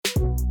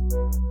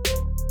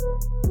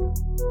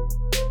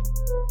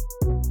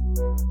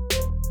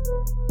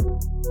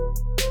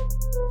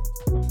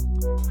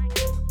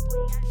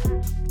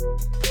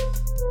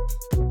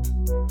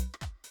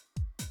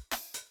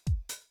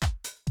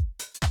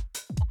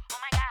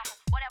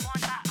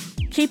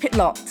Keep it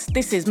locked.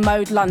 This is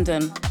Mode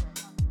London.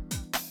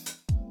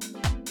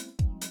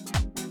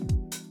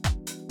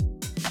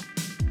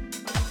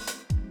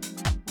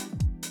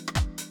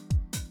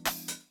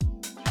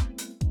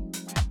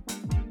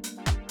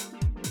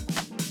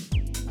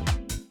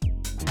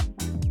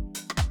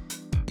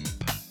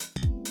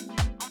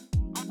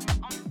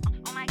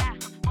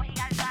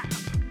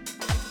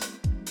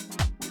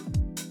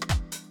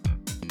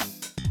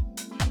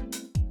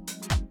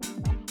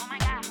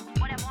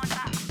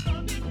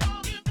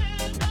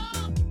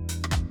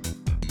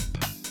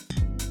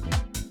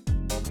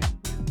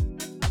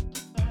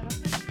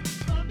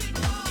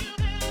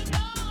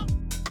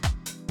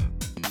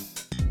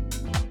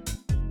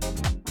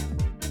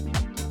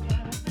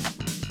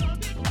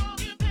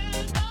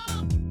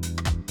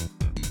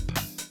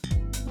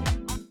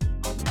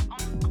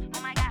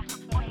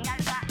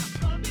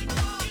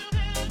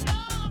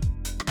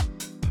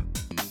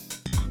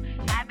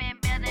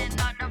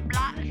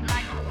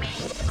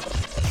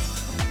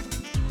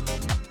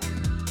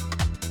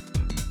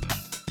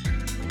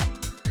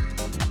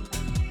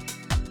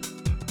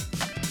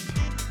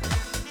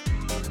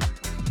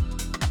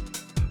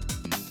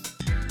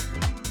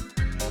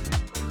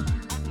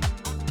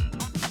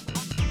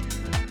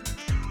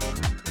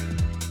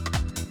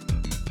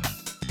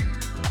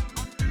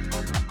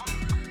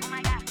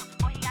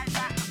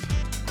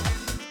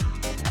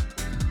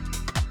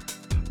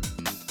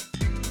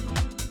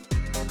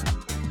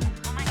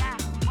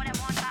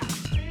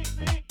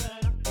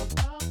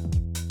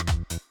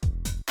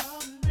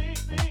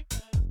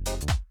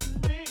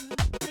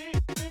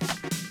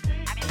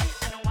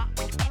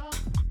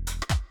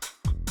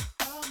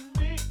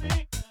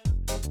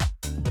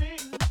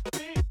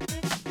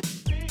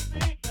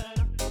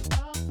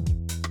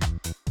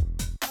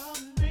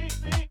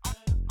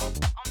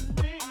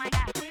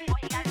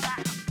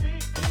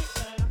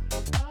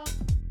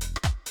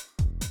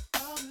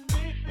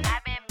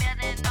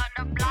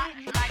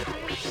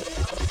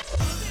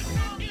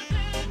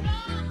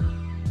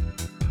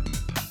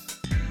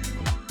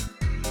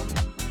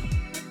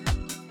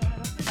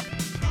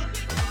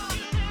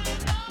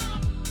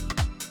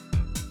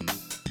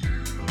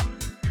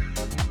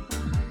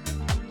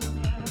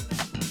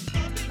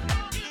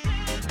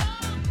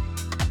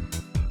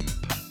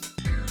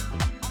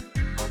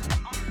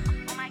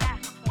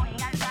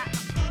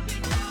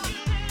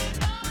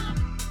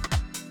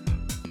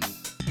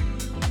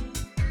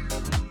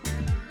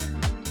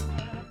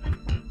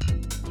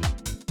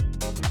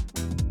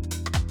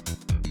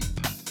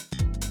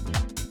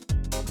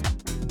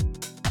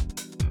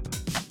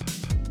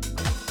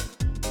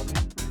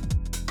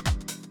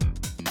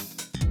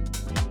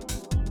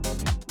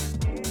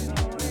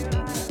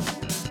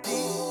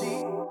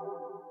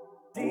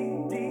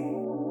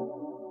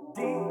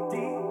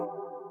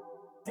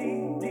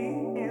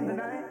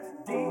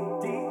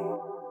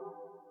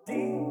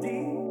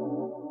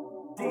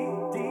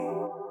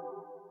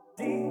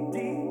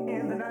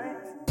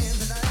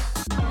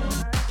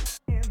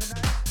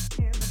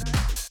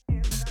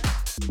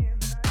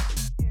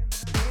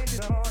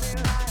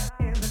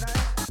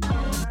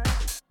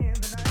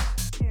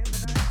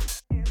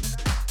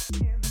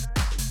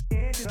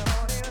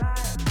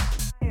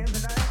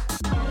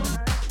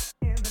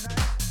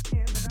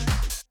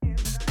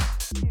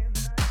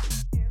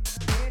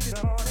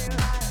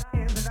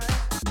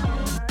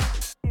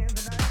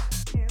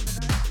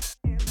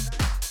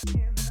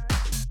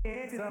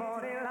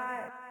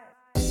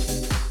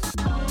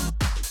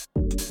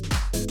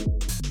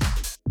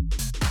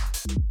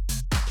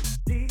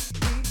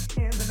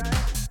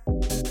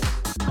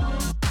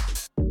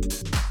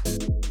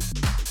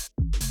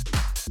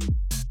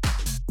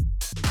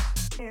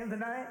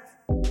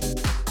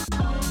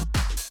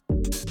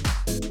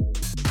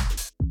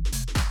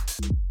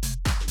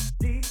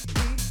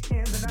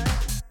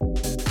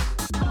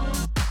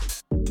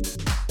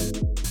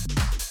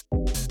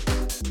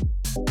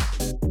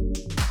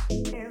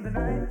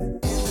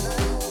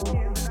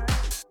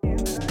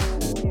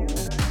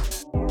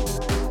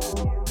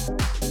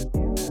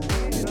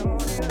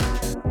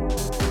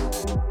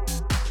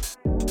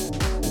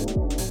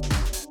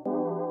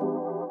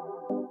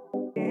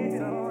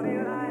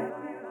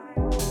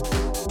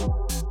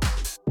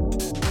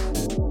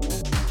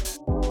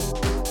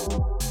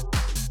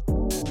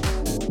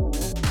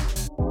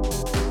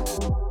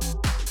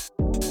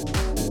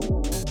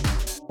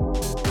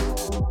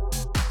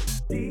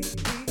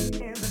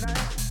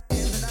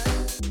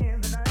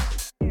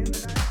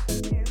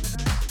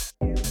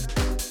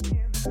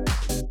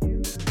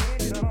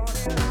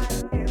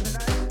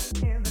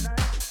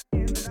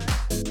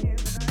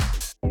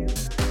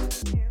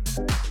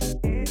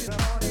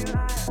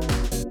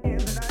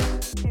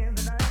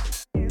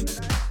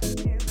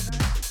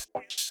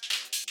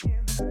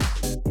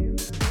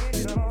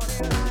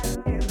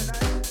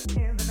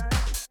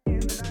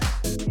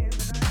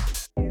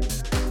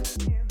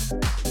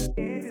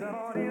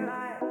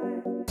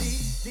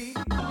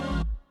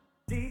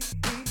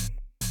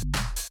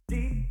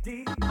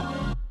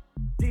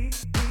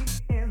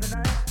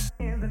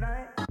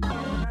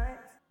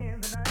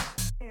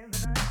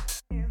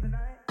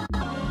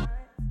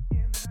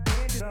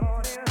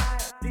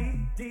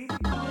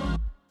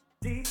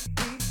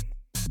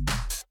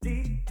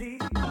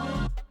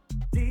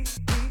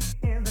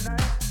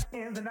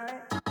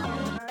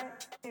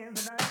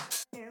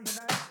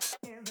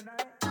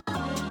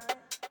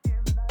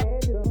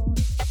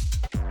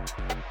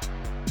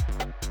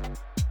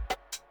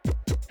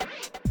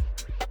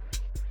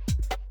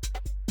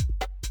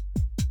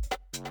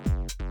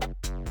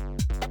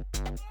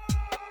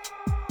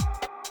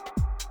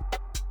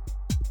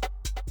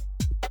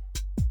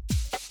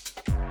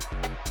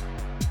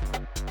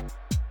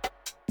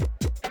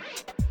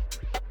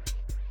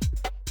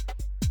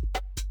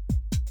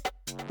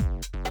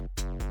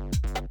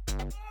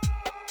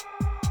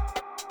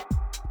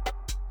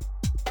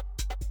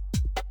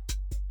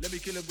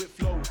 let me kill him with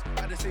flows.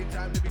 At the same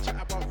time, let me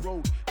chat about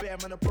road. Bear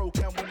man a broke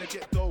and wanna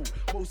get dough.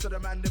 Most of the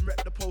man them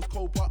rep the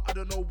postcode, but I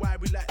don't know why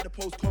we like the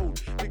postcode.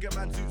 Bigger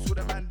man suits with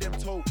a man them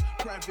told.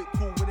 Private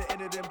cool with the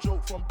end of them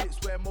joke from bits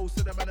where most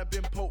of the man have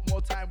been poked.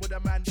 More time with a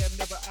man them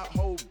never at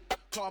home.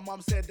 Car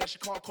mum said that she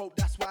can't cope,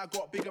 that's why I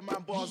got bigger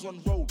man bars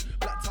on road.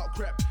 Blacked out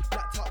crep,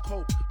 blacked out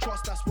cope.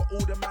 Trust that's what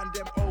all the man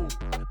them own.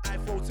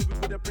 iPhone to me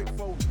with a brick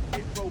phone.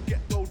 Hit road, get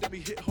low, then we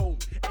hit home.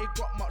 Ain't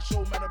got much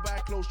show, man, I buy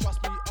clothes.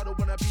 Trust me, I don't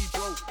wanna be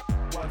broke.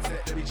 One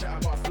sec, let me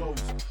chat about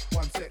flows.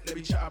 One sec, let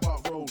me chat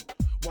about road.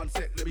 One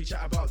sec, let me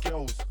chat about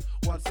girls.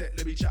 One sec,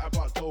 let me chat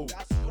about dough.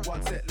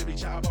 One sec, let me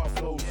chat about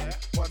flows.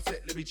 One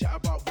sec, let me chat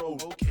about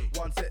road.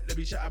 One sec, let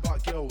me chat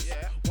about girls.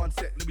 One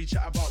sec, let me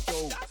chat about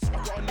dough.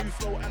 I got a new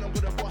flow and I'm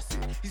gonna bust it.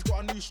 He's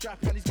got a new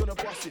strap and he's gonna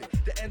bust it.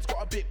 The end's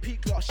got a big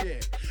peak last year.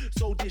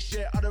 So this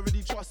year, I don't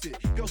really trust it.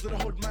 Girls in the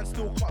hood, man,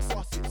 still can't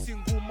suss it.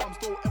 Single mums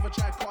don't ever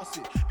try cuss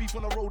it. Beef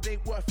on the road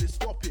ain't worth it,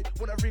 stop it.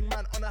 When I ring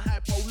man on a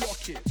hypo,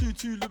 lock it.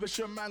 2-2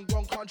 Lewisham man,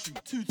 gone country.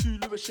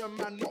 2-2 Lewisham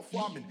man, not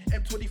farming.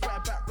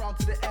 M25 back round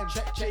to the end.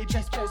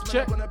 JD sports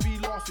man, gonna be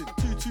laughing.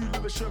 2-2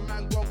 Lewisham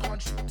man, gone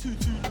country.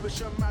 2-2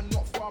 Lewisham man,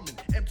 not farming.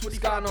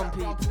 M25 back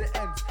round to the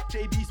end.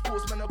 JD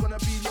sports man are gonna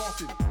be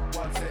laughing.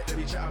 One sec, let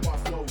me chat about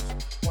flows.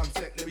 One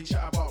sec, let me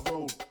chat about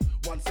road.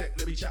 One sec,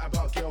 let me chat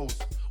about girls.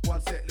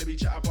 One sec, let me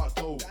chat about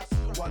dough.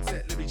 One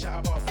sec, let me chat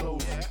about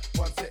flows.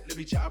 One sec, let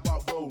me chat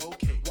about road.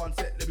 One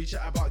sec, let me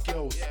chat about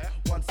girls.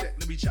 One sec,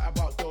 let me chat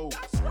about dough.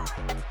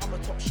 I'm a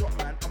top shot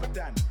man, I'm a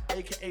Dan,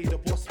 aka the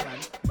boss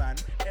man.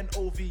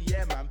 N-O-V,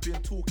 yeah man,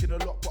 been talking a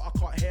lot but I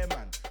can't hear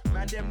man.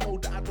 Man, them know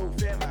that I don't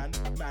fear man.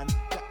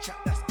 Black chat,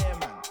 that's air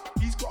man.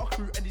 He's got a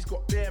crew and he's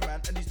got bear man.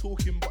 And he's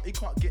talking but he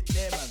can't get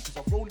near man. Cause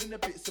I've rolled in the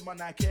bits in my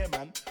Nike Air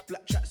man.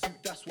 Black tracksuit,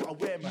 that's what I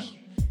wear man.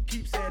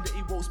 Keep saying that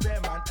he won't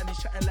spare man. And he's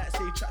chatting like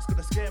say chat's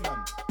gonna scare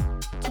man.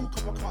 Talk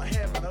up, I can't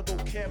hear man, I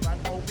don't care man.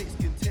 Whole bit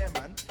skin tear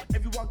man.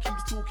 Everyone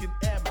keeps talking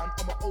air man.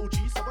 I'm an OG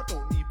so I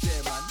don't need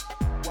bear man.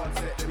 One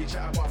sec, let me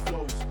chat about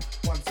flows.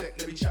 One sec,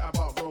 let me chat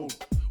about road.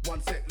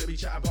 One sec, let me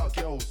chat about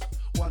girls.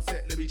 One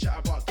sec, let me chat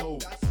about dough.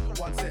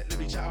 One sec, let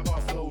me chat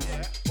about flows.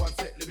 One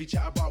sec, let me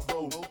chat about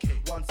road.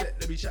 One sec,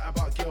 let me chat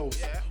about girls.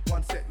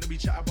 One sec, let me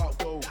chat about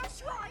dough.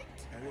 That's right.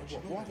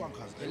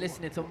 You're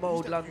listening to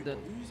Mode London.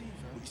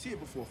 You see it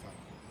before, fam?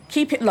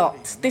 Keep it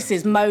locked. This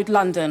is Mode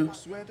London.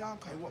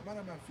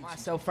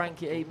 Myself,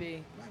 Frankie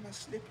AB. Man,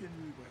 slipping,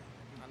 Ruben.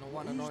 And the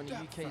one and only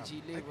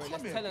UKG Leroy.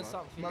 Let's tell him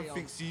something, Man Leon.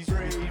 thinks he's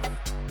brave,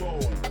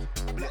 bold,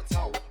 blacked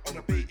out on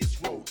a baited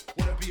road.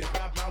 Wanna be a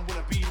bad man,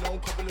 wanna be known.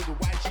 Couple of the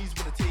YGs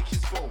wanna take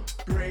his phone.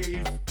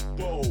 Brave,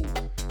 bold,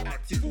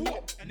 active,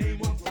 what? A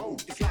name on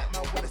road. It's like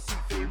man wanna see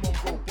fame on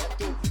road, but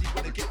don't really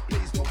wanna get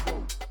blazed on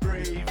road.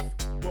 Brave,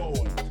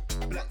 bold,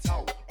 blacked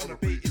out on a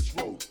baited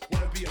road.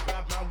 Wanna be a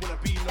bad man, wanna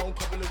be known.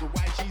 Couple of the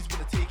YGs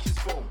wanna take his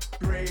phone.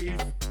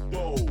 Brave,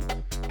 bold,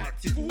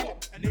 active,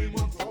 what? A name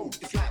on road.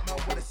 It's like man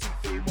wanna see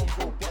fame on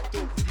road, but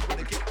don't really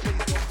wanna get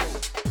blazed on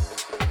road.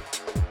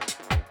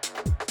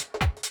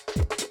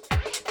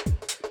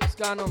 What's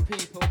going on,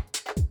 people?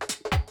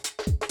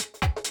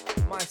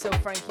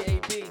 Myself, Frankie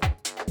AB.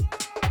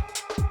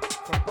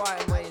 From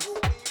Brighton Ways.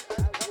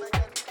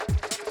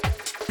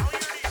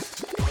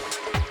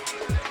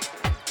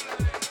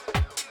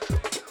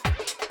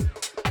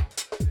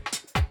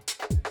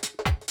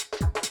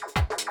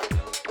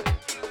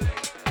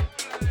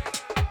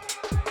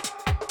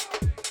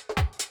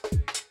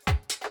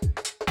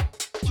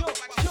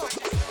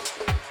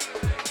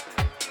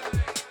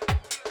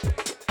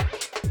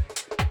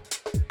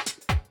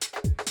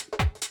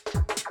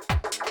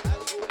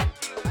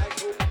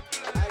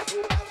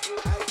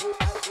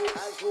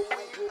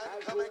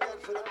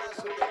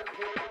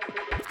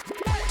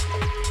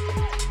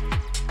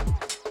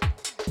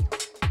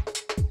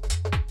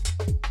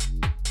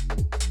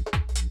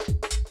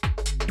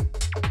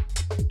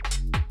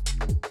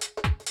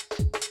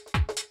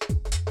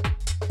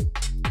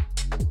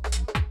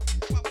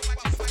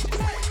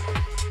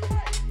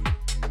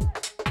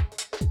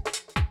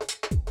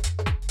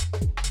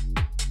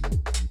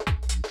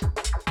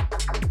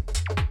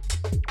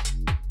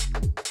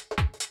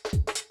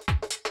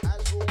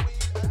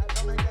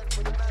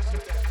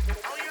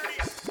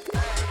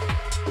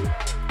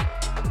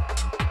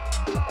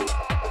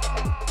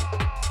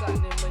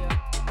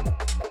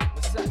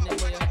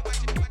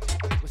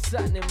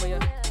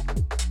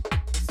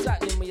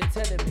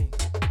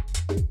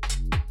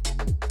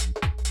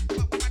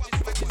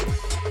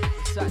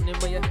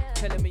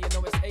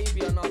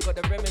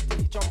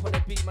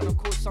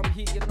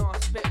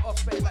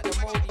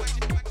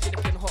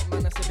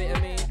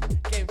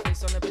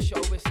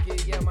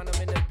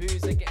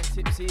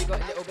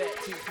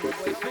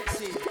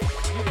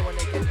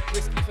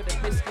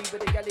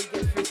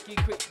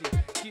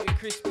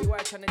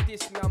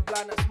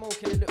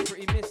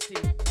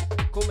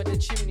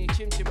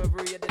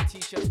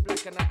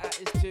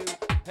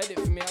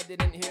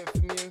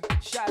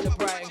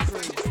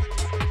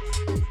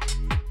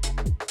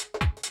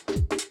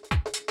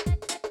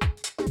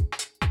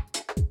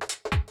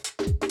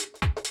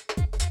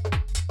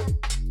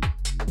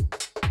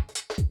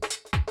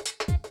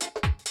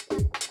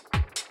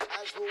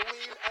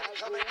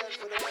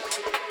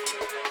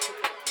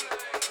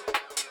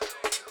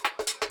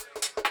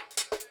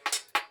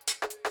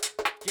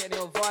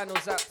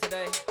 rhythms out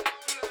today.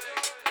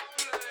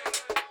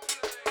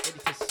 Ready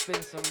to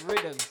spin some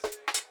rhythms.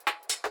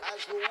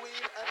 As we win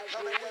and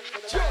come again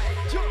for the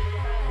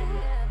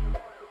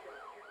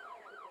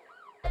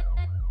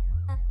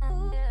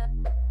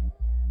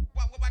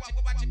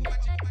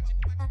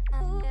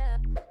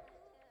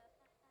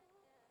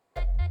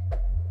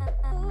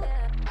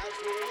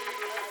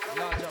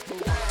Large up,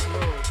 move on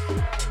slow.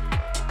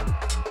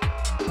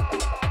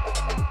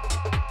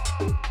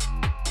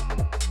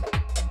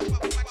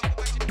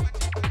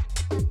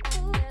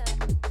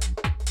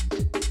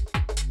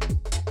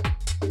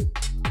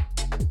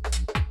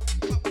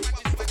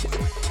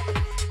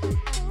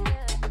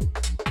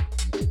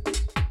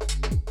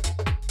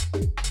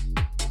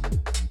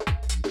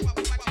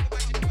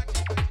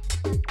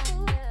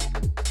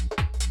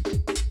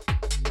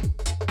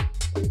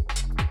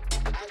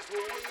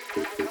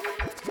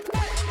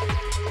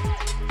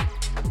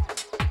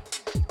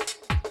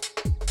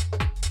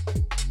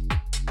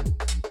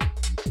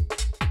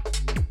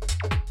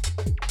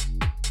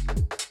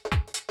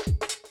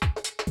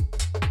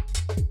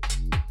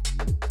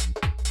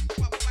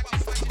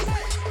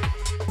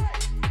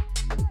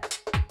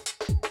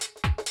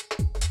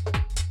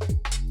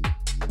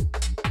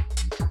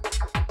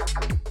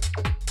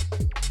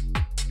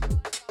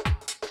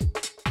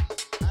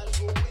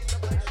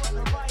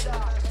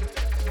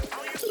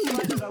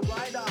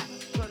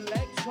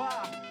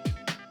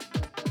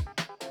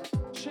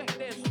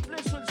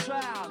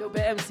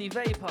 MC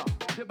Vapor.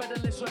 You better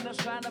listen to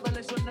sound, never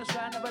listen to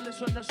sound, never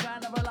listen to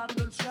sound of a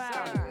London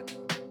sound.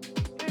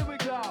 Here we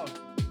go.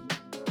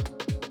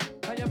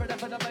 Are you ready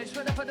for the bass,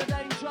 ready for the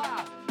danger?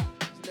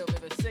 Just a little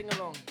bit of a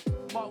sing-along.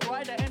 Mark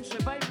Ryder, MC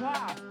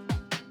Vapor.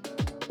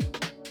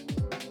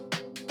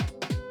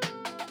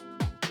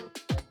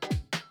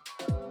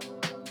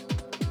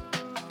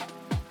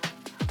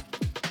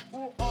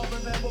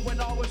 Remember when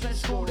I was in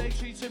school, they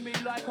treated me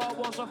like I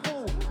was a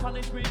fool.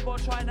 Punished me for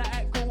trying to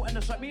act cool, and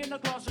they sat me in the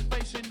class and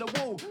facing the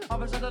wall.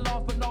 Others had a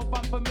laugh, but no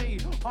fun for me.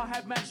 I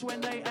had maths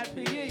when they had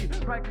PE.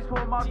 Practice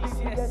for my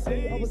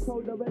GCSE. I was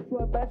told the rest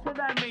were better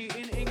than me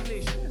in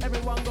English.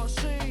 Everyone got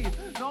C,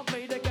 not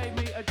me, they gave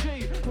me a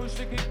G. Pushed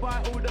the kick by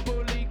all the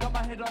bully, got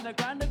my head on the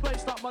ground and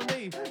placed up my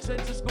knee.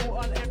 Sent to school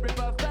on every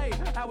birthday,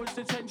 hours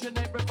detention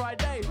every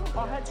Friday.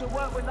 I had to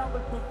work when I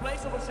was good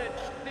place, so I said,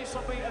 this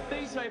will be a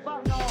DJ,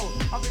 but no,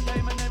 I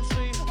became an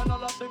MC. And I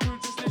love the crew,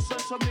 just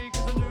listen to me,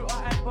 cause I knew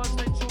I had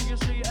potential, you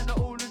see. And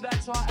all of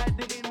that, so I had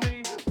it in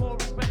me. More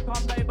respect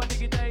come day by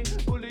day.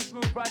 Bullies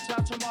move right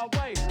out to my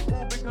way.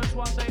 All because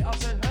one day I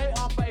said, hey,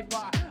 I'm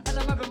Vapor, and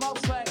I'm having my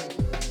say.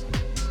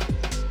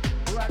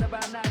 Right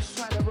about now, it's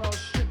trying to roll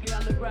strictly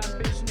underground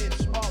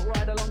business. Mark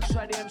right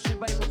alongside the MC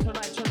Vapor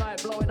tonight.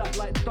 Blow it up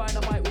like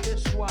dynamite with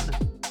this one.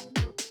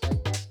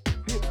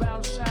 Hit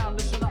bound sound,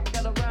 listen up,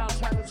 get around,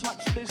 trying to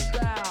touch this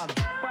down.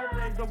 5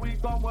 days a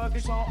week on work,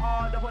 it's so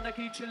hard. I wanna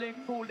keep chilling,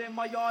 cool in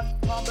my yard.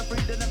 Calm the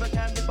breed, they never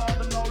can be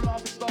bothered. No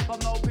laughing stock, I'm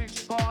no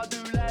pitch car, do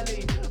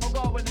lally. I'm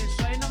going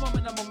insane, I'm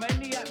a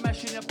maniac,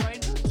 mashing your brain.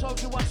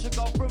 Told you once to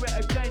go through it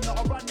again. Not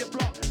I run your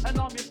block and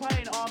I'm your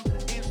pain. I'm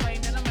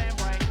insane in a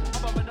membrane.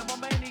 I'm a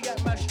maniac,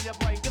 mashing your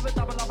brain. Give a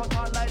double up, I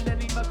can't like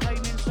Lenny McLean.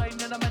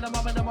 Insane in a membrane.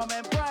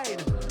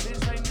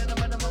 Insane in a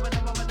membrane.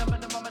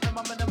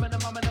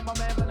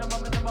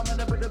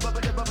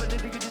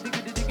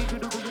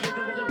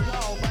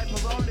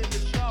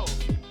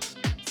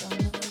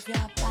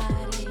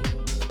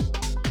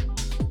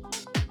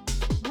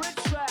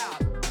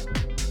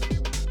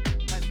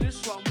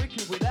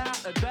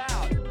 Without a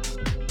doubt.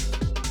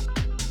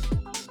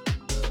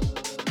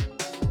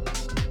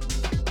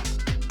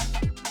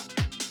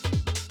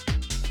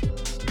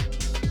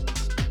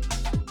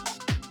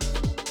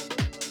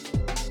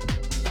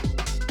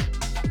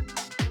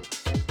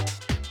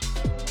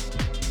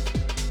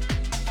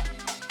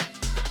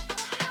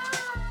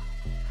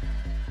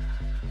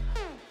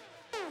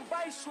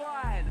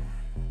 Baseline.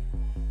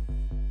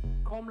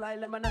 Come like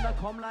lemon and I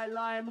come like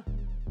lime.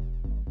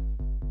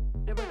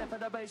 You're ready for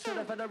the bass,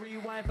 ready for the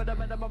rewind, for the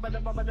minimum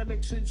and the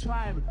mixing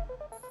time.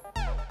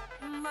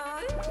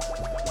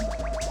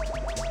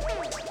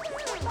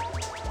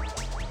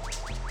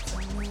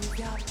 Move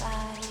your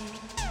body.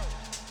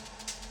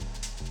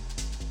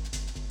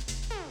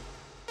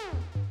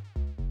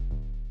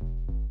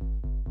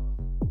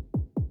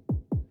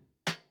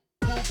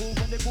 Cool,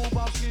 when they cool,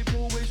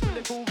 basketball, it's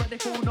really cool,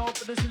 radical, no,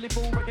 for the silly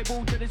ball, reggae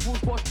ball, tennis ball,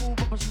 squash ball,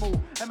 proper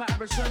small. Emma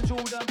Harrison,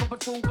 Jordan, proper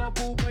tall, go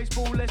ball,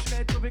 baseball, let's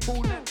get to it,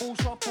 cool, netball,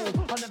 softball.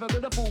 I never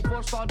gonna fall,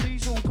 4-star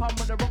diesel, come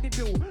with a rocket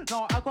fuel.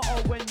 No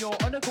alcohol when you're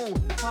on the cool.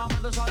 Calm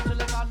on the side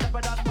till I never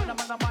done when I'm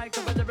on the mic,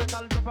 of a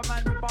lyrical drop a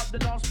man, rip up the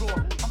dance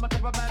floor. I'm a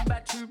drop a man,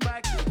 back to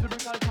back,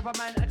 lyrical drop a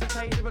man,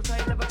 agitate,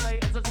 irritate,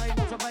 levitate, hesitate,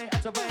 motivate,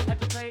 activate,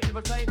 agitate,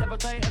 irritate,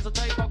 levitate,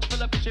 hesitate, box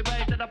full of fishy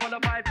bait, then I pull a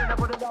pipe, then I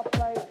put it up,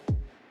 play.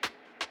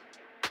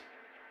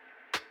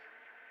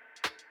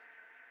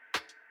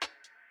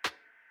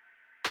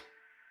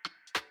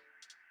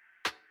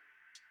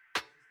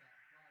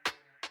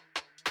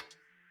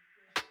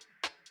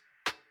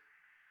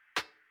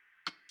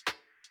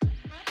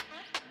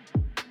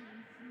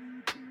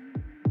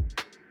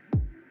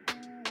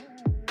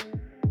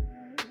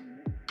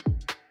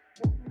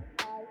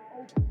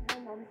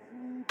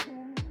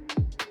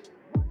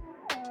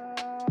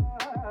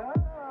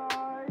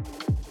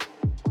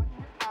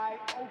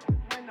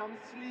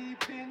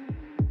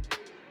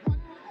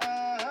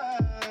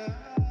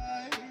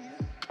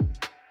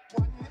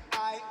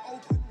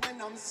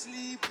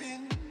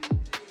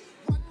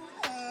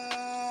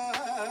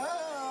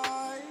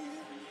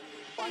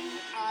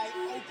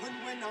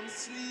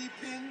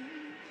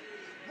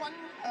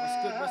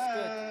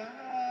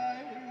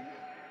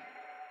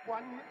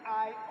 One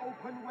eye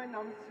open when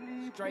I'm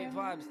sleeping. Straight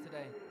vibes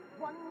today.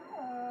 One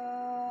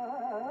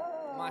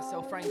eye.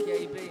 Myself, Frankie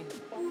AB.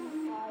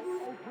 One eye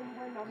open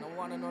when I'm And the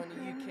one and only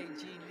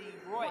UKG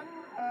Leroy.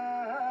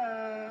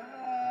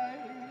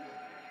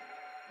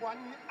 One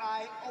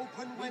eye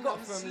open We when got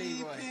I'm from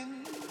Leroy.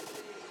 sleeping.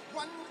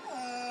 One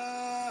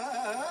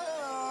eye.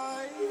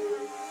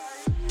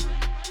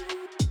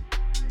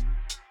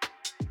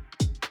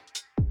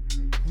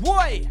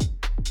 Boy!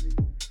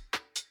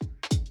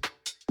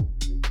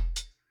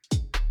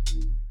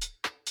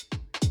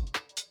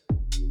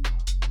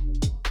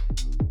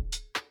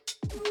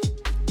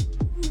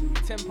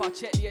 Temper,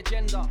 check the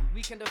agenda.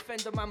 We can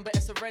defend a man,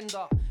 better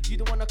surrender. You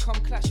don't wanna come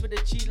clash with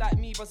a G like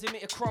me, buzzing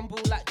it a crumble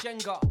like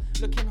Jenga.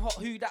 Looking hot,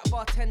 who that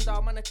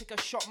bartender? Man, I take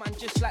a shot, man,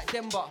 just like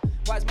Denver.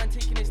 Wise man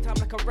taking his time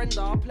like a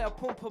render. I play a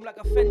pom pom like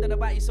a fender, the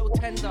body so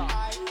tender.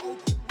 I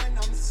open when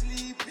I'm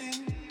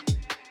sleeping.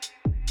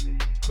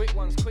 Quick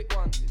ones, quick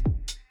ones.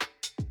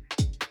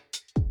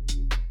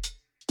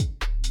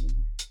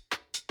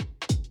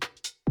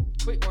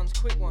 Quick ones,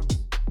 quick ones.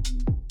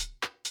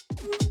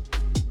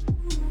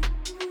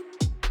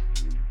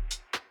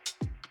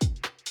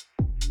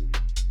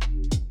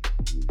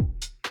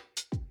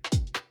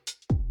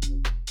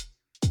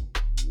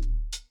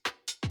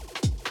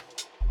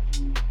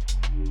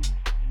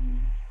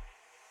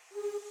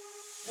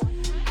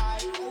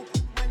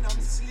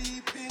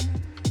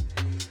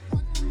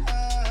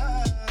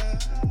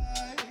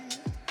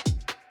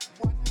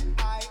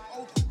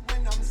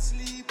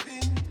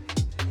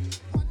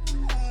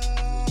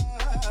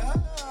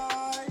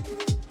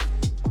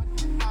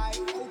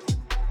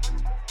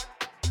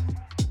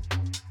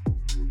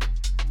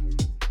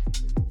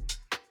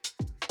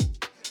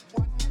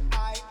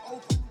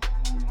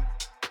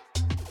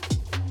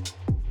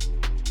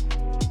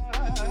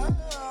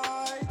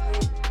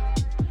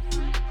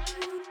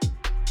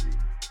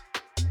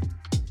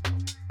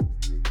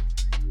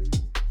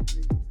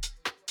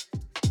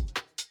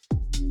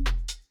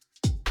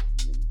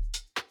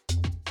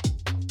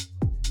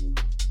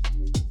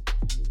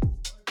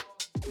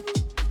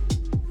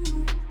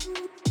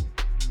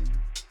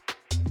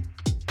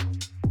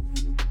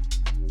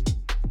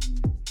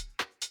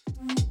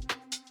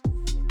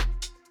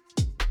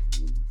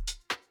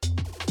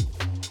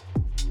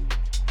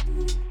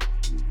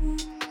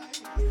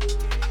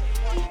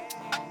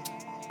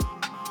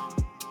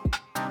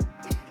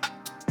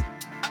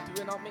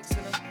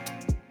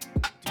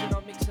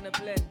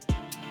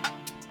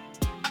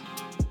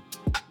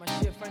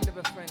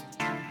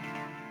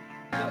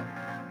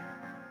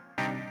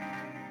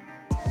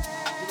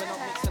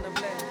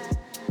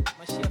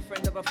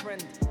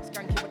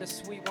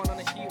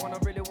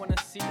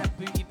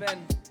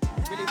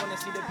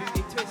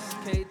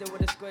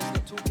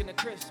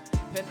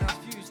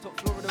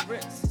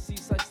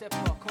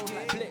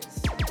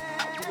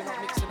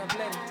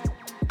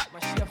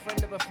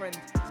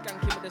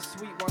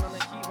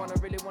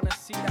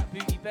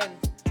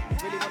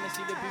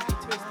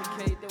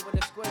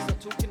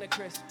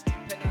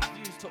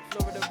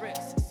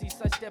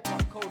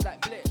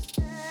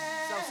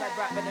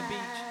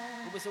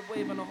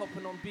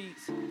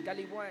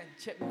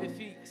 Check with your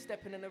feet,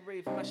 stepping in the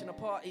rave, mashing a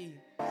party.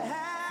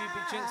 Few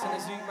big drinks and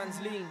a zoo man's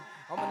lean.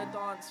 I'm on the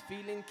dance,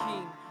 feeling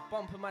keen.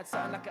 Bumper mad,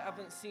 something like I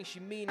haven't seen. She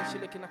mean and she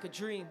looking like a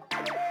dream.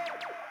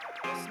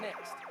 What's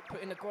next?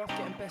 Put in the graph,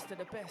 getting best of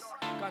the best.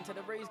 Going to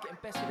the raise, getting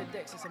best with the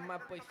decks. It's a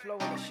mad boy flow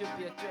and it should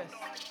be addressed.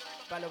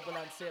 Ballable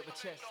and say it with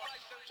chest.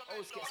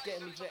 Old skits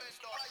getting me vexed.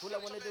 All I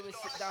wanna do is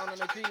sit down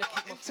on a green and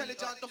keep my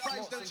feet up. Intelligent, the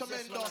vibes, them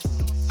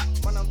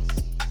tremendous. Man, I'm...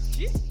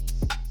 Yeah.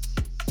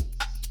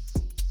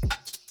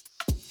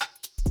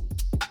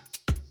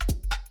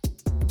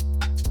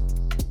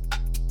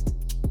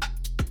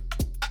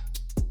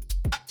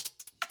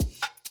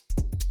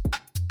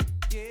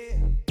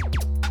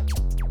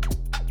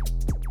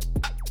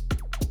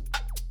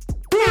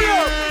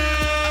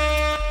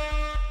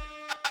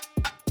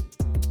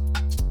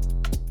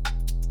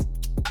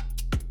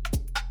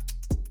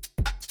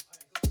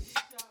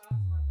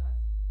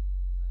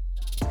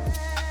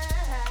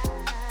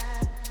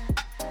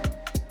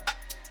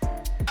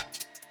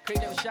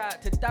 Shout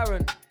out to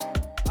Darren,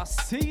 I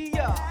see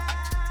ya.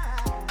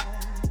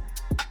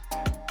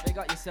 Big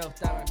up yourself,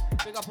 Darren.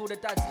 Big up all the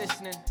dads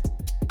listening,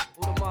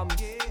 all the mums.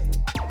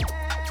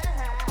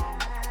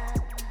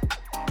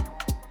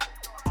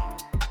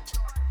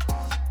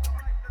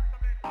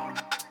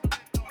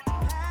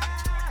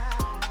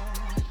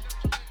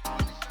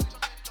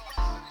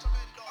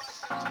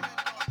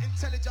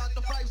 Intelligent,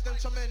 the vibes, them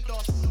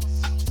tremendous.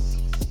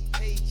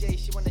 AJ,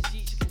 she wanna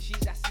cheat, she can cheat,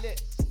 that's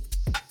lit.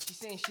 She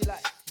saying she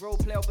like role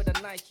play over the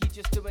Nike,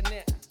 just doing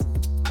it.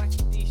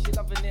 Nike D, she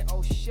loving it.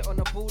 Oh shit on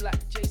the ball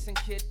like Jason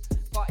Kidd.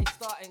 Party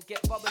starting,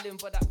 get bubbling,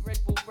 but that Red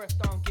Bull breath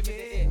don't give me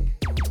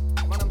the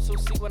ick. Man, I'm so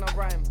sick when I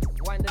rhyme.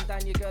 Winding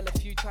down your girl a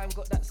few times,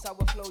 got that sour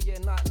flow, yeah,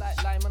 not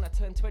like lime. Man, I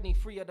turn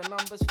 23, of the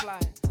numbers fly.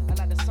 I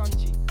like the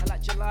Sunji, I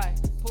like July.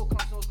 Paul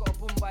Constant's got a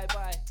boom bye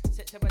bye.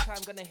 September time,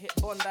 gonna hit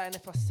Bondi, and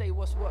if I say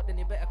what's what, then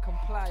you better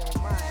comply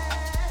on mine.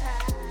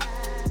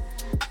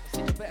 I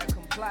said you better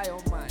comply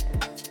on mine.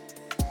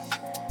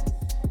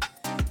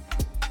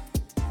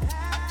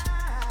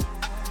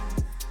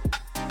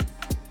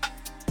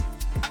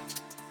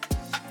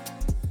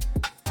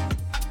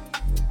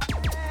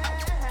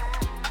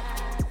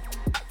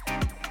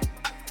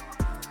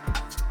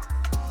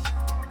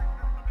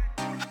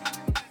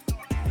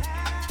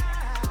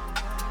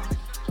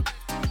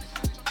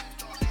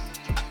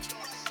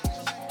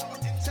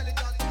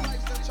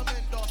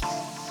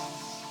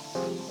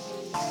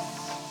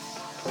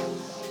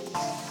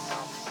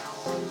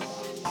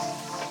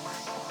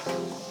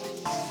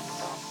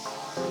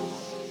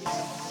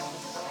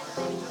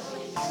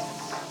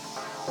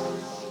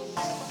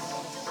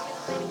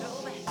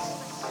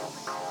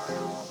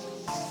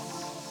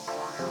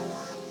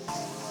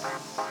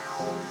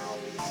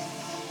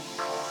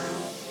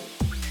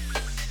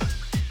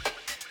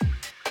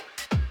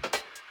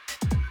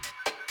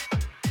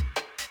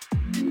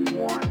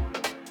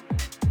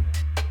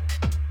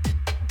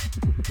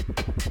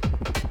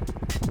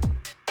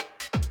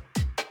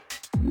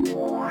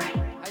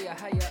 Hiya,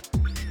 hiya.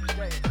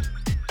 Great.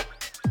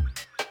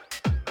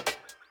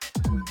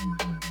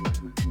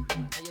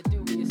 How you do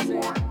what you say?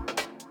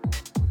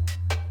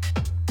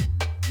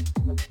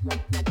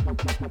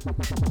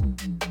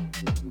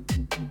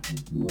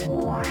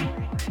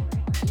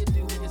 You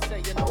do what you say,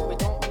 you know we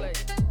don't play.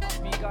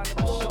 We gonna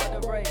be short of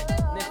the rain.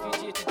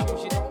 Nephews here to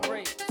choose, you don't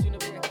rate. Sooner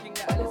be a king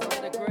that Alice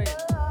under the grave.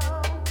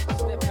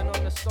 Stepping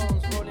on the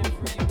stones, rolling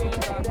through you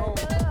ain't gone home.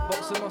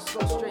 Boxing us go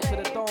straight to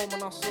the dome,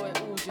 and I saw it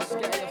all, just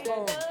get your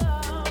phone.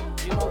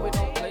 You know we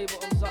don't play,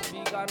 but I'm up, we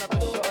gonna be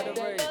short of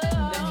the rain.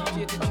 Nephews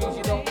here to choose,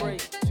 you don't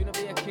rate. Sooner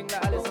be a king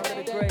that Alice under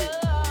the grave.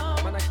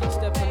 Man, I keep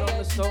stepping on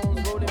the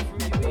stones, rolling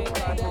through you ain't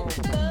gone home.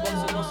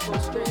 Boxing us go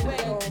straight to the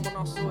dome, and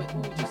I saw it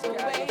all, just get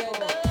your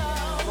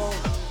phone.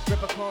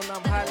 Rip a cone,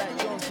 I'm high like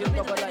Jones, feel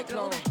double like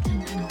clone.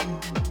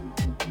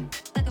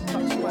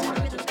 Touch my hand,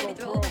 I just go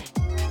pro.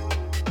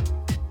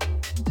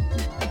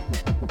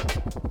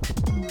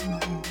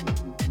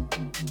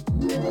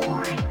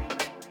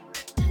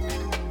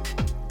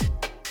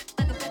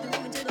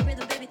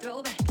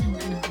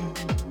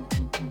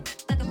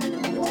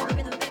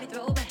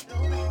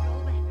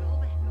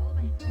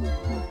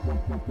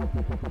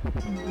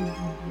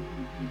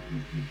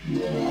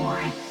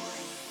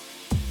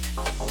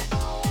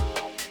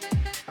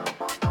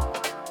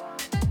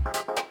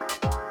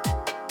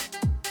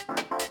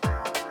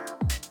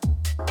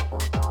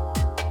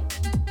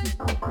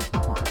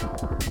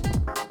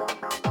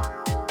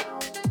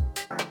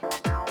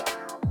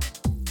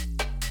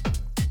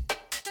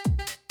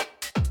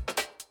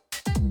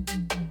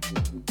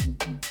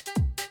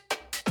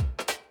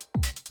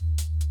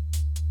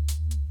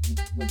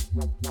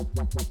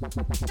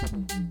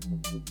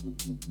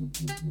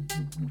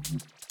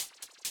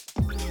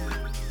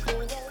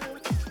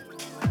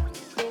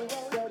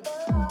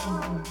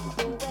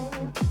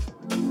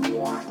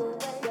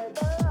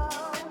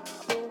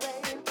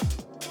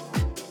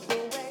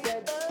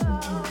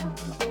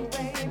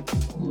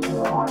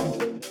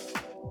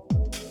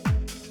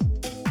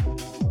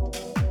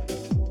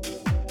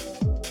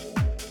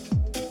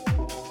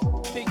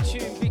 Big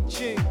tune, big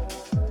tune.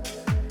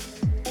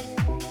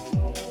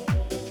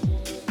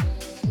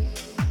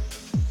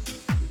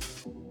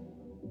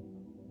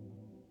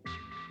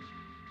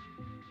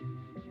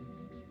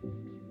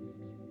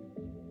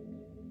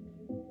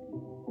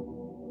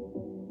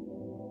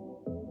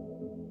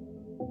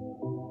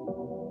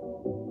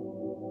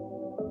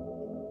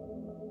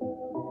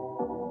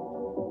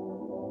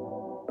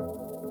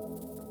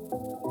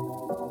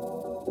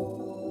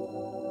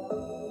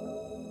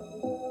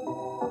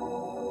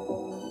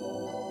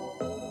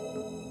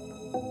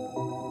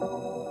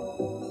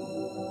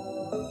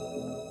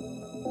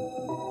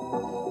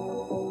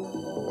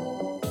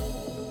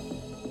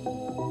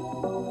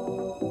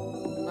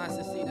 Nice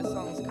to see the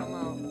songs come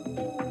out.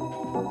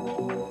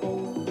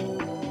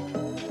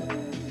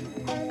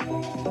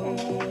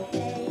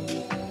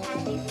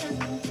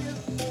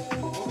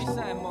 What we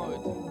saying, Mode?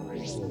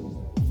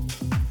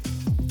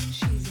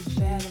 She's the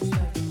baddest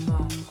of them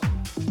all.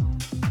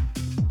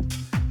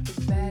 The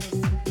baddest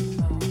of them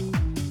all.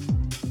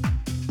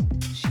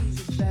 She's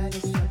the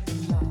baddest of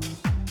them all.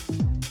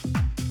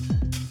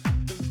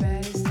 The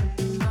baddest of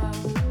them all.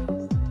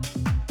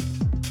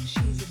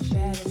 She's the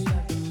baddest of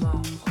them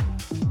all.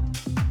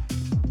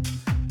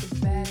 The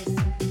baddest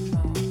of them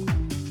all.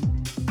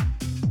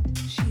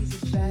 She's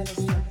the baddest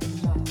of them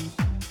all.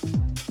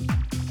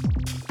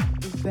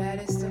 The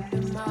baddest of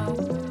them all.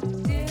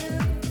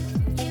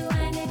 Do you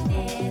wanna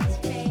dance,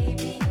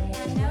 baby?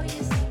 I know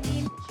you see me,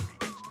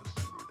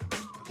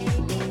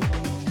 baby. Ooh,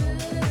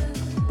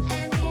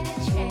 I'm in a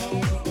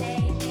trance,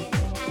 baby.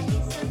 I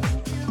need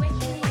something to wake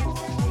me up,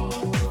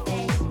 something to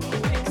make me.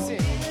 Mix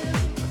it.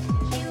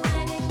 You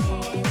wanna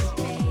dance,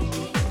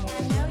 baby?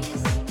 I know you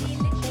see me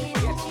looking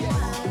at you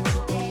all,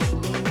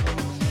 baby.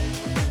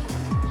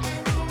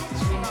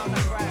 You know I'm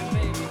that Brighton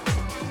baby.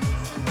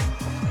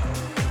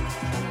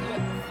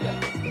 Yeah.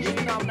 You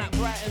know I'm that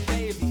Brighton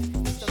baby.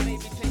 So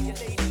maybe take your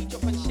lady,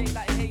 drop and shake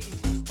like Haiti.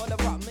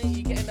 Holler up,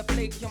 matey, get in the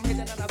plate, I'm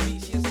hidden on a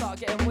beach, you start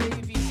getting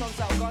wavy. Sun's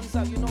out, guns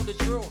out, you know the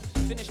drill.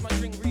 Finish my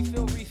drink,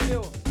 refill.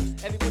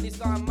 Everybody's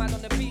going mad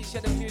on the beach,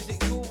 yeah, the music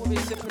cool, we'll be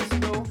sipping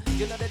still.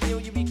 You know the deal,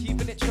 you be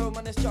keeping it chill,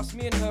 man, it's just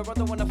me and her. I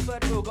don't want a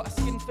third wheel, got a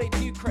skin fade,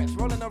 new crepes,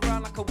 rolling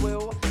around like a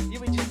wheel.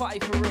 You ain't just party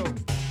for real.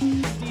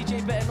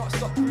 DJ better not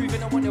stop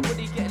grooving, I want your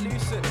body get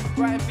loosened.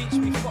 Brighton Beach,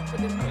 we fuck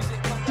with the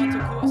music, come down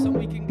to court so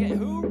we can get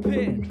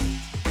hooping.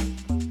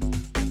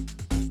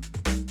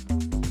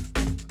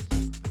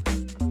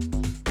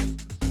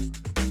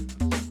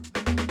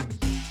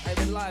 Hey,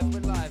 we're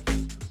live.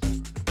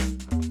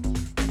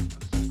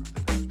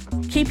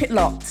 Keep it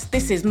locked.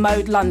 This is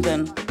Mode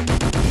London.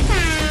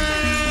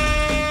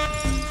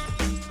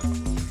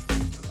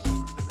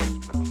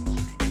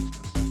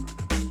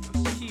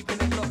 Keeping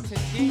it locked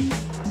and deep.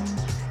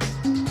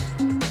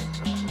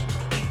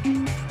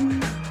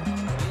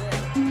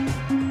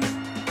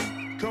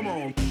 Come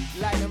on.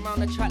 Lying around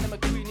the track, I'm a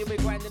queen, yeah, we're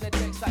grinding the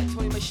decks like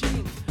toy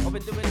machine. I've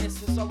been doing this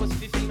since I was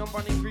 15, I'm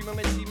running green on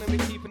my team and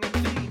we're keeping it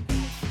clean.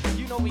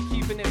 You know we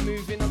keeping it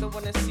moving. I don't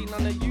wanna see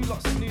none of you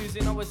lot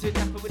snoozing. I was in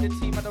Napa with the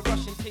team at the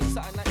Russian take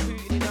something like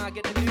Putin, you know I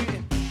get the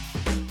looting.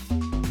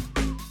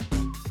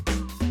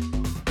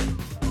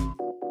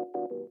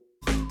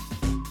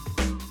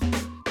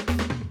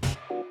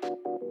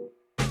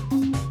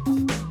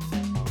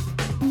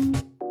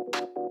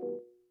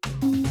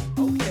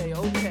 Okay,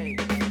 okay.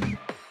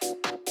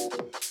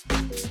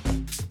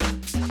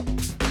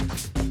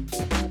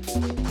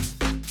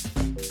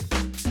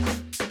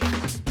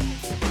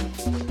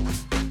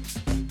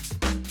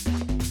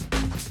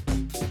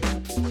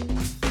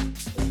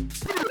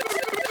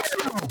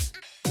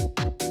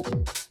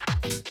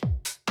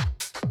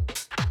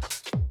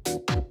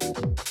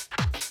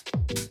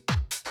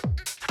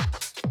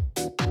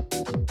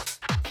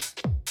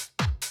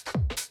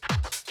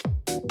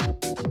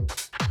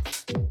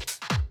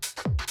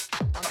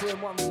 Doing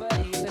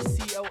 130 in the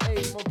CLA.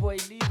 My boy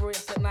Leroy,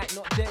 it's at night,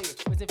 not day.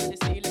 Was it for the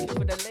city looking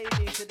for the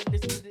lady? Should've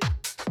listened to this.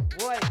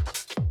 Boy.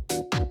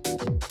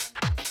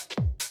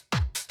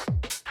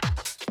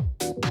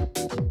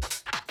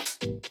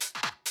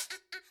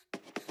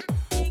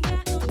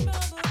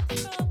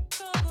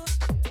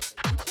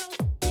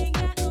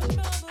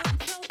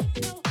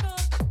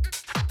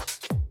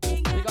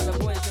 We got the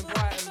boys in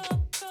Brighton.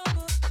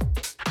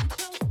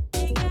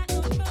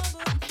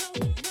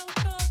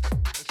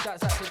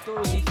 Shouts out to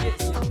Dozy,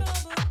 Fitzy,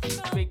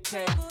 Big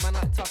K, man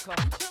like Tucker,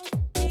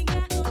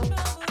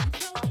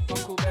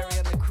 Huckleberry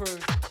and the crew.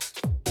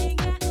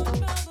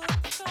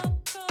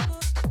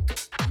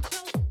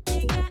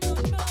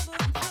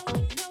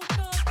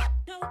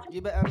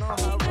 You better know how I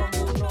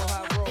rumble, know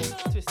how I roll.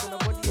 Twisting the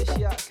body and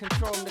shit out of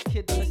control. I'm the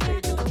kid on the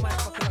stage of the mic,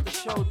 fucking up the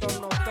show.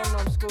 Don't know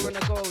I'm scoring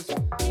the goals.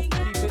 Keep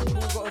it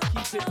cool, gotta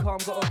keep it calm.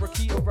 Got a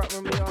Rakita wrapped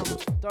around my arm.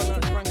 Don't know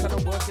it's rank and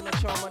I'm working the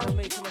charm. And I'm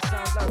making the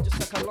sound loud just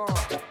like alarm.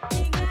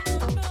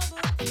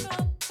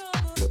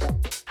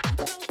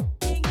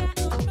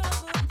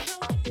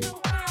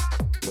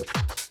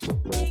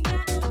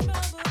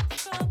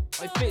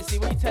 Hey Fitzy,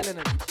 what are you telling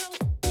them?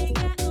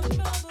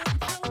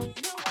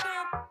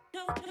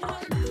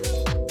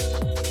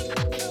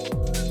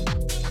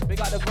 We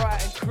got the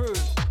Brighton crew.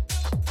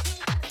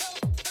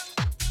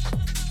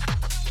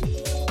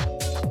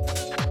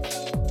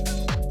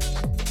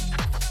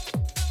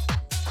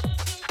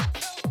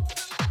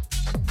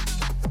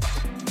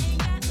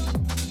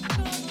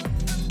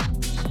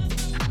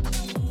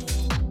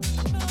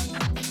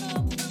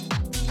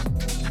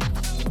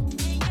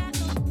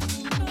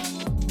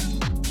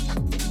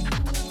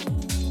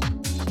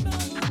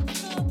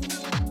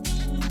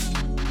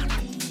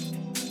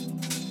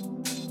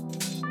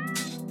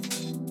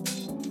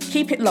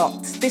 Keep it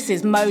locked. This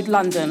is Mode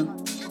London.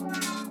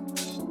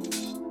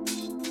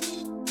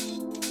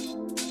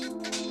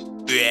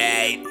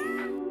 Right.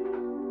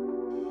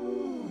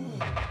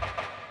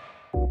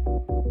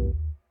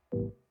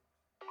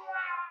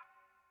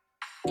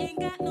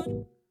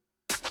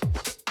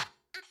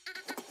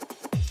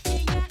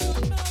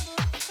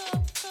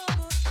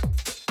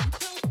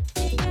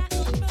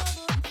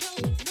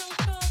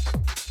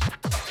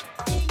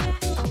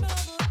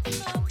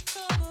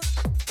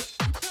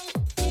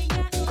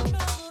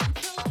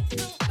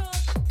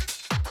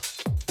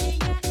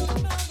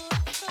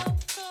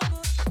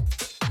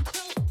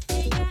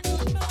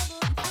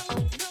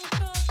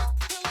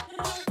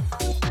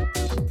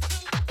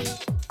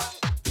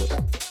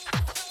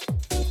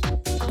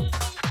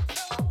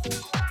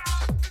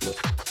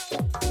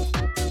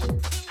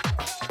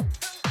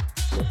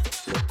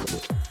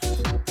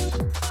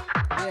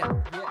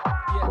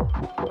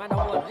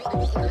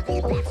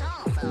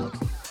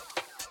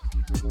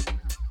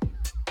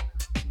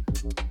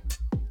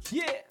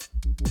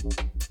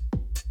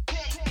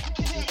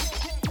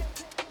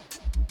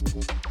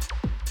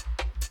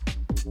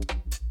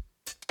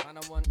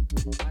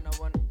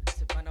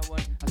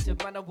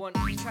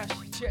 Cash,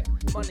 check,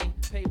 money,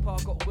 paper,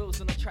 got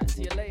wheels on the track,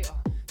 see you later.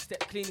 Step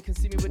clean, you can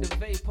see me with the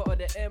vapor or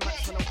the Air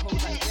Max when I'm cold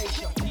like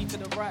glacier. Key to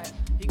the right,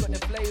 he got the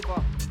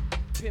flavour.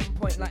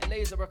 Pinpoint like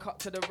laser, I cut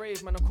to the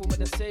rave, man, I call me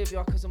the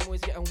saviour. Cause I'm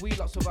always getting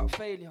wheel-ups without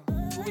failure.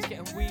 Always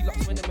getting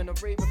wheel-ups when I'm in a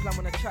rave, I plan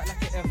on a track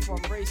like an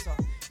F1 racer.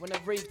 When I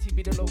rave,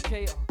 TB the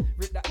locator.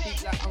 Rip that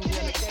beat like hungry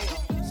alligator.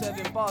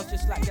 Serving bars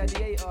just like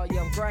gladiator.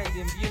 Yeah, I'm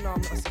grinding, but you know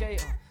I'm not a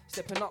skater.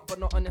 Stepping up but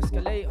not an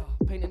escalator.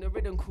 Painting the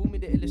rhythm, call me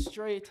the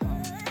illustrator.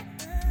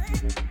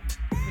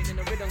 Painting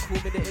the rhythm, call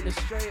me the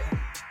illustrator.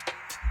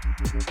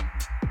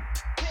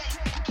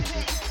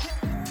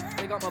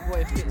 They got my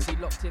boy Fitzy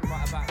locked in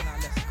right about now,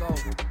 let's go.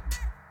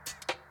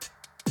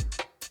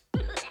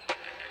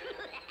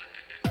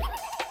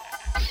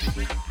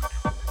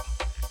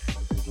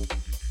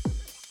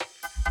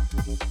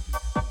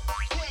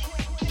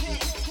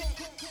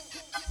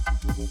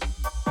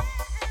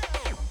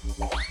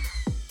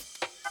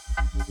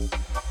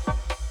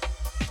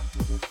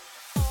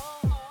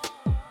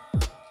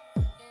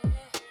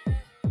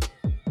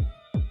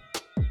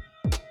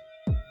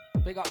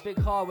 Big up Big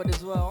Harwood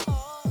as well.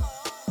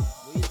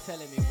 What are you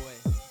telling me, boy?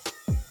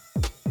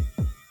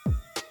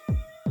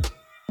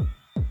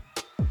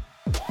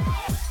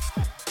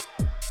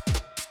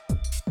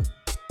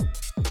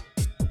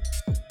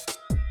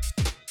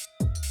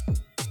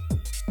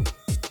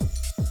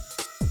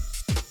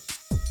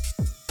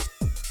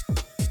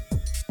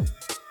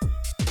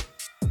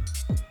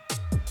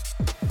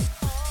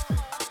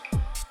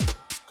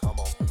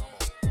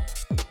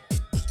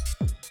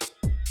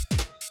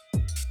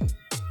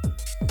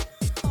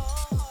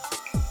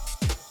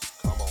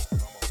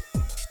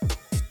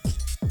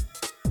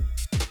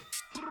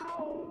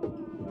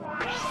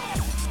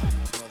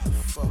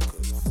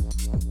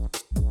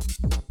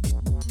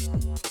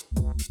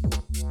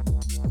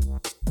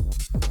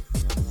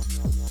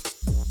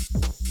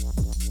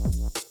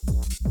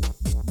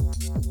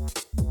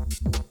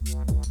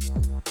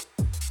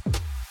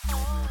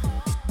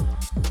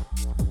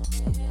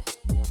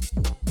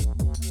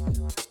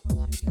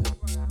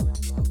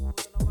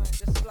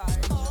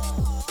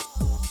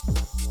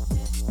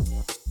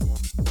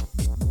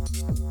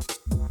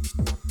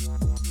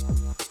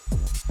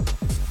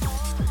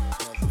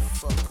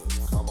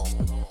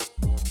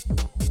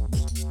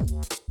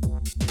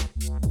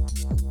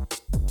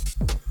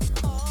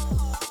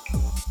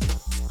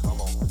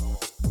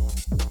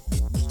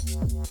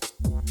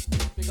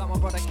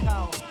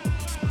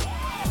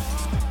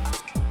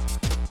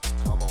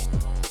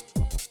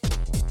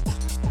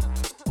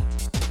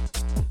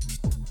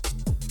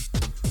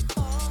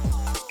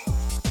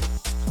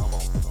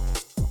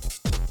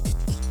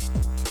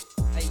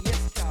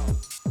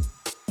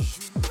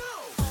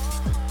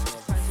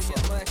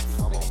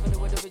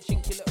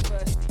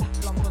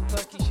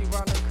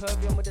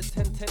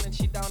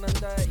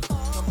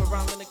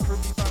 round and the crew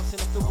be bouncing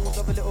off the walls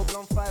of a little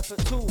blonde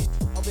 5'2".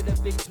 I'll be the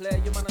big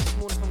player, you man are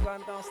small if I'm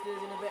going downstairs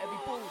in a bit every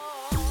ball.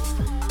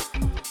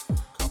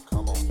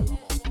 Come on.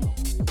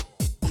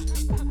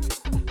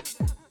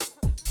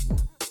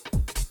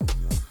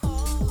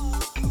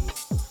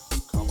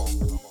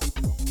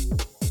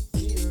 Do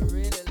you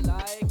really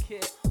like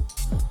it?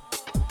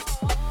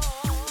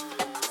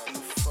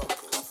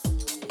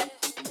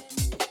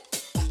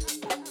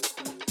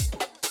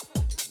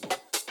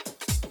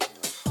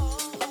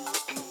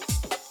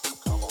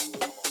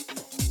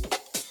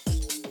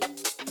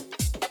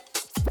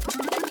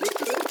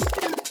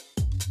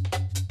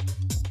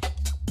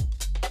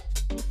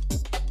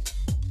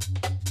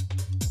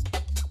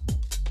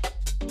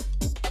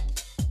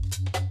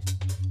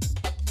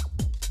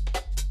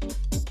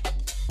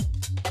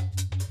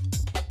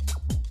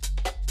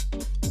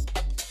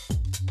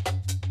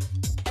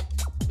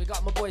 We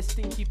got my boy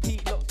Stinky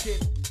Pete locked in.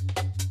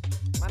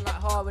 Man like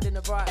Harvard in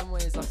the Brighton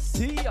ways. I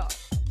see ya.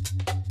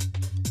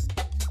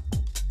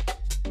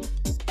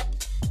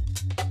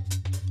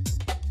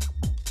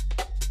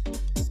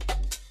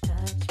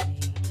 Touch me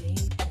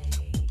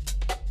deeply.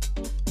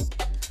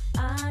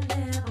 I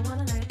never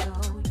wanna let go.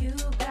 You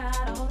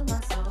got a hold of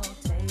my soul.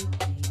 Take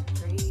me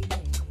freely.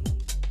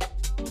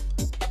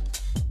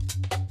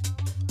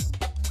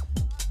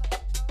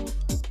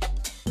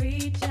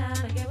 Reach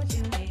out and get what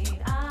you need.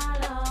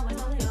 I'll always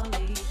follow your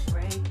lead.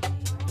 Break me,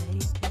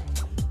 make me.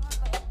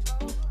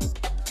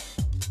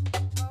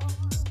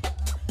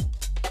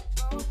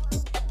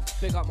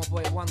 Big up my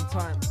boy one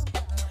time.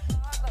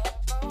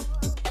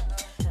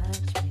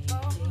 Touch me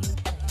deeply.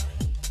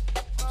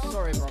 I'm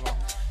sorry, brother.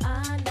 I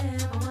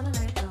never wanna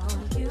let go.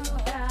 You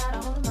got a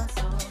hold of my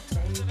soul.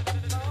 Take me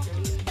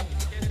freely.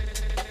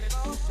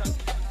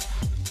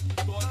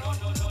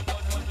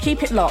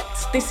 Keep it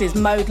locked. This is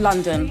Mode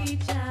London.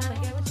 Reach out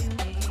and get what you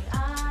need.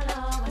 I'll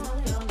always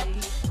follow your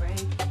lead.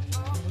 Break me,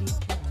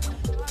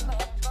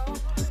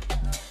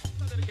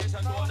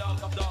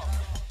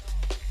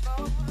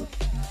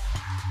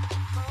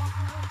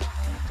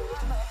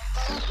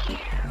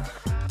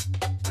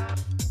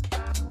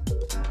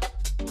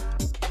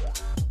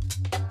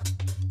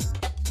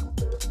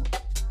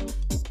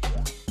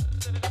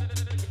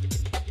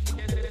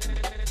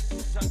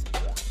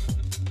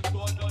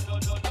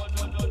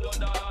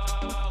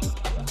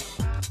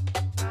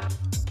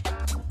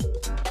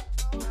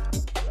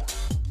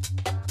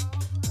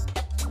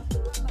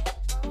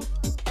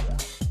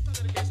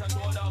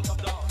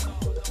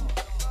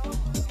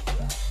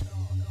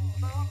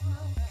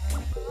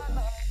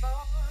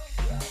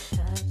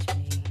 touch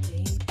me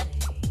deeply.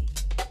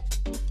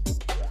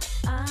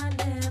 I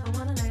never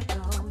wanna let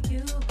go.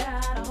 You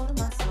got a hold of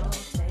my soul.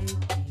 Take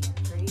me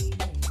freely.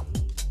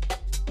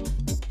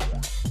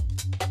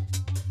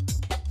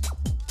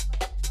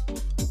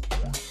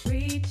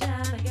 Reach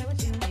out and get what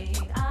you need.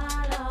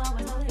 I'll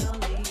always follow your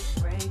lead.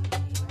 Break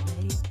me, make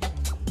me.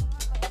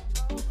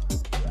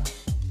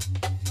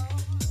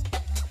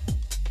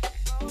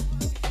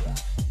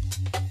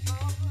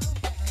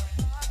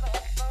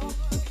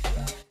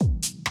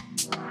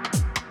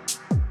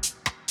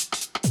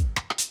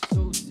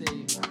 Saucy.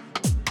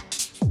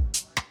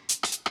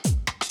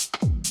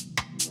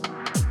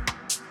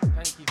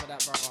 Thank you for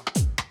that, brother.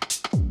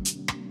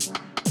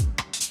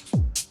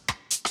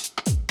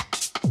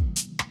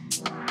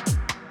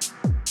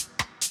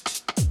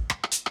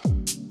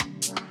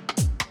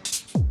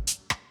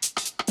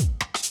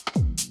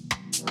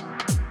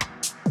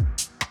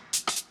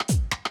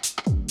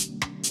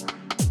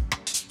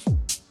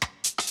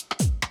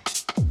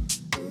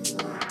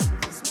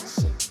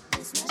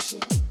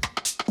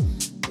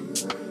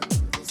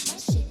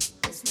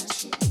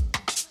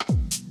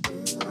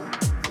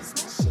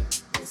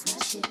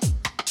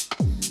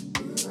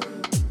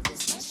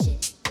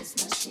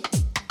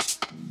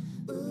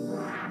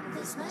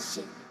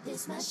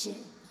 This my shit.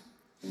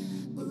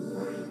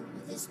 Ooh,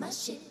 this my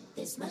shit.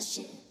 This my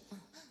shit.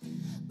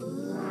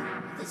 Ooh,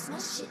 this my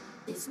shit.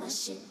 This my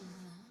shit.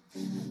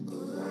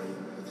 Ooh,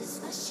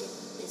 this my shit.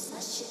 This my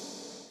shit.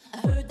 I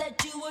heard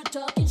that you were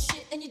talking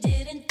shit and you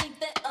didn't think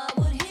that I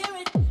would hear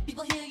it.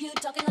 People hear you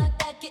talking like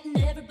that, getting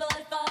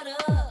everybody fired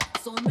up.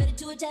 So I'm ready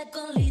to attack,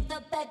 gonna lead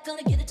the pack,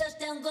 gonna get a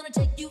touchdown, gonna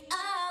take you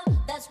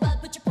out. That's right,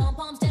 put your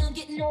pom-poms down,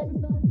 getting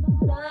everybody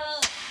fired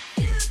up.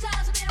 Few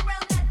times I've been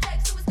around that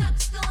track, so it's not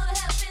just gonna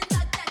happen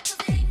like that. 'Cause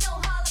there ain't no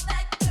holler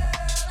back, girl.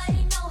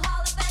 Ain't no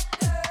holler back,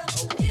 girl.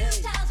 Few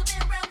times I've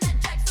been around that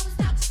track, so it's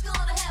not just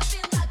gonna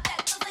happen like that.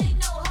 'Cause there ain't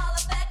no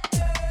holler back,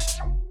 girl.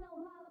 Ain't no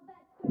holler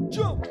back, girl.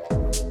 Jump.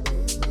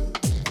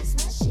 This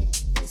my shit.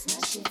 This my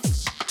shit.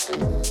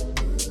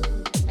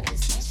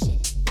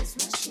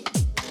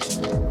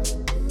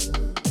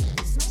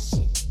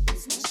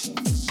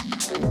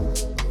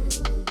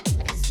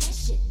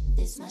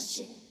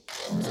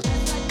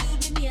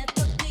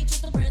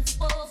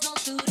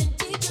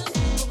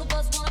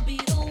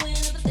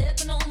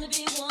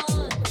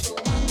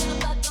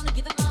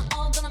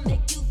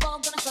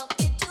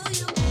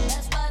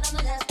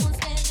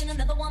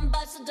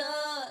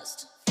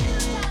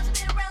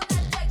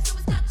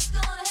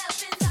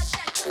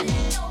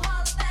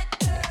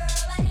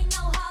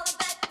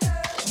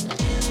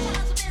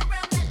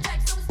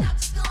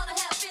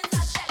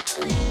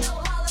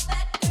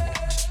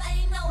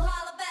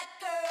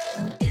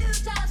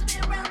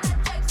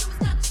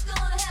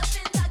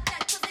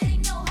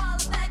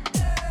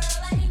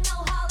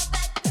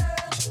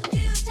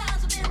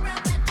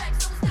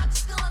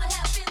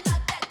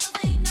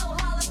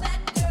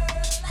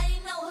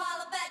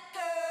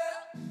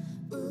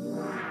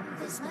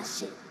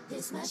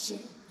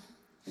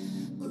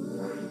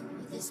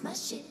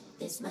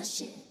 this my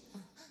shit.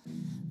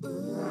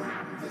 Ooh,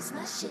 this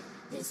my shit,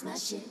 this my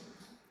shit.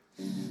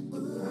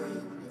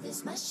 Ooh,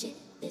 this my shit,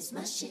 this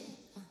my shit.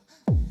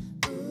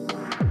 Ooh,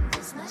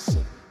 this my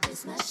shit,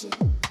 this my shit.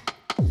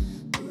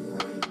 Ooh,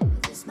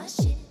 this my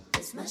shit,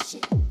 this my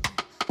shit.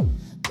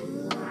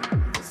 Ooh,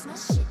 this my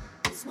shit,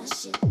 this my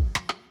shit.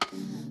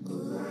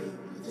 Ooh,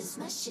 this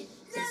my shit,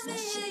 this my shit. Let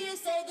me hear you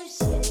say the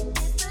shit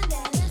is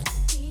bananas.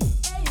 Yeah,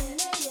 yeah,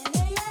 yeah, yeah,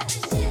 yeah, yeah. The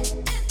shit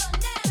is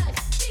bananas.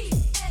 Yeah,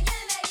 yeah,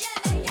 yeah,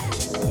 yeah, yeah. The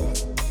shit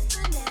is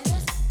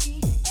bananas.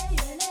 Yeah,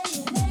 yeah, yeah,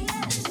 yeah,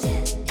 yeah. The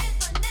shit is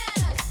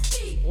bananas.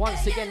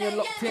 Once again, you're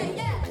locked in.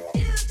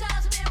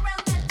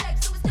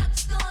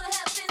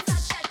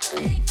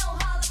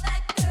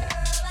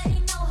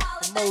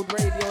 Mode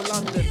Radio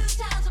London.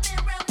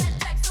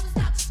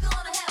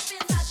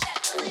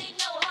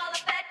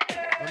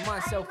 And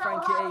myself,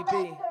 Frankie AB.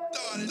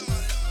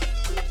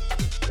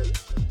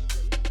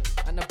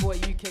 And the boy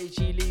UKG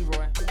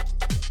Leroy.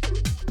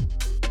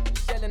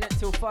 Selling it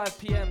till 5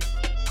 PM.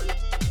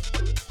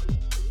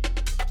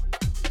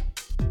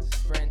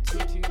 Spraying 2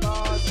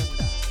 bars and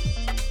that.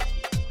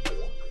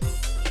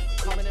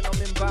 Coming in,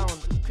 I'm inbound.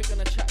 Quick on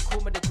the chat,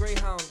 call me the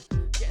Greyhound.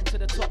 Getting to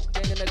the top,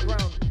 then in the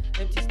ground.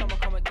 Empty stomach,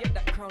 I'ma get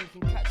that crown. You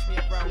can catch me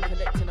around,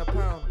 collecting a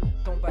pound.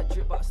 Don't bad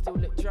drip, but I still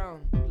look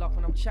drown. Laugh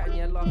when I'm chatting,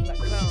 yeah, laugh like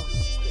clown.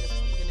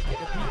 Gonna get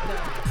the beat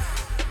down.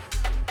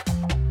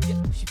 Yeah,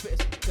 she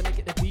fits, gonna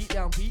get the beat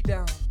down, beat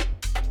down.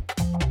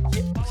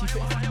 Yeah, she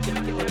fits,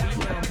 gonna get the beat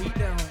down, beat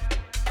down.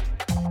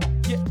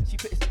 Yeah, she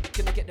fits,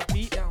 gonna get the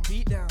beat down,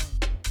 beat down.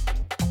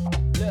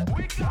 Look.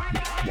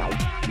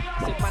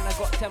 Said man, I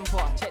got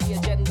temper, check the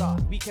agenda.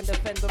 We can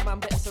defend, but man,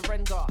 better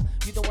surrender.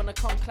 You don't wanna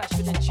come clash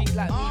with a G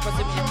like me,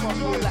 Brazilian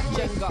crossbow like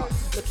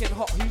Jenga. Looking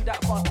hot, who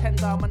that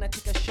bartender? Man, I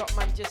take a shot,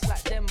 man, just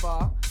like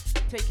Denver.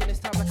 Taking this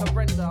time like a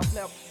render.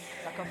 Play up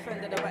like a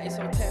fender, the bat is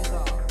so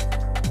tender.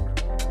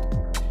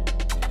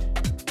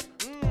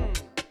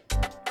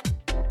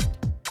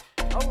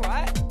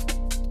 Alright.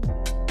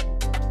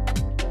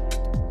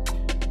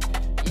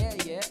 Yeah,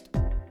 yeah.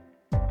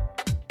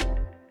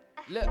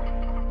 Look.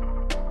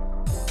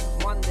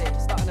 Monday,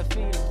 starting to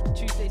feel.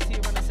 Tuesday's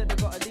here and I said I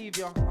gotta leave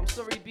ya. I'm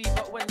sorry B,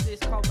 but Wednesday's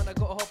come and I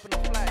gotta hop on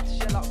a flight to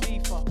shell out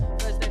FIFA.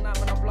 Thursday night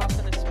when I'm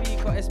blasting the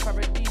speaker, it's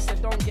Paradise, so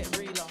don't get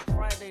realer.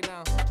 Friday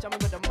now, jamming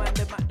with the man,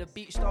 them at the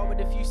beach, star with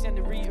a few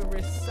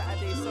senoritas.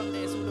 Saturday,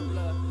 Sunday, it's all a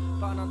blur.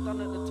 But I'm done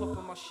at the top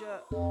of my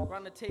shirt.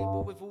 Round the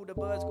table with all the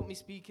birds, got me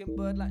speaking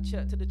bird like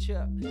chirp to the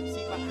chirp.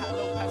 Seat back, hat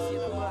low, passy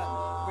in the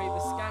murk. Rave a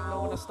skank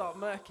now when I start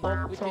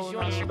murking. With this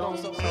young, she don't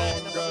stop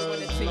flirting. And every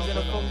when it things in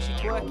the phone, she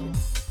twerking.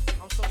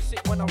 I'm so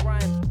sick when I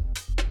rhyme.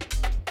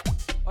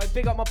 I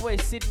big up my boy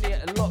Sydney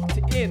at Locked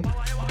In.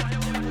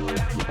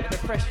 The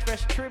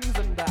fresh trims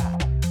and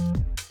that.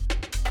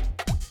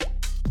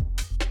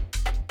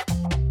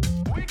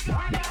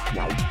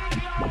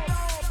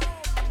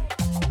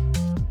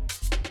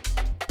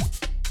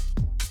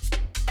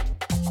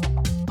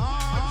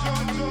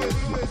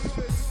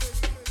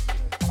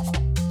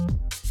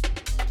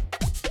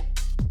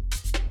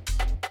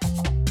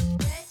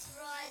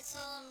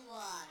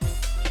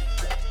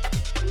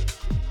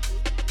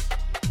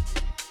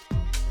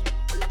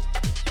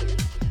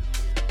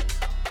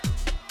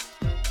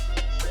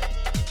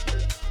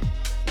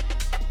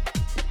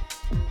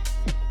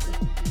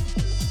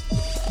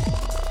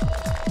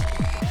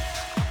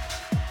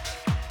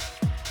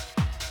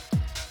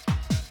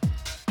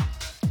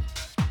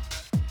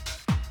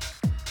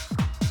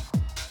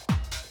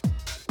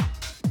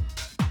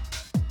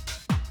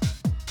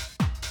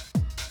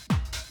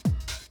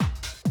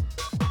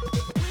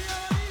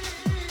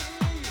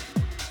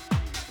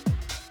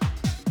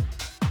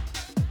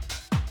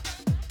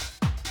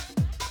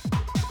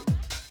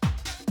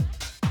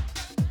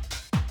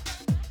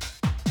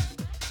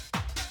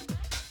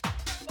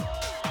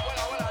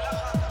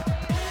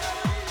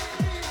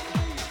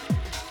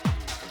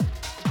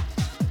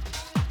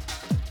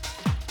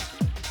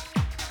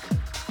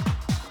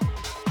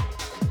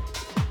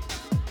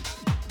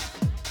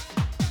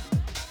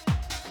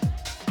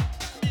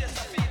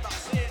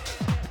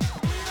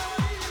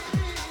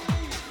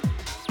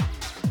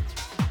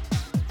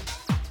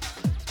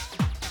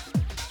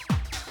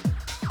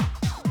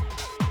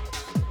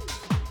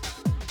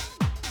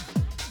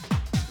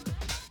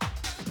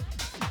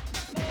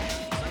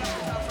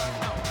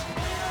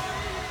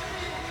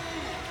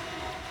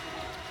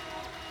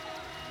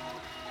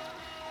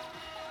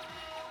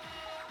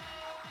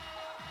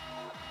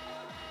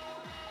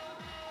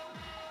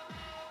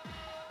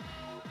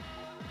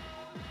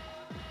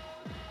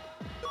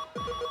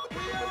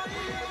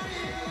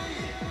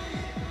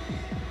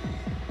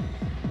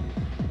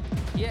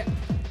 Yeah.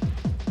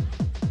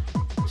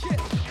 Shit.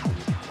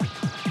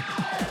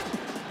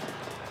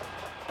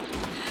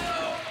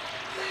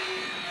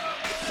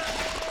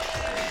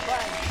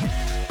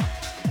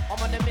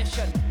 I'm on a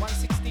mission.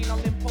 116, I'm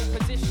in pole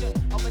position.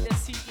 I'm in the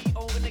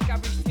CEO in the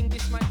garage thing.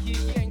 This man here,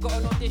 he ain't got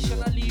an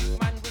audition. I leave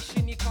man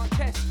wishing he can't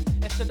test.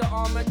 F to the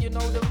arm and you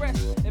know the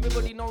rest.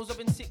 Everybody knows I've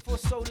been sick for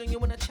so long. You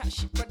wanna chat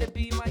shit, brother,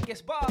 be my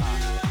guest. Bar.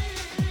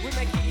 We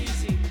make it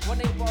easy. One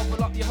ain't bar,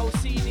 pull up your whole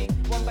CD.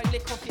 One bang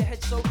lick off your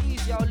head so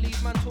easy. I'll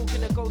leave man talking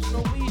the ghost,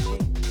 no easy.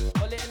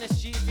 All it in the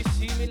street, if you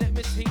see me, let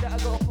me see that I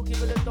got a pocket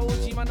with a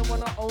doji. Man, I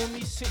wanna own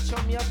me, switch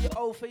on me, have your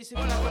old face if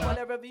I have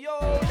a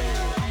ravioli.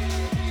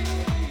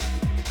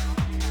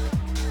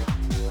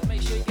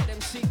 Make sure you get them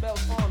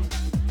seatbelts on.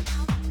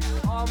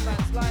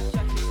 Armbands, life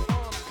jackets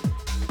on.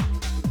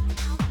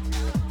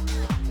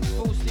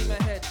 Full steam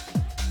ahead.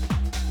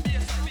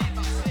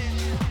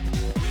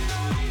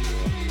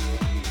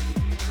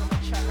 On the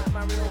track like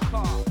Mario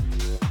Kart.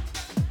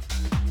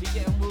 We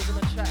getting wheels on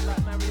the track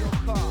like Mario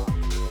Kart.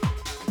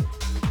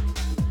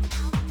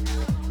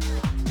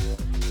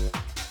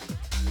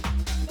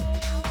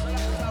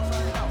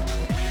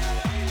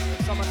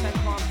 Summertime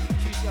calm,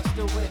 Tuesday I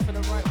still wait for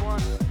the right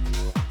one.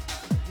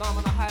 Now I'm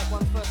on a hype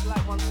one, first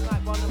light one,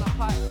 snipe one and a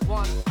pipe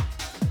one.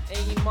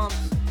 18 months,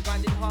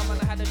 grinding hard man,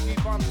 I had a few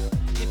bumps.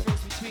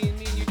 Difference between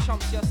me and you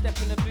chumps, yeah, I step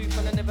in the booth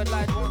and I never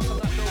lied once. I'm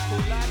that local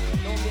lad,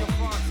 know me in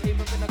France,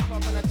 even in the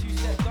club and a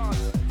two-step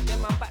dance. Then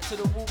man back to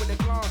the wall with a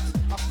glance,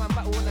 I man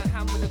back on a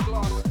hand with a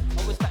glass.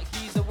 I was that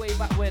geezer way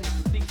back when,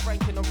 Big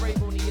Frank in a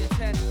rave on the year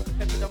 10.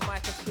 Pepper the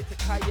mic and spit to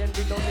Cayenne,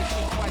 reload the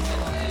shit twice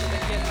and I'll tell him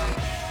again.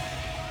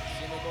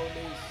 See me go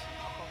loose,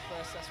 up on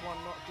first, that's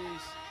one, not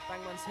deuce.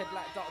 Bang man's head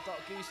like dot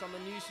dot goose. I'm a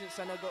nuisance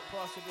and I got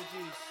past with the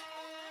juice.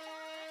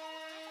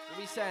 What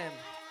we saying?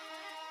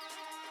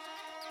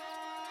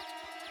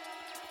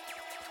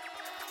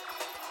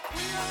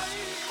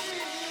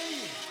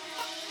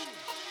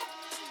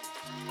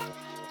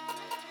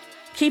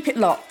 Keep it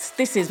locked.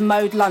 This is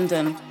Mode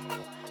London.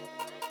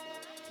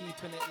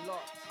 Keeping it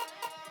locked.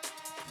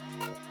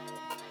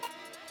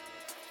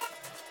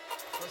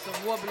 Got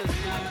some wobblers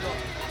for you lot.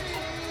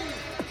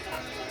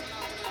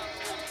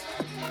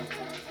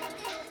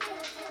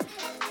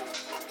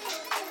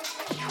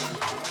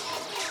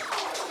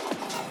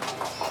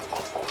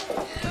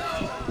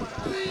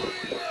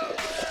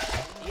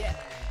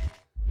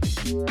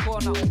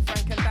 Corner,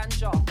 Frank and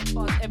Danja.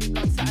 Buzz every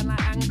gun satin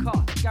like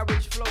anchor.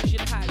 Garage flows, you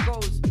know how it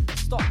goes.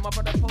 Stop, my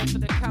brother pose to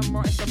the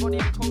camera. It's the body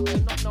and cold,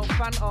 not no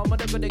Fanta.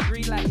 Mother got a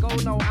green like go,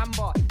 no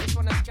amber. This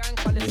one a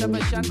skank, but it's a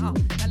shanta.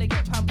 Gotta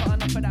get pamper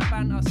enough for that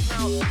banter.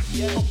 Snout,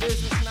 yeah, got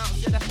beers and snouts.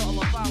 Yeah, that's what I'm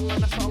about, man,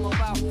 that's what I'm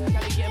about.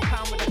 Gotta get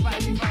pound with the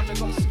vibe, round. I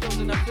got skills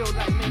in the field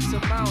like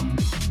Mason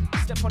Mount.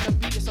 Step on the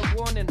beat, it's a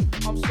warning.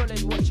 I'm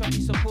solid, watch out,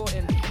 be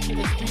supporting. Keep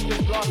the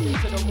speakers blasting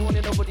to the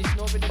morning. Nobody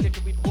snoring, and it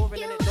could be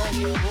boring, and it don't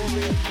get boring.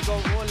 We go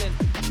rolling.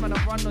 That's man, I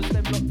run on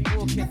them, not be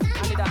walking.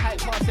 I need a hype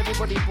pass,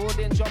 everybody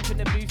boarding. Jump in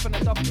the booth and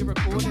the duppy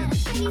recording.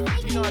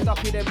 You know I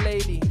duppy them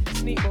lady.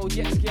 Sneak boat,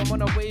 jet ski, I'm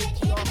on a wave.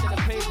 After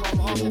the paper, I'm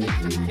after the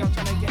creaky. I'm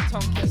trying to get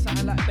tongue, get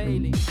something like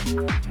Bailey.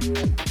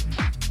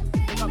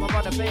 Like my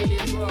brother Bailey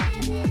as well.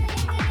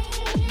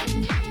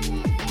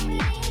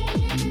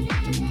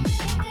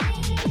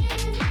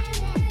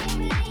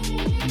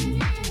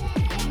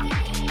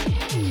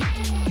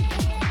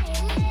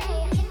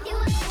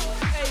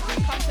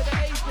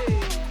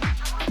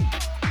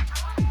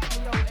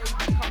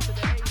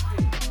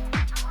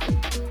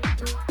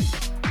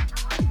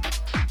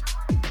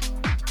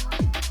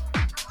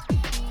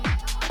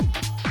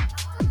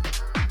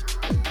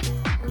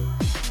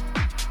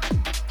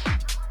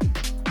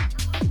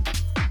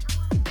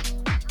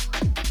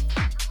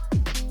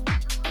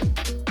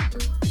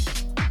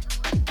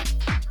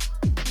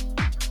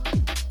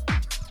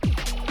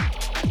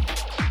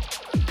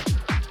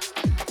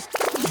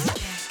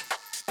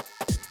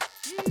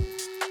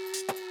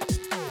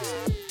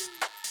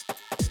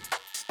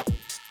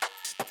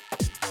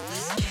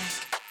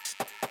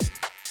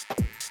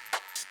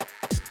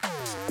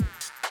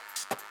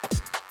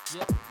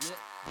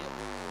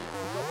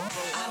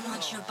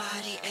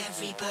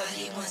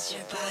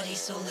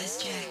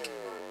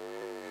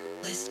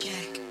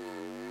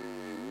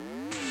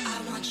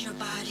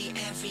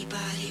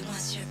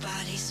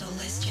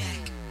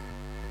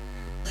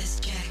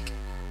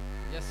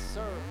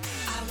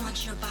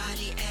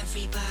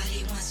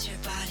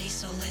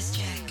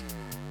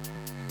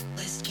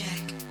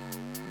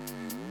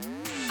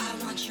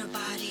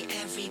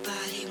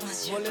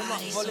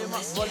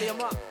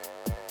 Volume up.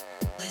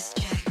 Let's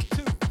check.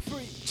 2,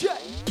 3,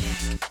 check.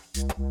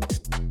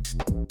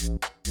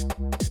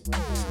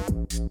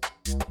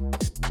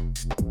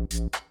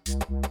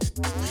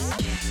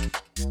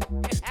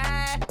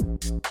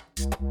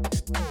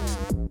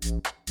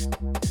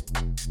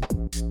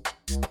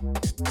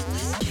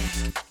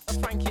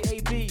 Frankie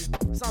AB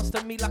sounds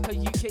to me like a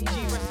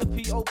UKG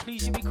recipe. Oh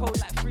please, you be cold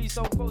like freeze.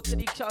 So close to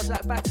these charge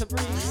like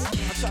batteries.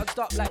 I charged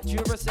up like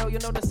Duracell. You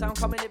know the sound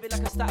coming in it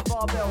like a stack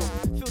barbell.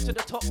 Fill to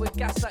the top with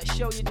gas like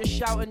Shell. You just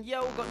shout and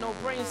yell. Got no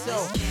brain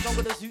cell.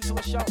 Longer the zoot to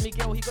a shout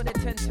Miguel. He got a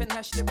 10-10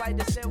 hashed it by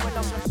the cell. When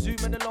I'm just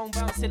zooming along,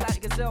 bouncing like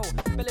gazelle.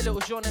 Belly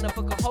little John in a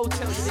book of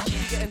hotel. With the G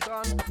getting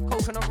done.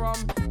 Coke and a rum.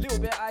 Little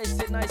bit ice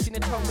it nice in the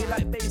tongue. Me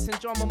like bass and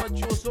drum. On my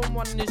jaws on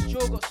one in his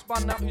jaw. Got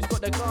spun out. Who's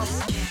got the gum?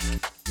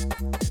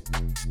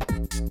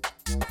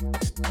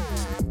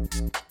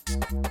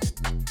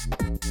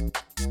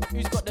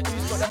 Who's got the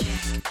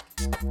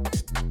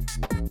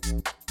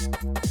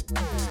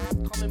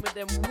Coming with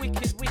them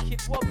wicked,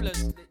 wicked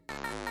wobblers.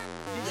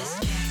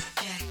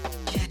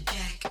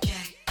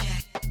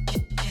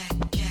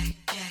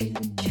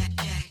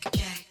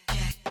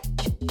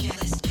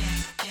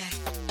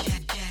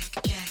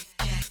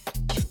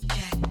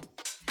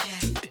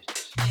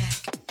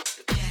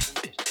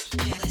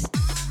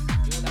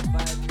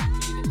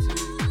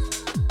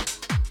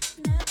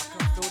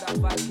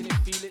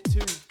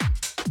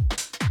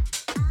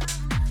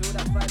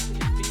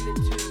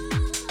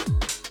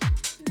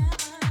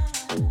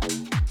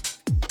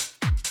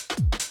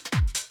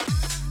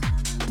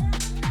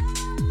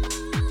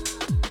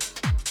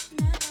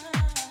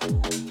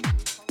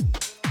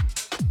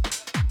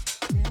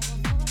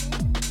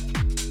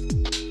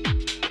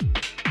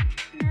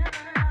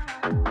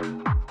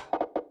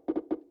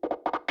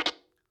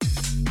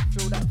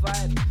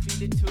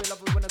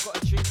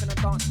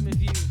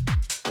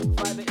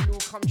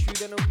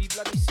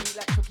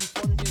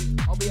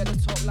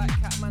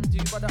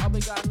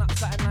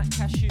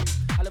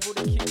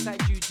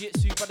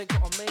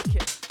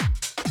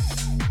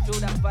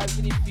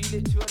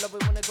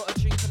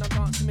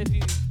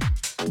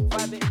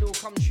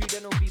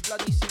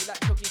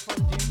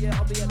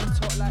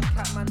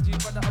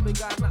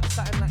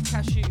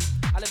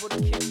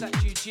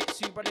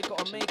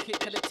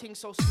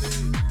 So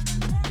smooth,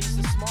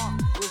 Lisa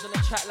smart, was on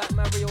a track like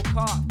Mario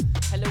Kart.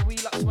 Hella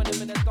wheel-ups when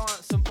I'm in a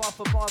dance, and bar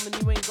for bar, man,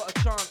 you ain't got a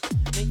chance.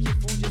 Make you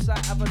fall just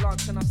like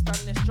Avalanche, and I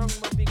stand there strong,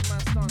 my big man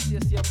stance.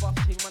 Yeah, see a buff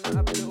thing, man,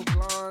 I have a little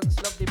glance.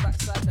 Lovely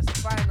backside, that's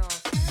a fine ass.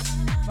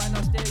 Fine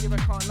ass there, yeah, I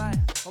can't lie.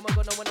 Oh my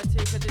god, I wanna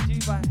take her to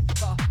Dubai,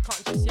 but I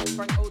can't just yet,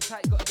 Frank, hold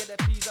tight. Gotta get the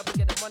fees up and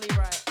get the money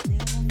right.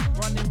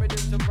 Running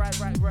rhythms and right.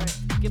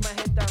 Get my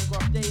head down, go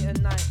up day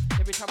and night.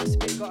 Every time I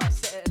spit, gotta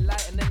set it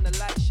alight, and then the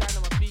light shine,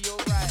 I'ma be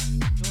alright.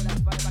 That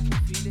vibe, I can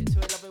feel it,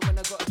 too. I love it when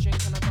I got a drink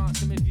and I'm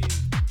dancing with you.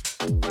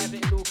 Vibe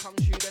it, it'll come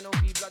true, then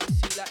I'll be bloody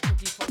sweet like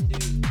cookie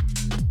fondue.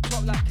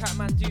 Top like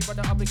Catman do,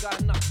 brother, I'll be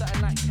going nuts,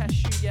 something like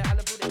cashew. Yeah, I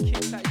love all the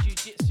kicks like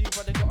jiu-jitsu,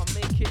 brother, gotta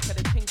make it, cause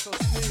the thing's so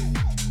smooth.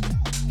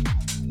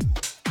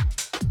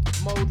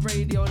 Mode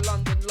Radio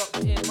London,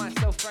 locked in,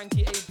 myself,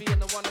 Frankie AB, and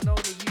the one and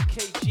only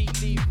UKG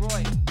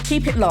Leroy.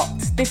 Keep it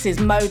locked, this is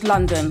Mode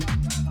London.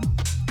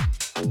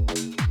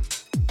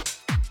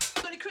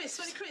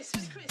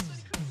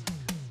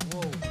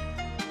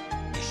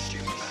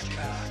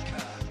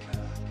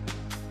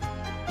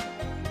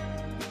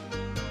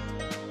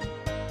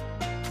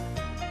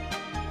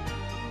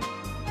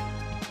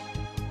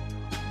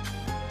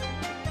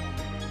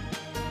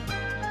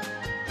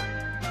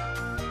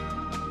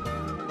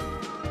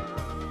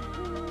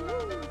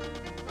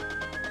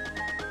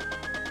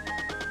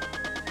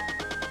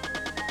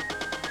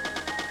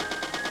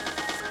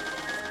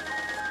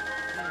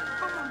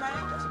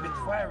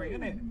 Fiery,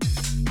 isn't it?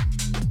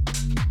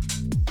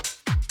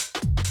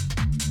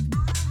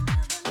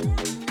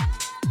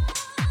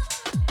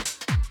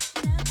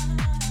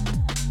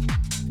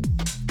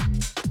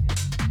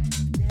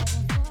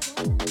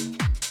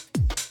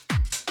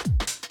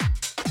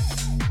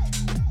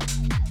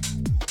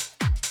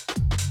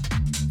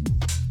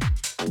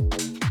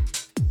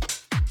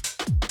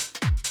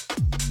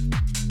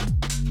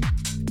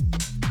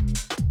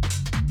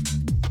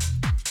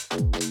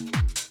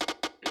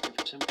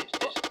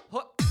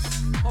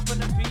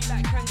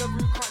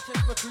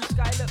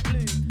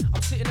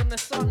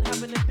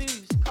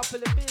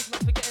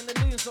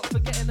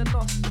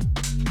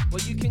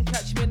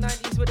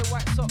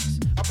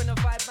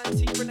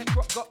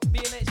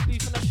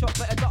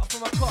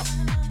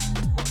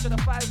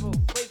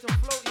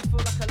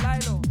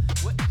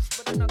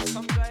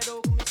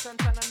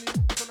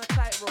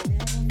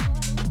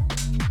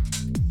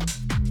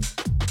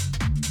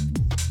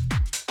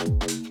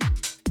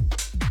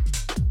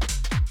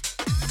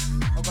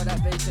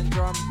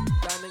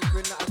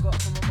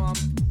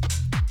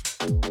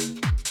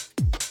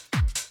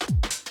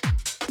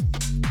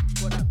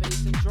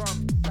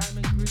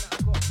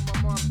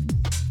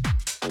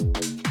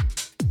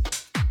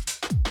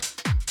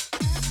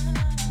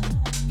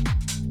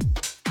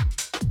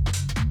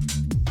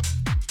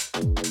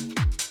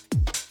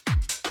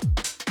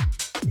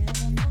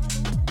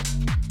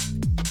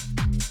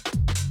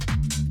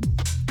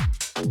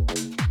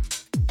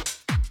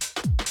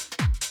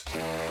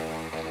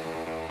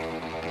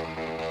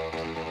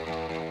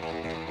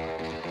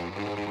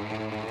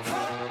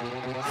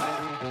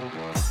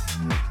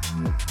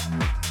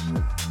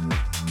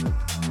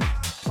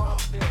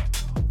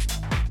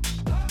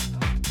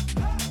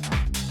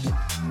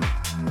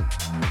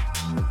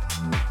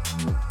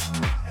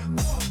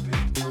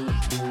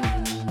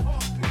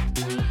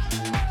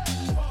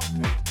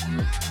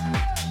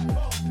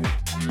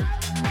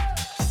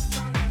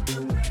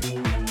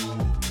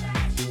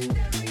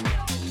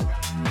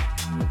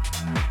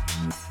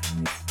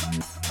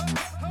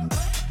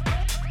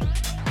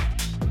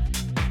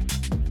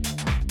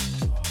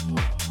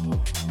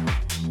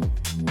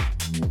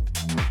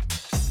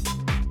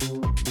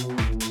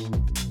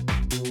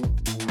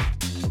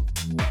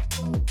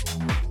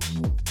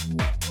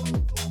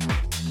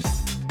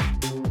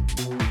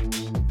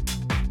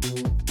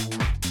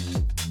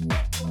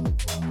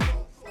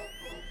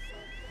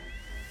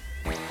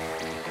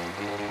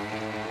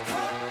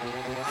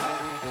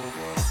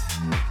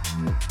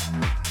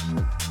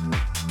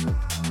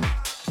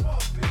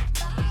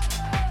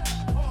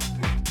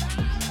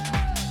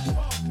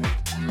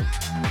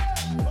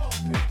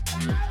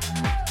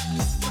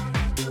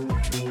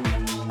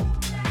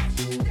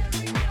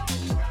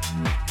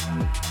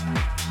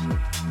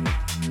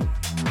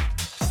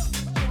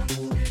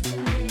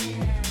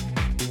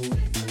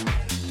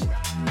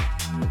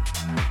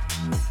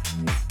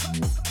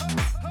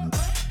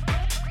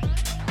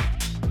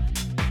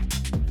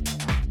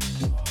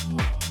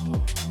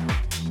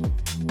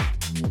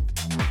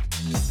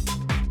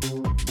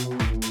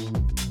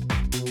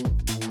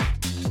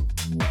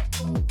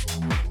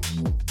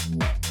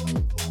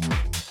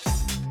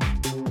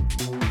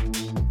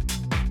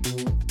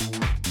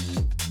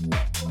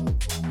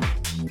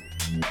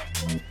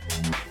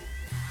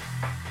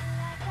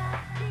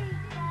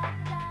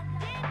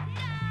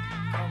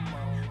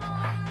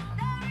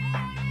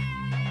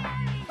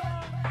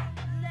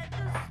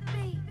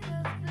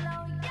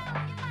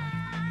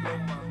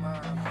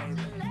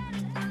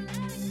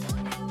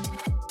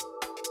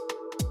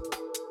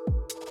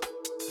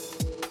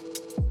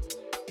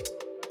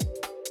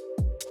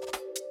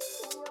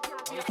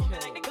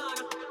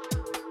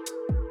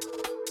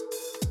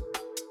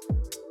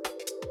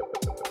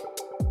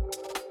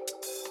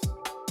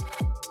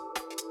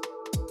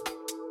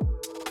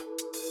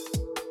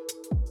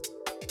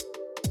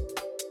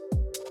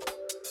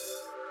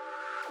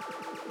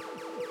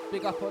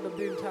 Big up on the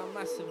Boomtown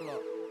Massive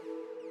lot.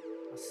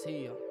 I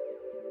see ya. I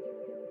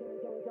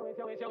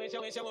wish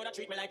you woulda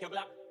treat me like your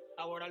black.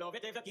 I woulda love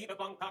it if you keep it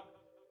on cock.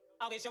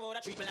 I wish you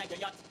woulda treat me like your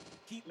yacht.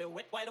 Keep me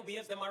wet while the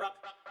waves them a rock.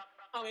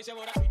 I wish you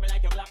woulda treat me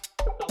like your black.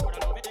 I woulda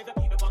love it if you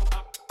keep it on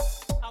cock.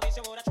 I wish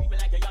you woulda treat me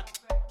like your yacht.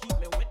 Keep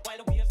me wet while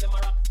the waves them a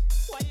rock.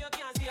 Why you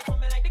can't see it from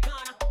me like the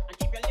corner and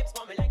keep your lips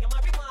from me like your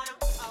marijuana?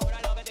 I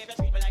woulda love it if you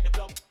treat me like the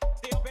club.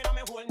 Stay up in on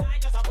me whole night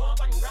just a bump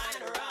and grind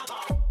and rock.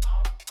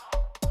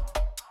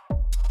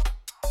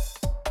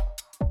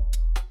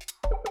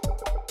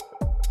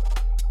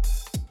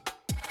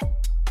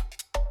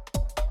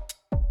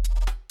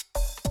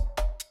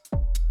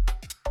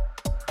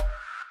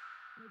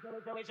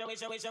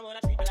 Wish you wanna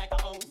treat me like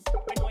a house.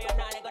 We know you're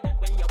not like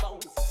that when you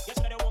bounce. You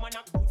should the woman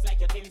knock boots like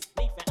your Timbs.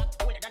 Need for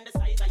act older than the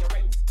size of your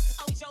rims.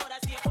 I wish you woulda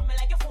see it from me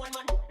like your phone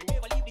man. And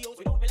never leave the house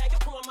without me like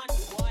your pro man.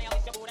 Boy, I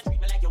wish you woulda treat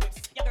me like your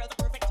whips. Your girl's a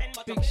perfect 10,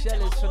 but Big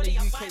shellers from the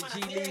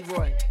UKG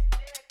Leroy.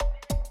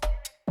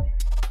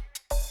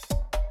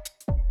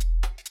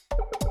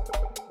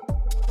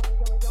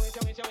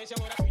 Wish you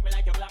woulda treat me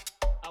like your black.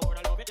 I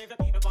woulda love it if you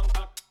keep it on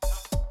cock.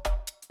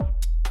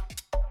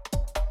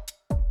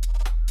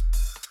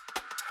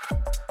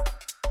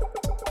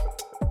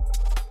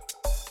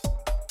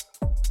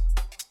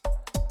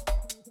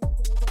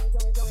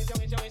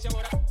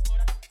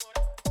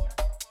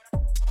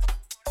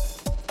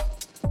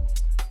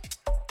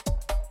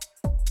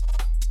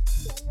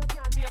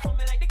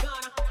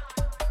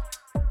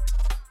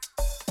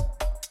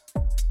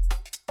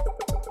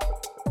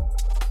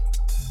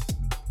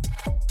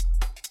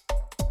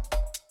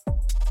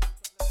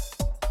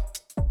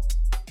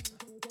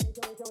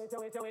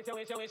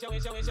 Wish you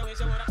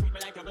woulda treat me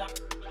like your black.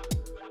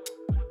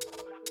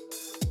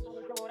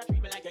 Wish you woulda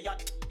treat me like your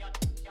yacht.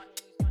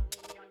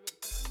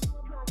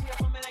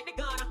 From me like the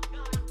Ghana.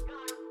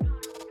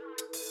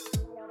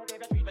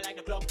 Baby, treat me like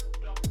the club.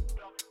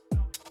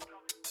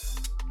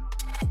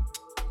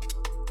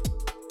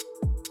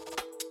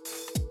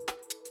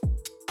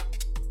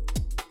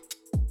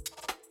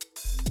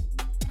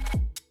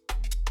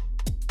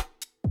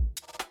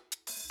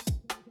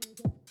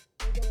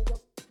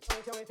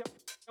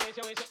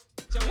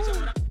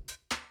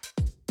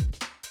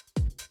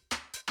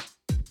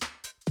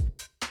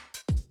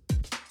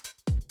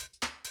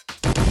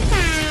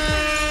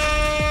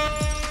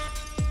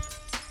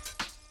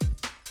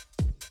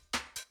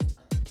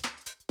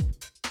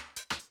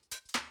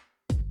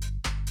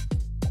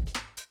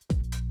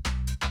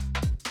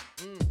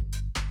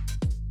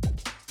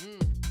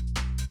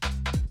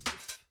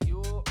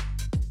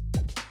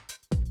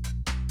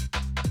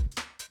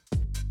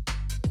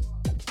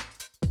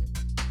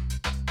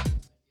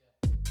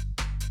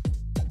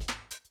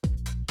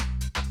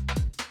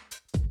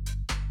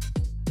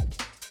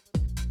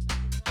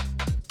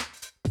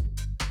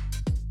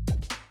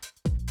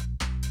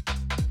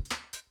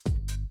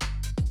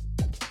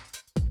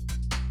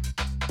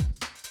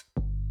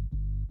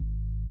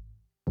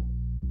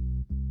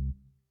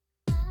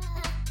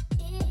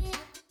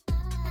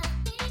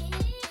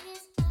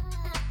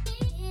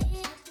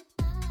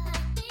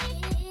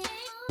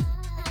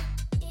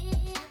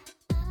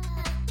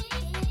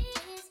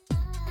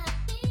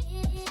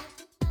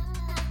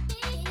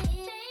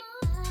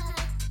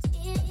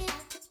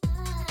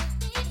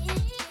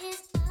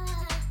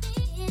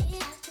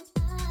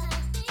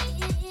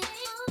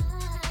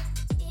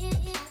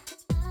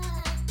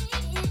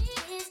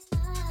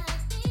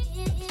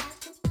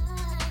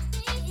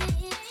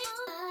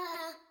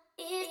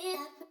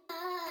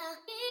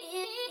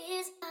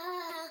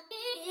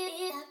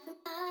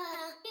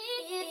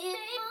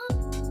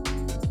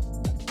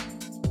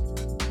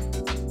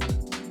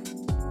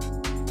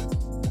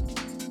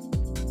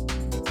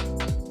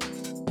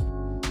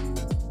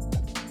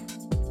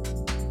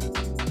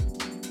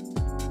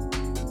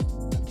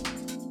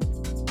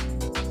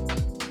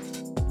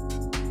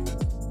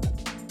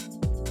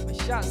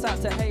 Shouts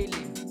out to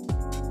Hayley.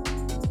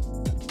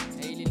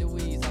 Hayley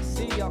Louise, I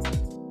see ya.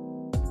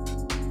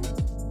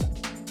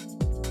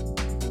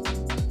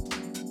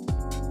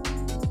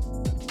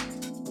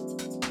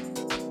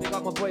 Big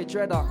up my boy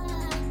Dredder.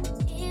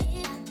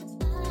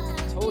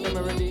 Told him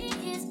already.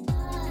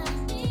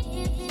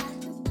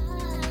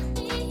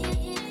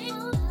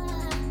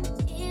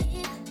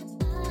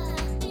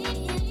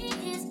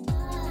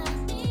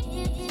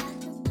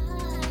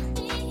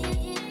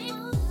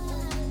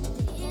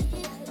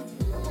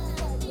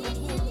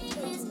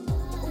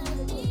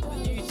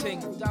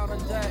 Down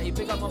and dirty,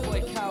 big up my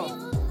boy Cal.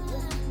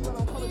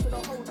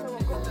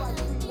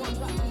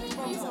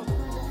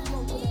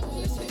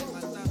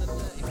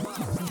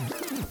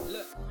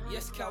 Look,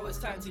 yes Cal, it's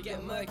time to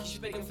get murky. She's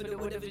begging for the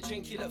whatever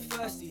drink, you look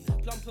thirsty.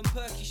 Plump and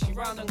perky, she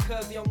round and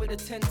curvy. I'm with a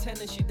 10-10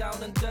 and she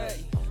down and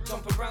dirty.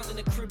 Jump around in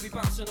the crib, we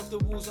bouncing off the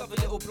walls of a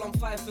little blonde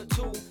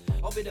 5'2".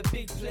 I'll be the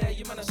big player,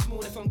 you man are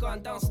small. If I'm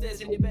going downstairs,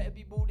 then you better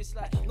be bald. It's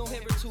like no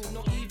hair at all,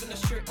 not even a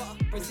strip.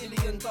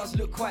 Brazilian does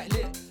look quite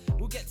lit.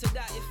 We'll get to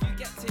that if you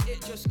get to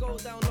it. Just go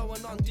down low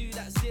and undo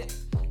that zip.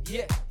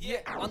 Yeah,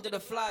 under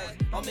the fly.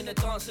 I'm in the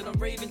dance and I'm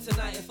raving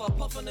tonight. If I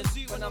puff on the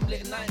zoo when I'm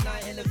lit night,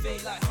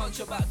 elevate like Hunch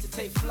about to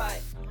take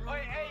flight.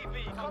 Oi,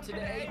 AB, come to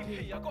the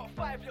AP. I got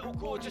 5 little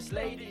gorgeous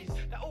ladies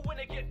that all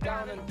wanna get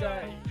down and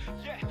dirty.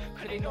 Yeah,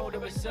 cause they know that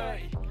we're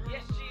 30.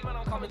 Yes, G, when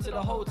I'm coming to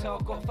the hotel,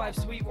 got 5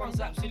 sweet ones,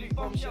 absolute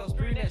bombshells.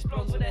 Brunettes,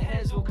 blondes with their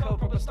hairs all curled,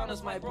 proper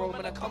stunners, my bro.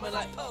 Man, I'm coming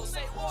like Pearl,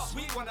 say what?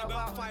 Sweet one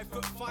about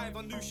 5'5".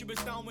 I knew she was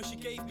down when she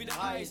gave me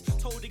the eyes.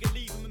 Told her you're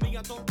leaving with me,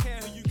 I don't care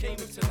who you came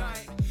with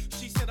tonight.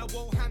 She said I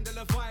won't handle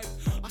a vibe.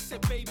 I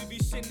said, baby, if you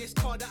seen this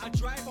car that I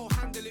drive, I'll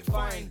handle it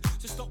fine.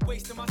 So stop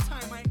wasting my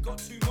time, I ain't got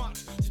too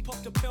much. Just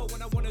pop the pill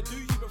when I wanna do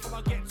you before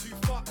I get too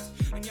fucked.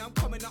 And yeah, I'm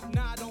coming up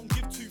now, I don't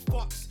give 2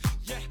 fucks.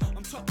 Yeah,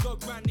 I'm top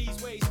dog round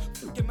these ways.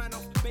 Fucking man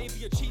off,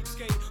 baby, a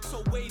cheapskate.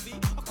 So wavy,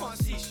 I can't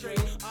see straight.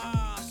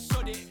 Ah,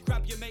 sod it,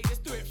 grab your mate, let's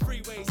do it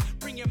 3 ways.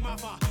 Bring your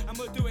mother, and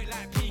we'll do it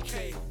like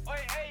PK. Oi,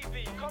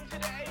 AB, come to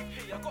the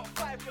AP. I got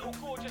 5 little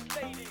gorgeous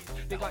ladies.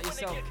 They got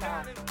yourself,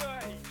 Cal.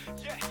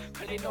 Yeah,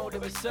 And they know that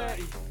we're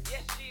 30.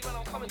 Yes, G, when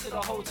I'm coming to the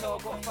hotel,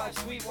 got 5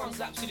 sweet ones,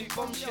 absolute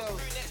bombshells.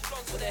 Brunettes,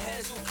 blondes with their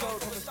hairs all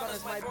curled, from the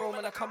stunners, my bro.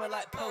 Man, I coming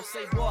like Pearl,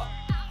 say what?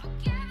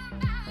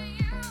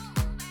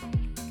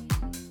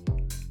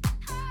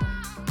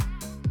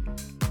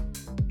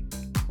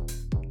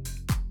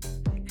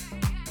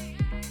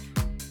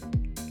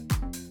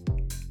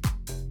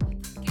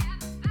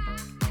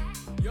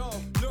 Yo,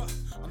 look,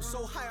 I'm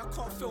so high I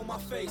can't feel my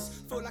face.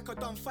 Feel like I've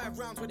done 5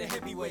 rounds with a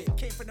heavyweight.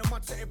 Came from the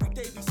mud, so every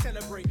day we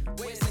celebrate.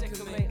 Wait a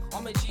second, mate.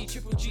 I'm a G,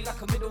 triple G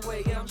like a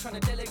middleweight. Yeah, I'm trying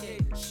to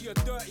delegate. She a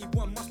dirty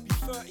one, must be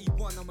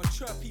 31. I'm a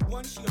chirpy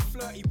one, she a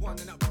flirty one.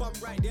 And that bum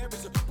right there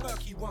is a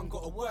perky one.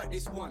 Gotta work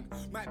this one.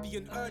 Might be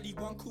an early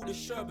one, called the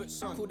Sherbet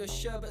Son. Called the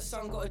Sherbet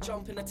Son, gotta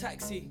jump in a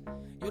taxi.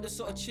 You're the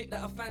sort of chick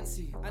that I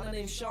fancy. And her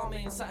name's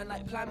Charmaine, something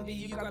like Plan B.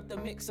 You grab the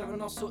mixer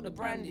and I'll sort the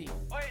brandy.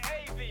 Oi,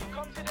 AB,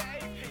 come to the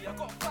AP. I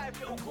got 5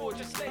 little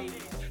gorgeous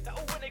ladies that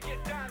all wanna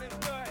get down and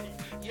dirty.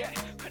 Yeah,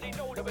 cause they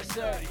know that we're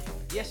 30.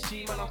 Yes,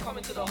 G, man, I'm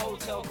coming to the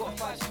hotel. Got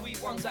 5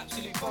 sweet ones,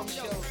 absolute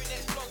bombshells.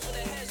 Brunettes, blondes with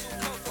their hairs all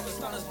curled, from the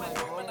stunners, my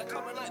bro. Man, I'm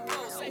coming like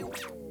Pearl, say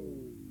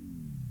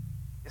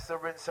It's the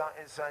Rinse Out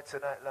Inside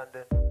Tonight,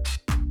 London.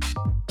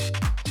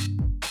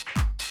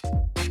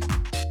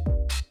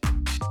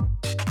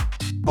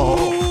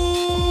 Oh.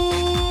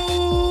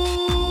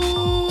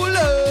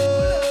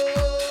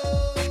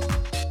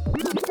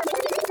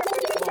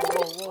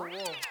 Whoa.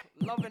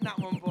 Loving that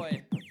one,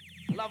 boy.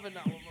 Loving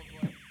that one, my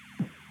boy.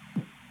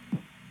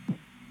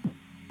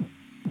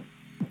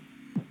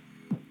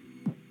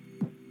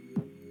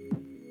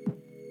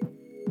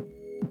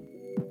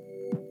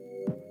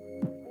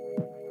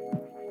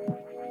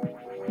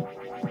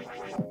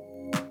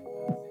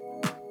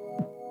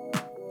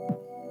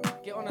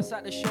 Get on us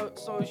at the show,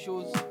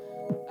 socials.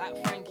 At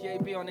Frankie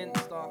AB on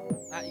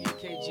Insta, at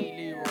UKG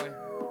Leroy.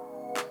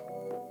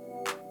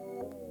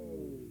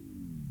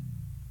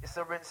 It's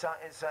the Rinse Out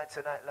Inside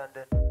Tonight,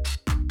 London.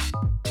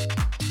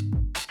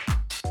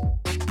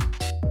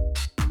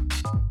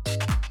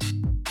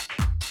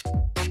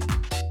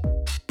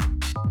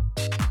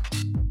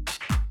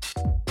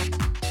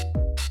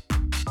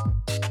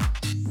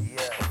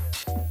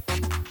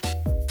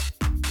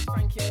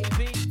 Frankie AB,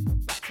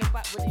 back to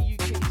back with the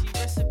UKG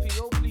recipe.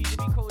 Oh please,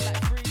 we call that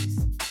freeze.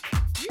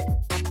 Yeah.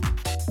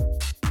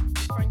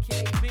 Frankie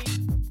AB,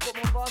 got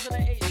more bars than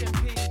the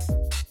HMPs.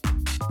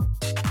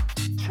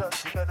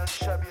 Just you better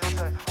shabby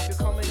yourself. If you're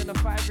coming in the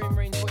 5-ring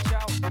range, watch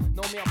out.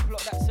 Know me, I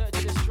plot that search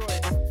to destroy.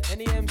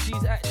 Any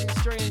MCs acting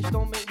strange,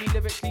 don't make me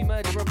lyrically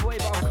murder a boy,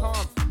 but I'm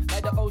calm.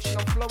 Like the ocean,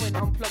 I'm flowing.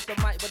 Unplug the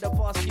mic, but the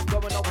bars keep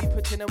going. I'll be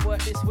putting in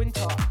work this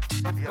winter.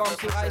 Gone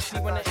too icy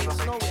when it ain't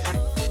snowing.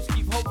 Coast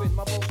keep holding,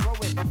 my boat's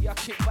rowing. Yeah, I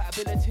kick back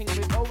billeting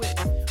with Owen.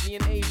 Me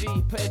and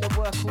AV, put in the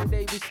work all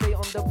day. We stay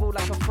on the ball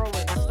like a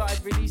throw-in. I started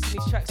releasing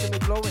these tracks and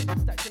we're glowing.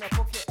 Stacked in a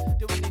pocket,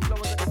 doing these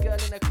blowers at the girl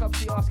in the club.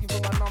 She asking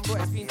for my number.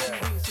 It's been 2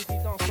 weeks if you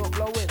don't stop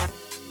blowing.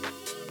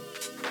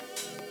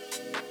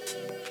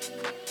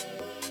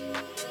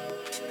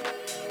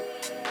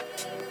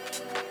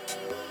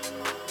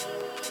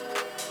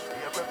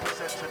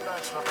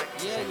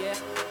 Yeah.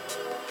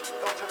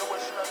 Don't tell the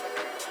West London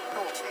crew,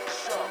 no, it's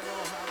sharp.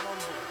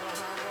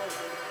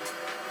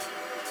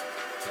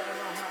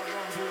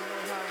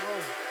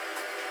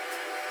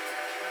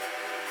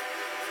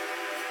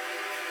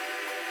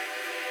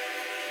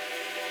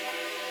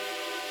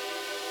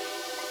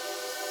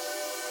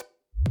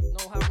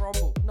 Know how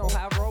rumble, know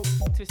how roll.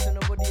 Twisting the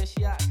body, yeah,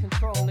 she out of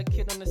control. The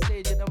kid on the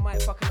stage at the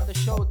mic, fucking up the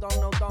show. Don't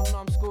know,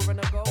 I'm scoring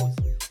the goals.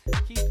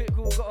 Keep it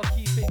cool, gotta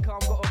keep it calm.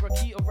 Got a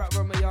Rakita rap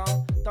from my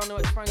arm. Don't know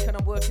it's Frank and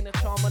I'm working the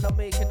charm. And I'm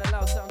making a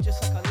loud sound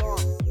just like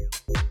alarm.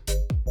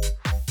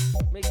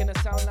 Making a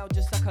sound loud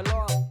just like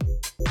alarm.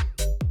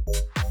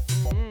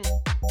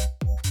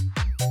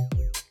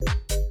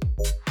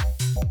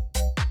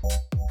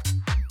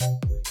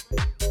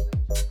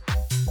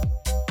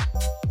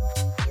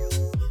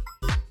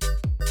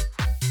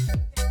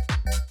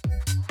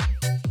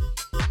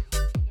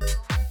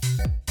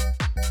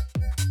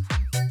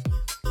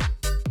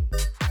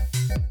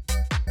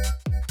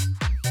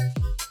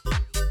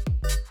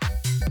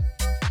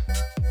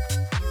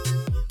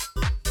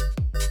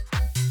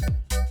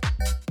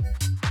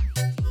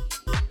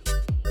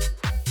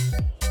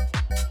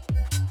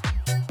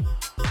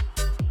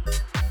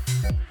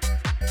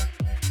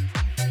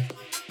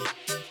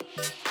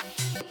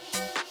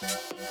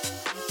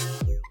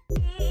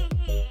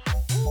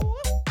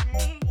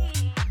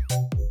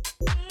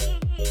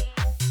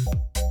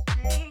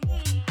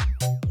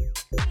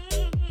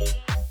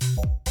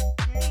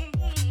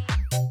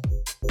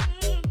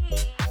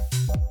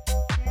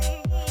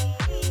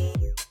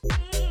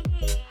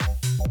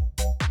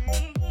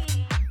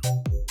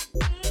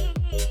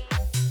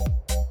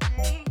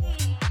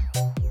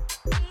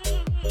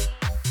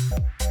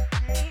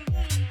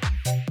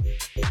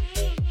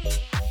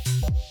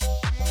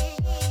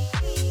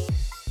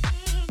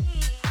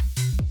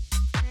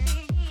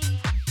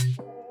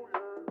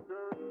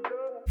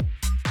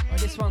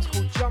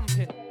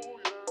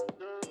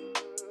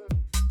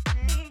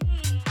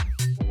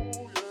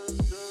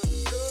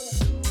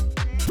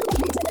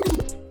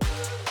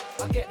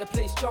 the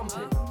place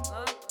jumping.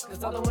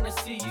 Cause I don't wanna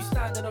see you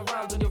standing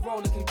around on your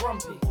own looking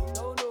grumpy.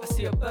 I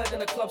see a bird in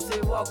the club say,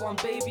 "Wagwan,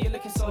 baby, you're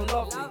looking so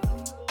lovely."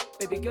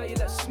 Baby girl, you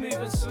look smooth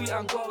and sweet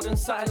and golden,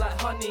 something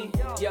like honey.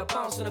 Yeah,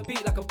 bounce on a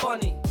beat like a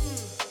bunny.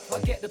 I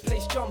get the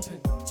place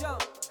jumping.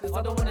 Cause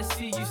I don't wanna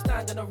see you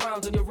standing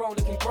around on your own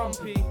looking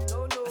grumpy.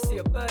 I see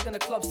a bird in the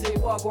club say,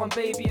 "Wagwan,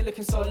 baby, you're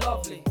looking so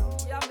lovely."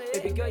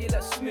 Baby girl, you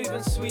look smooth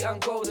and sweet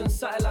and golden,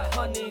 something like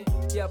honey.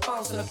 Yeah,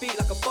 bounce on a beat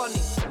like a bunny.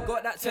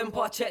 Got that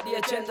temper, check the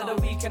agenda. The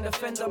weekend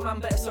offender, man,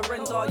 better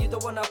surrender. You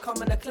don't wanna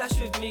come in a clash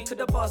with me, could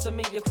the bars and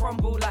make you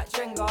crumble like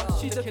Jenga.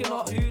 She's looking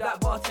hot, who that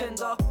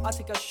bartender? I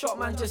take a shot,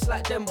 man, just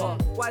like Denver.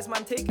 Wise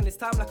man taking his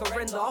time like a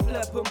render. I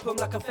play pum pum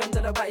like a fender,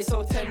 the body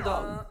so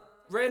tender.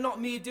 Rare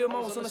not medium, I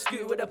was on a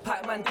scooter with a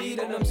Pac-Man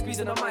dealing them.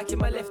 Squeezing the mic in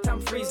my left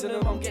hand, freezing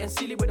them. I'm getting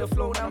silly with the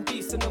flow, now I'm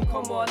beasting them,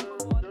 come on.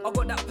 I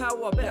got that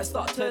power, better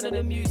start turning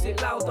the music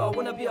louder.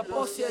 Wanna be a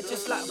boss, yeah,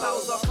 just like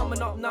Bowser.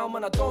 Coming up now,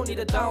 man, I don't need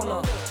a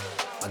downer.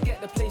 I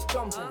get the place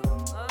jumping,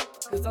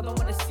 cause I don't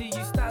wanna see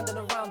you standing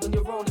around on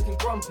your own looking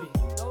grumpy.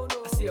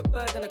 I see a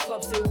bird in the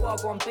club say,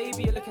 "Wagwan,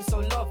 baby, you're looking so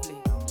lovely."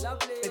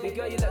 Baby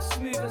girl, you look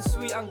smooth and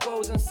sweet and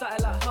golden,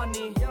 something like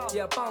honey.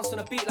 Yeah, bounce on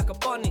a beat like a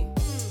bunny.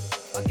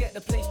 I get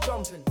the place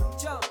jumping,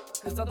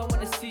 cause I don't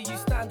wanna see you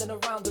standing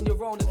around on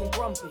your own looking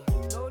grumpy.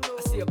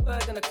 I see a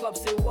bird in the club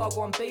say,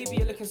 "Wagwan, baby,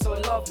 you're looking so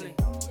lovely."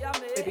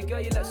 Baby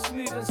girl, you look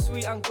smooth and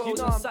sweet and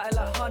golden, something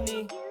like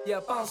honey. Yeah,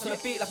 bounce on a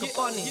beat like a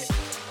bunny.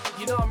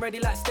 You know I'm ready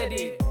like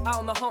steady. Out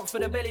on the hunt for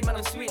the belly, man,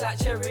 I'm sweet like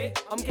cherry.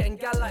 I'm getting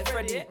gal like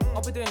Freddy.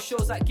 I'll be doing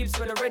shows like Gibbs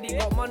already.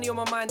 Got money on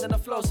my mind and the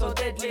flow so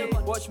deadly.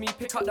 Watch me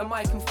pick up the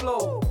mic and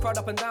flow. Crowd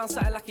up and down,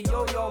 something like a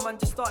yo-yo, man.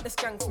 Just start the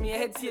skank from your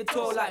head to your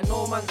toe. Like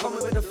no man,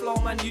 coming with the flow,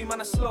 man. You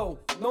man are slow.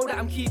 Know that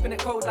I'm keeping it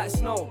cold like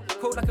snow.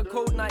 Cold like a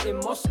cold night in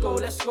Moscow.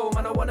 Let's go,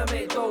 man, I wanna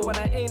make dough. And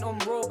I ain't on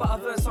roll, but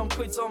I've earned some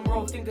quids on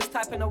roll. Fingers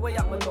typing away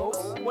at my nose.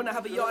 Wanna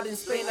have a yard in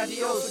Spain,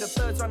 adios. With the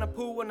birds around the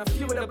pool and a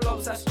few of the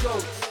blokes, that's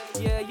jokes.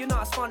 Yeah, you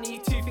know it's funny.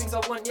 Two things I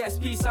want, yes,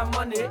 peace and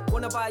money.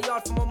 Wanna buy a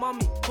yard for my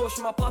mummy,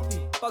 Porsche my puppy.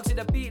 Bugs in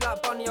the beat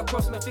like bunny, I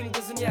cross my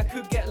fingers and yeah, I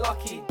could get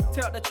lucky.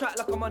 Tear up the track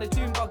like I'm on a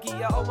doom buggy.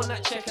 Yeah, I want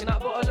that check and that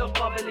bottle of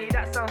bubbly.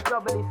 That sounds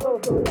bubbly, so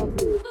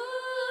lovely.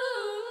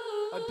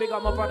 I big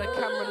up my brother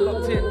Cameron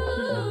locked in.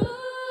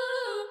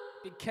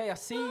 Big K, I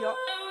see ya.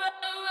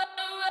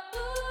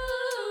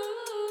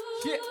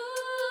 Yeah.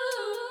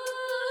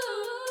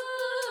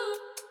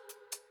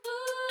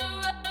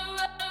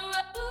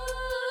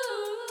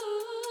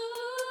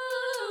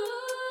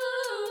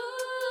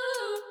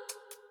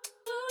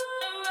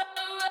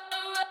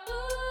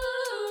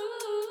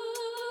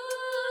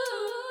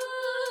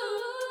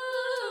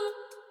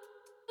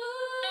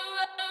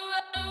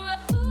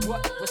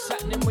 What's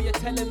happening, what you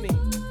telling me?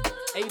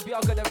 AB,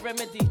 I got a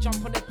remedy.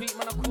 Jump on the beat,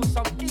 man, I call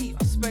some eat.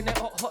 I spend it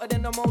hot, hotter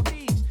than the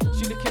Maldives.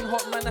 She looking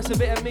hot, man, that's a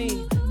bit of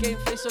me. Game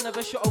face on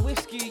another shot of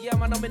whiskey. Yeah,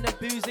 man, I'm in the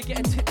boozer,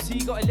 getting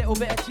tipsy. Got a little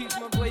bit of tooth,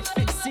 my boy's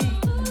fitzy.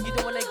 You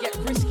don't wanna get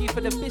risky for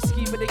the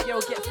bisky, but the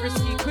girl get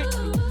frisky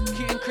quickly.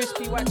 Cute and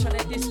crispy, white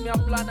tryna diss me.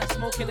 I'm blind, that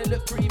smoking, it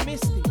look pretty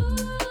misty.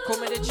 Call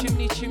me the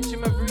chimney, chim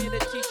chim over here. The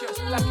t-shirt's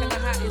black and the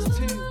hat is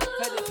too.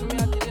 Heard it from me,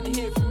 I didn't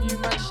hear it from you,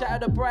 man. Shout out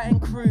the Brighton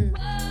crew.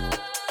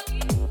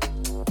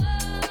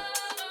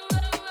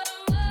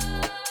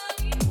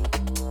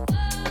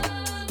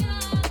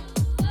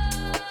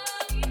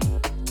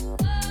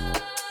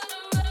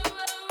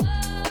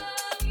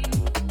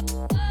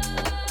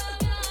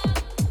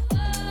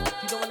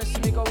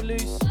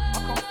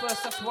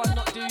 That's why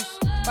not deuce.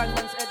 Bang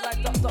man's head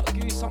like duck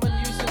goose. I'm a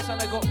nuisance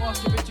and I got bars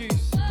to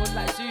reduce. God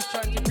like Zeus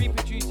trying to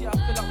reproduce. Yeah, I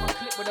fill up my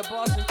clip with the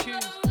bars and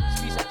tunes.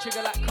 Squeeze that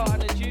trigger like car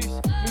and the juice.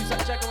 Moves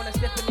like Jagger when I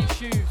step in these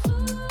shoes.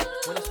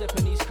 When I step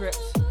in these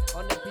crips.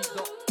 On the beat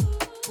dot.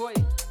 Boy.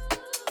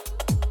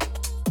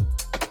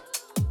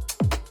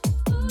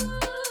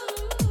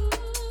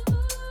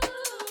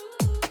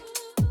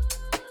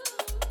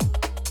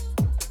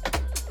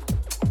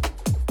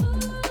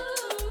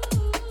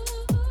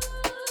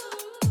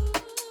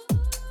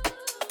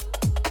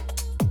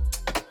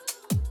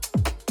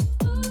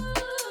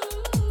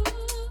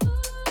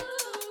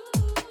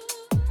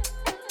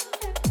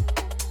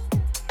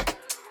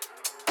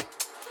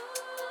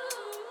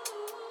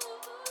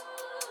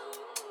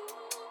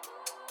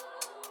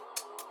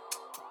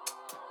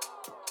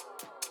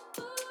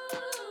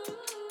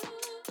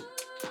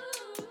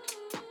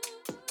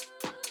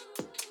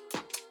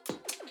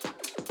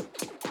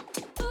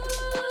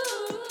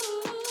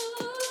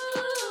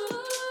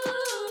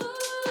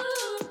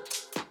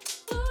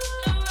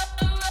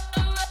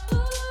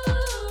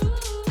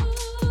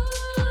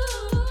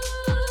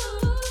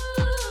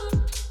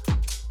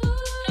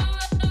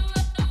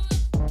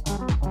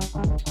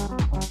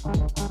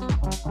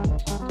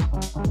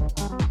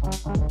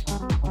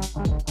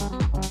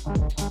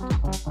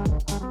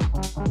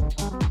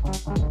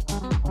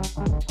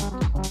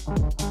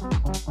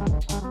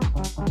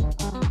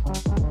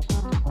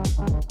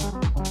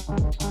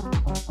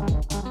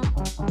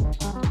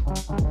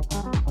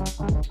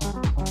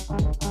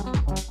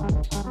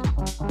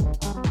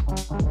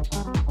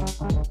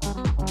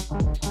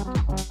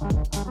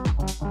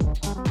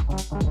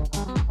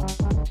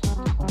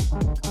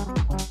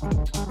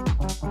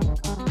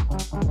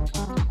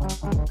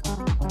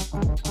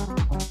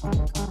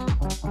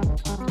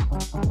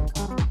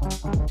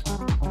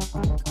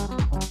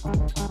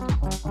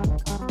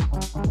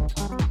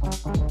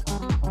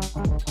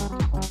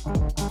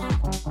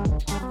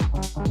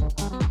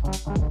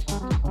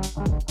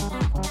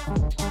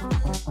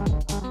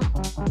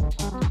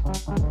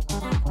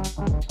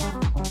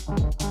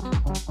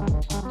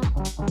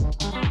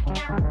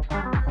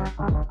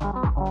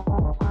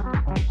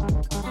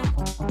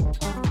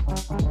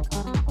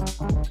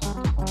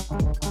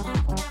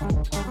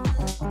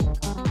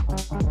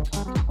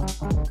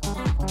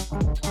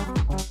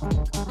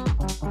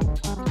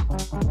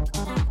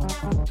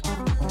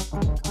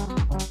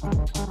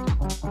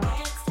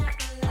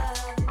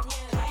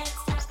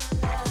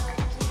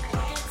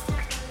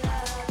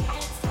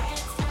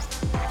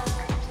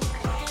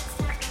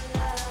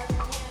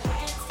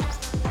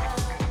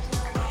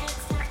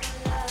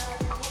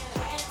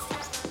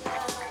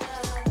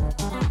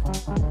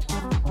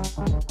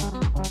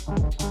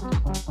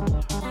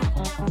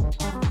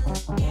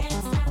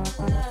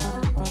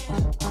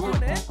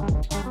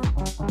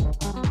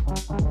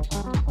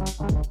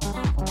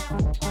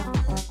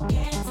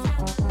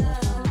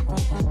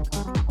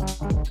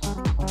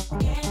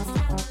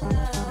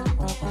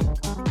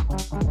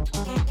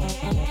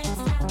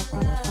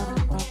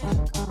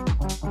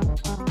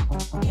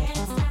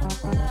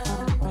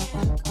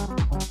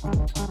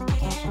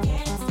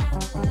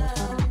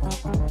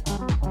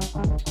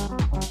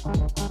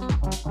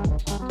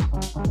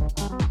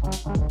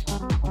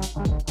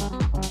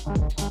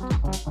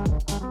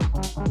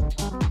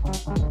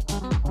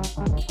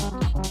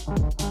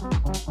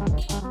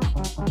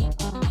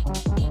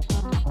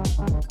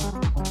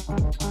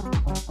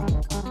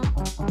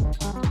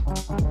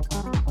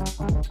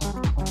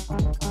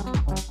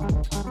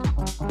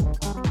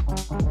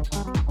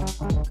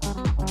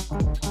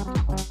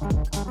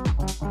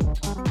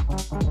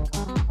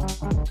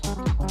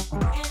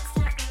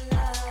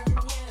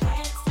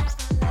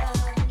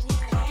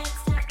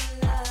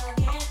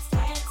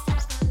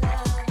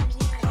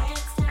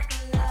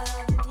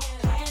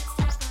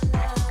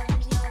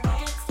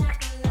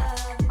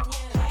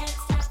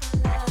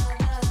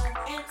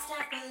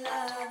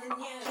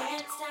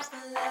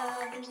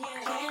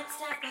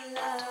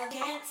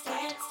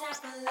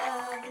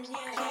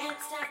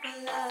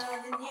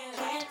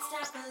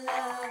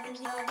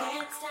 loving you.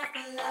 Can't stop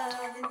my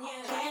loving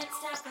you. Can't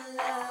stop my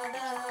love.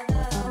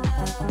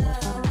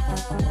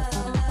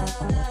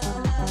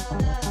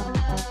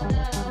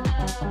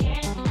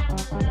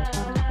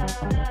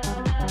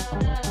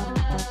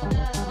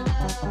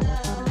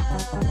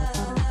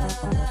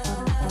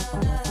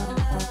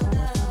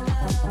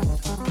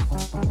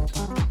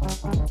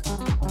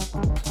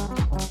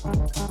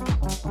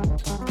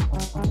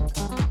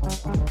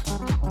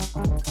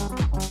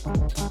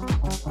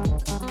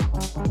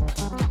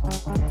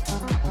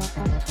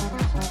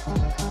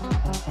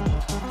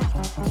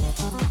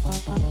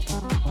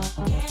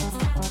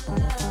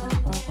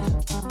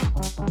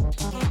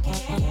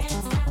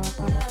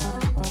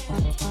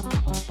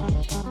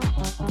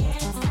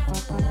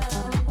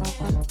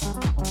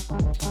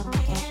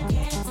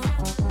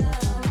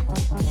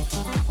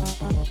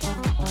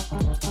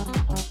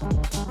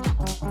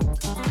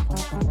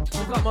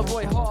 Got my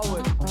boy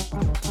Harwood.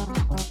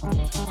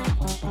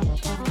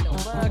 Little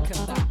Merc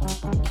and that.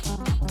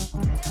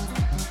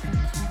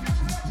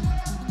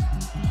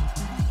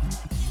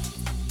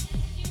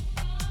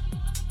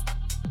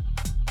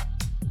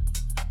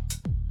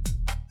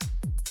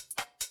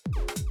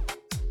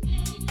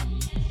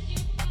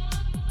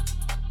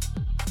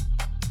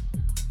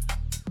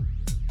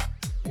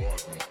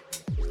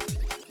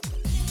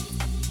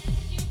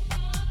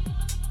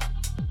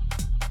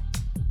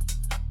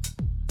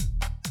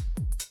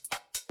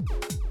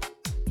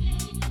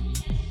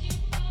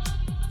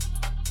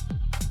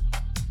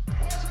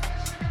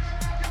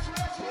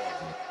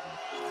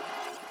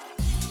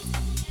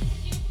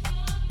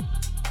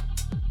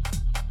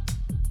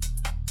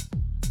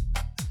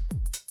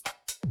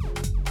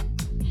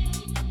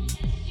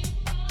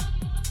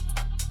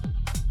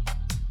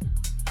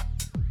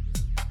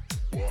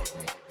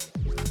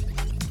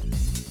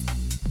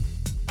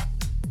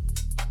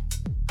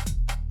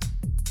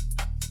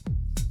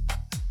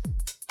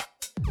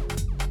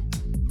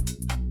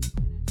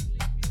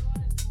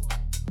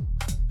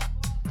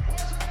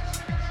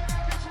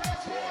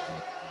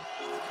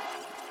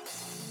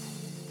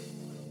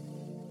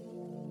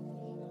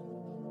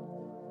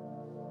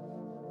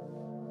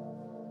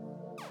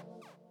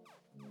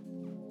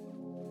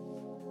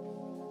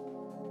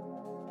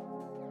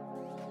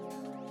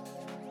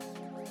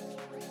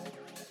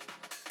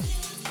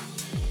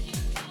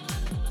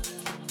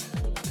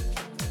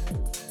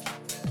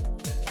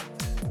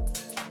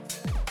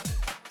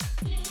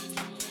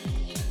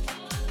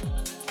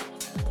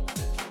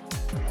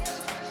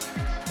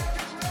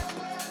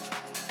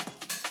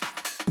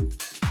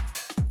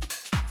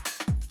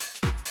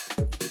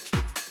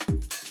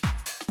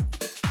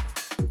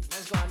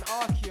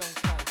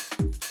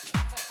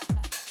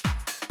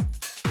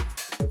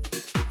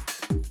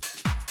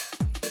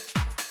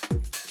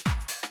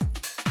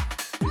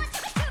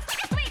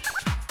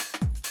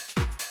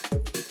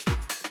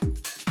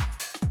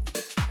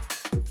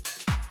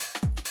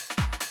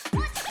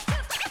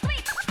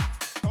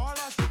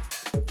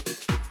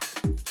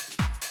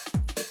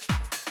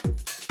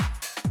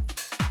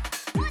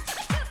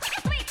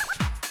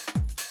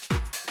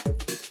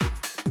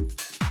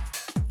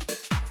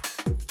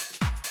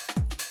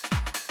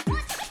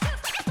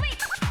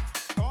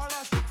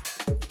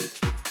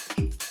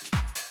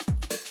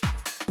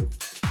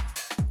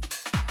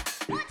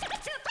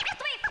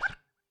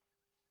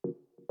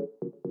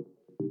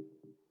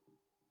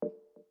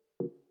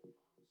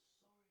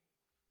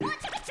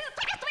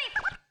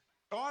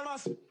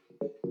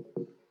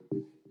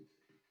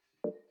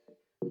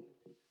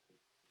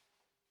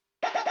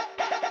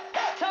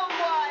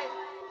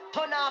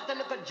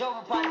 Jump and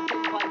jump and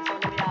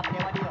sound we have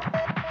never do.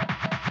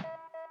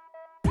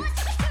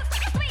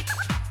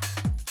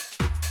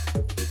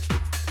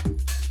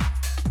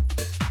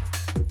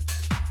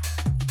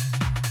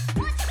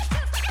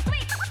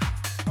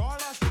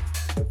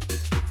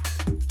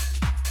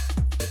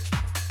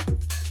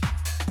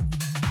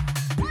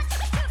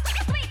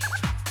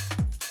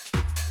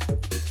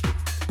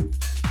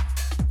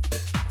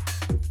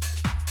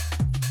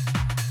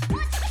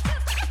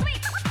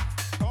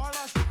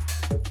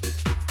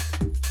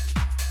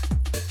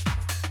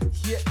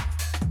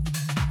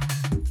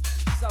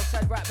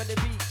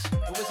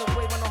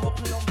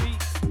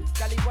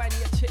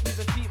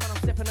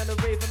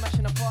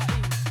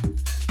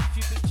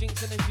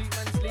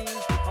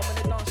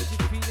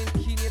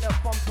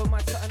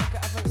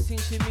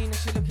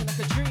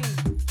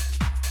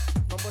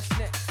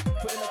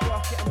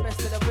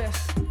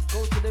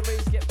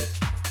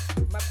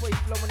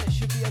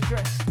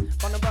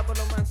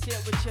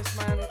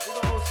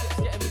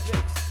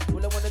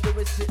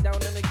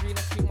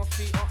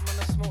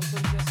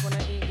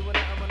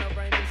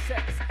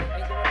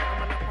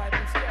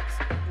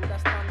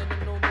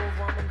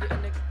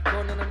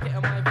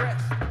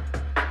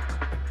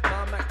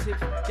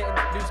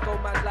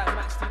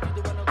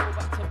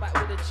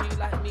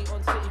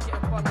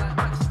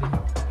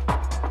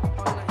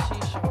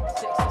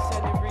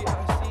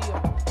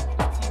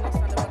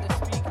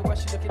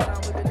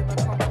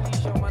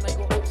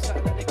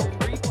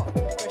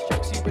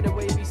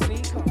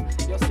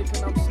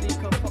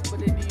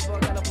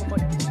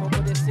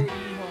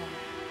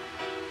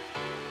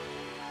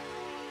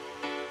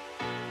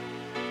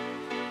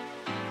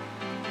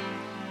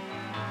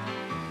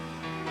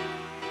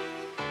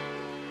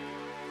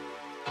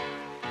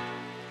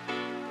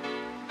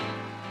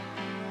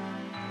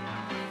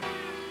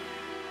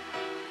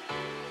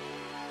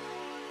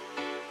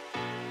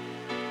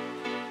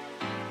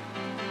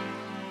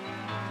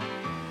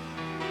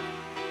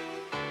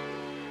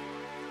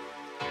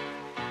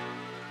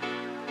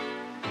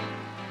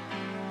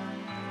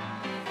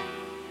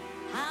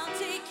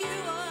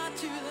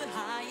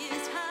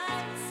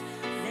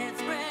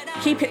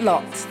 Keep it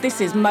locked. This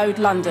is Mode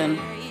London.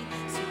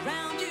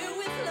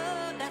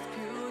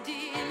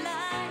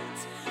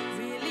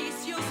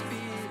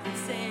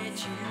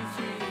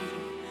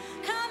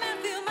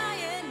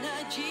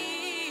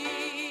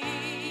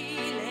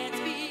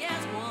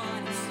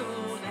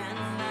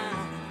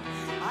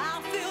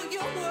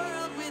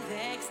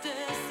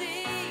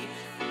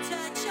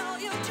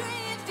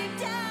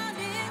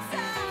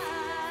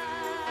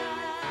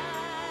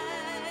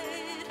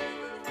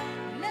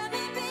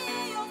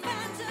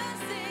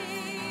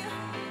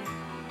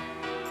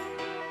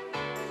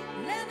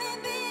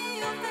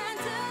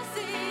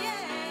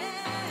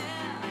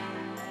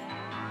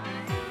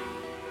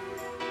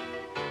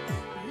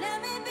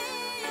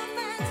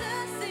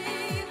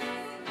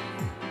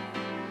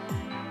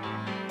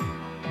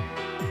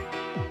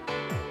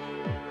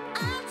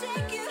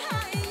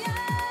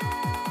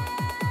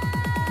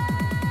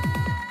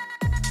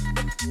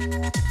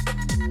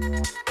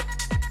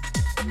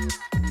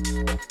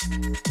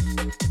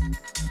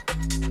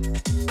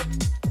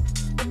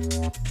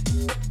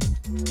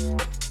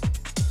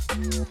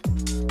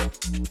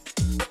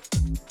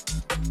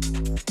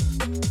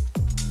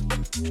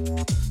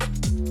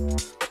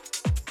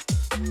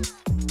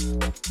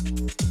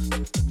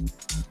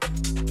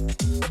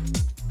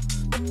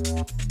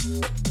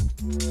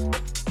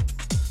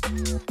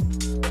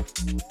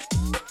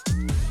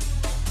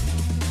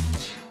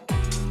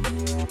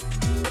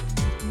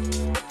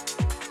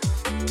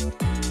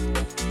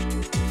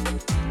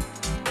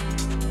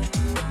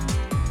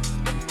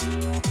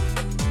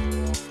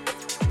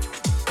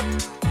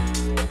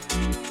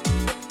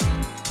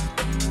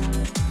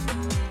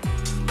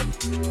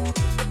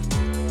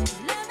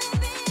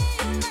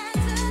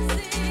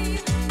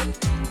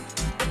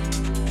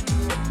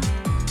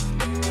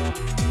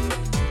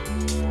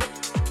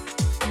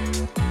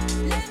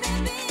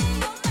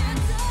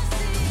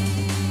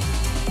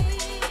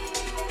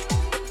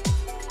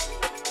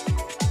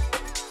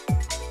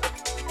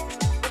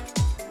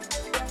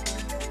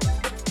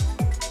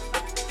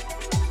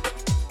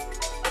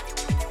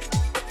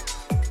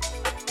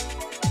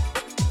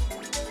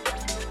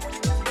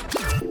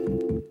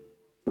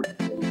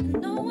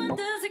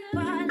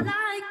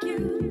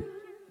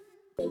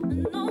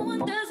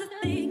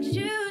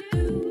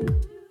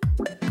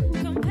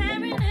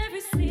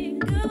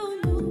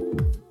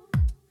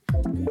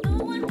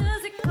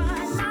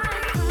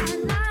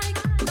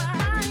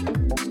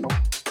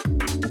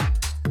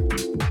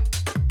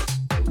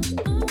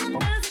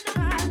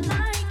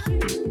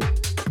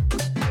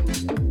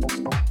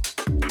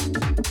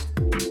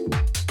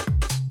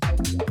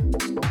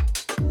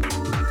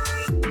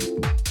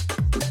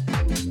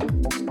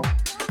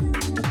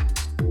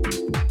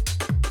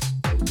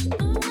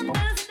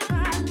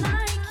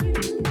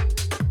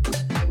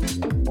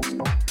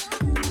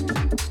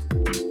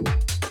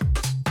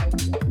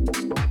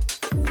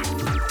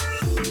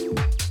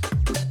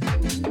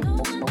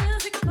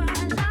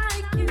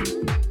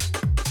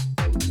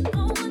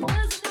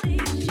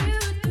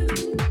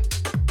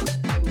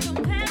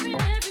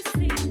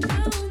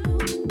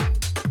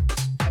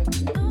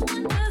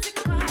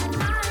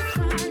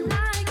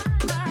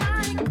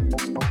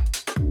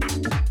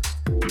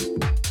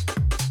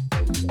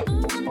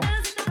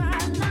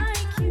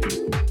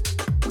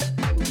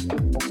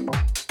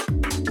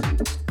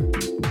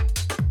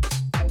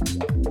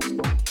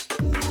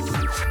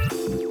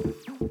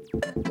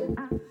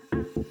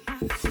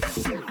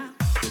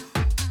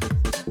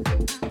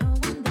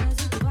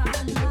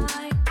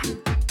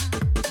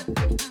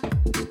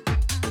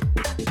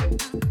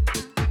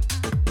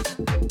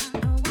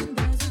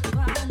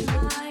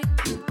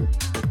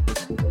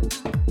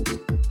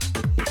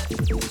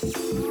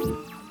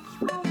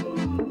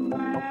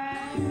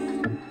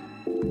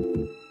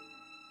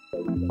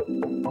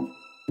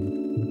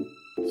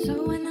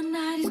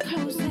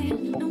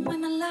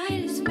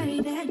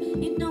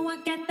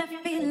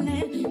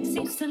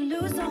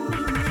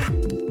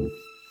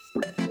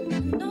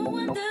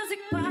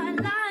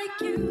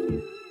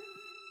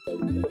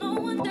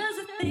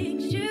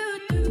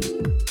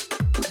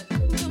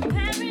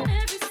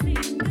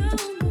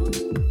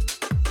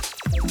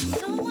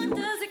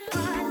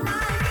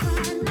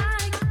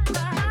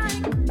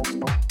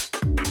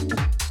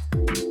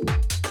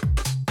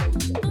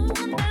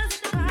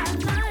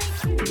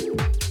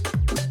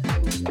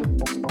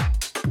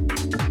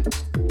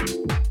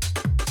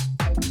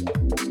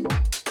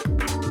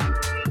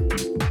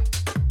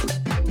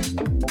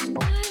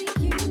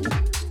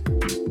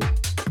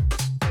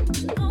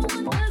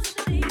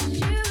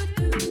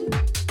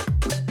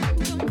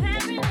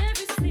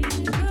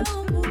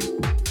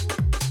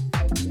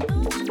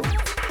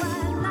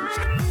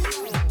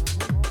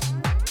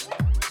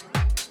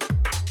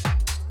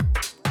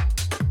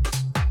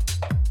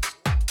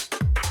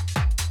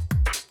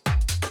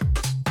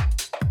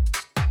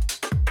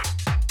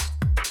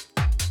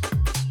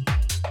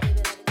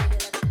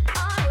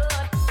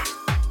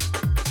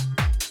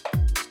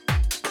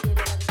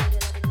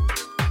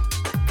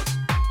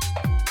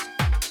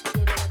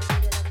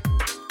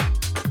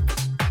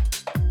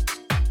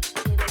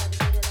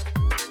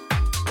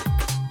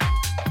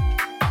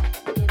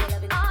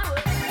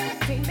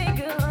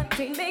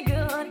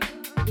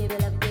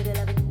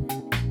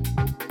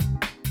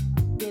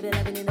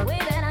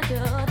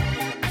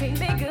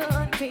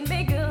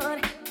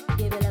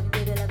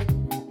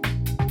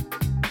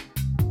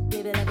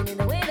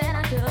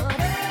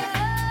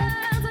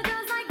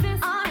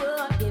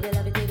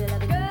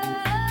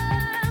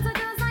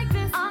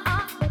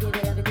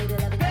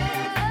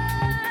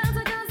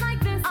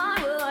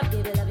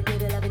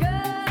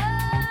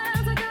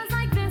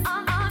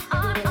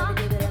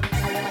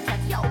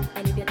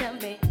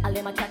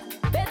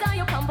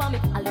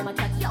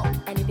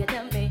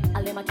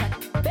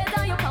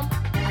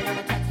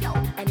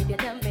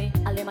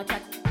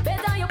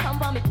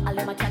 on me. I'll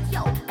let my chat,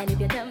 yo. And if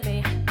you tell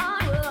me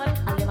I would,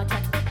 I'll let my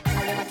chat,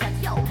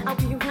 yo. I'll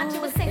be rude. And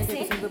you was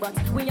sexy, but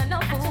we are no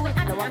fool.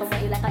 Don't walk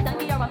away like a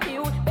donkey or a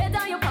feud.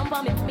 Better you pump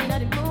on me, put me in the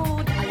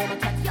mood. I'll let my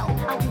chat, yo.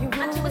 I'll be rude.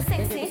 And you was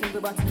sexy,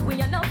 but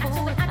we are no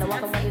fool. Don't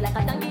walk away like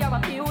a donkey or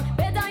a feud.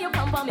 Better you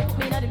pump on me, put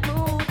me in the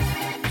mood.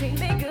 Treat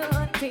me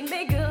good, treat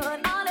me good.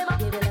 I'll let my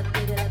give it up,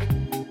 give it up.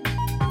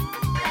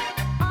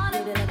 I'll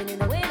give it up in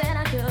the way that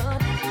I should.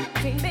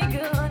 Treat me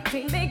good,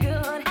 treat me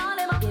good. I'll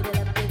let my give it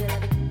up, give it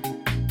up.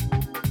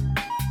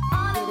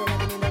 I'll give it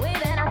up in the way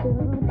that I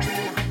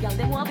should. Young,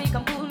 they want me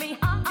come cool me.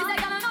 Cause I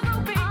got no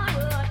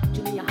groupie.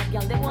 Jimmy, a hot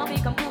young, they want me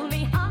come cool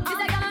me. Cause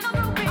I got no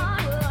groupie.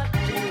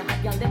 Jimmy, a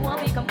hot young, they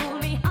want me come cool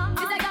me.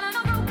 Cause I got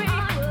no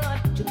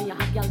groupie. Jimmy, a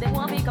hot young, they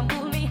want me come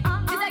cool me.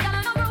 Cause I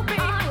got no groupie.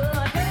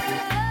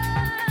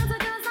 Girls are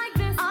just like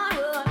this. I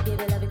would give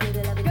it up, give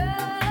it up.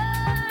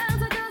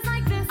 Girls are just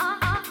like this.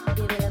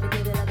 Give it up,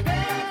 give it up.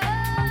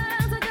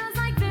 Girls are just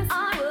like this. I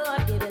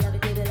would give it up,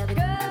 give it up.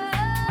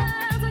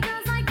 Girls are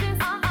just like this.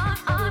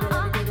 Give it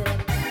up, give it up.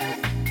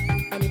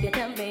 And if you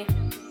tell me,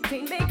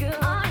 treat me good,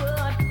 I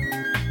would.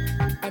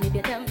 And if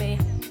you tell me,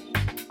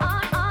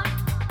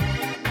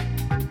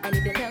 and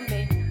if you tell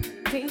me,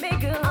 treat me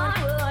good, I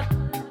would.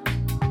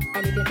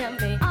 And if you tell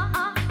me,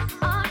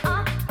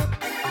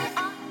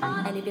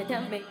 and if you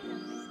tell me,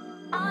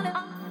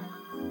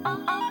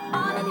 and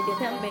if you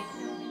tell me,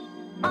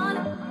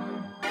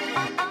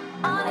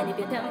 and if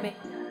you tell me,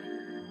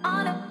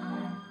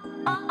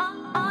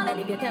 and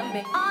if you tell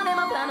me, all them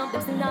a plan up,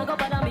 them still not go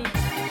bother me.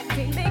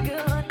 Treat me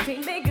good,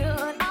 treat me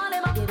good. All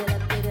them a give it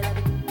up, give it up.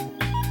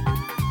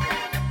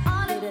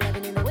 All give it up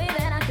in the way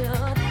that I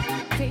should.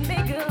 Treat me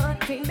good,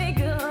 treat me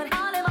good.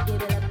 All them a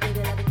give it up, give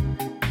it up.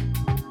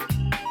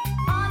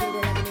 All give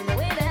it up in the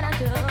way that I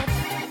should.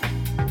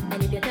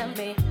 And if you tell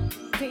me,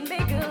 treat me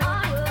good, I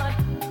would.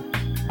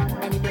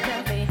 And if you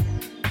tell me,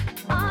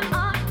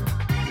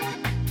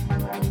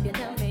 and if you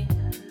tell me,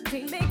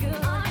 treat me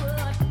good, I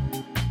would.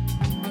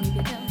 And if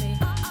you tell me,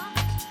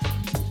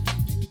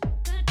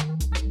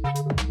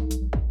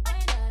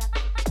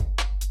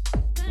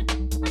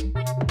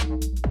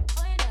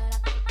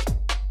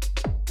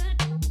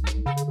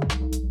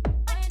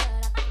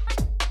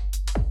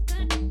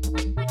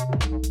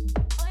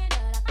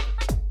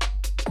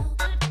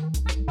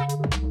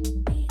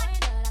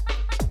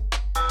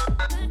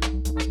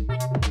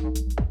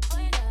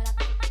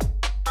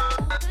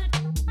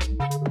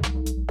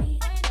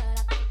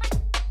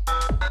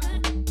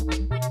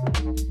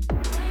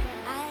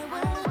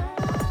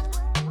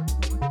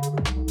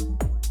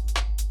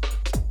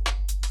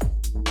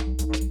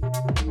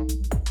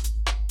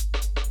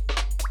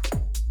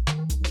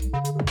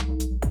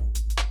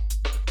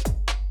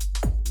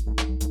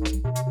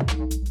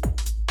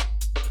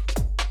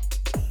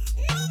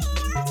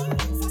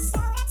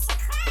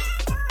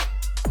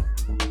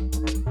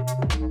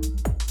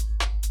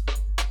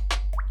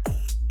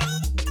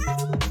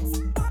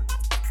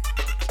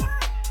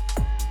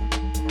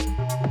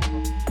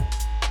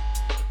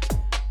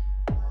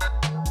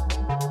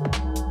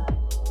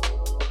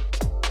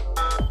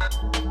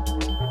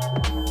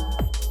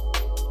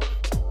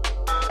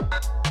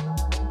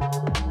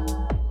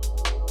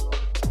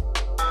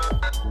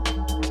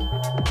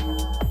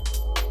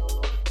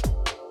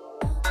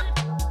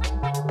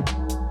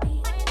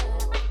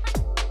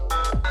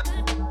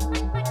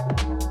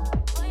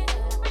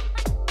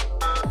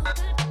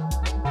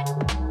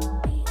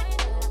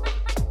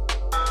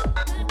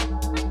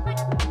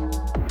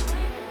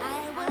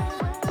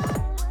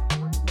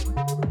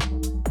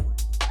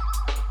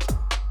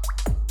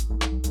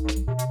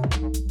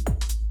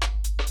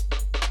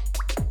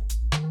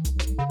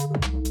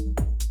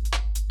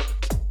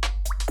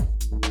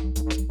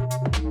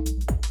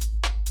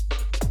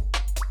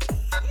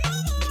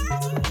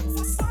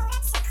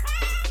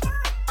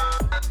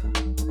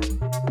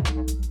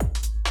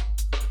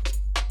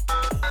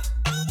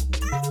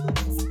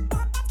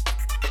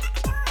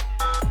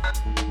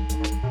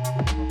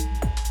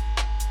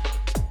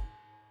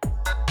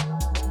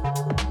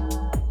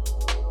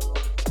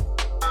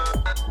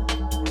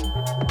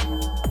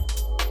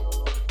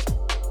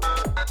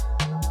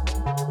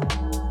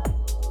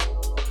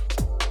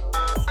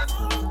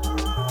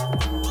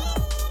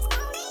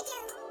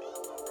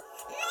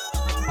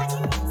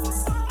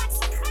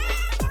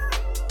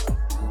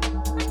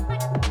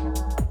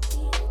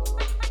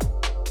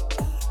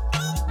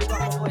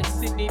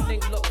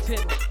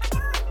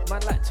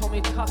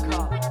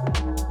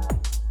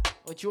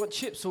 Do you want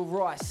chips or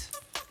rice?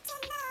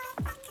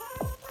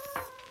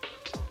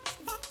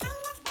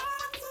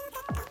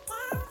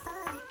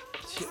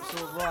 Chips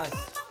or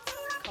rice?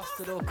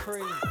 Custard or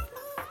cream?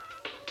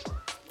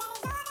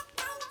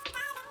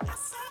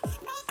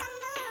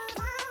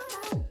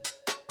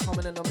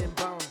 Coming and I'm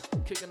inbound.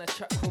 Kicking a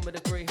track, call me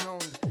the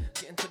Greyhound.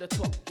 Getting to the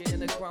top, getting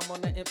the ground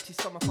on that empty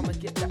stomach. I'ma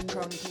get that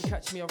crown. You can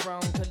catch me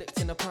around,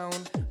 collecting a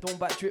pound. Don't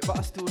back drip, but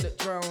I still look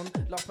drown.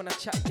 Laugh when I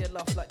chat, get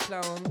laugh like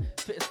clown.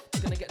 Fit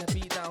gonna get the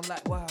beat down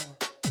like wow.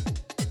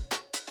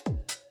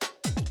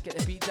 Get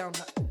the beat down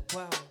like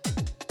wow.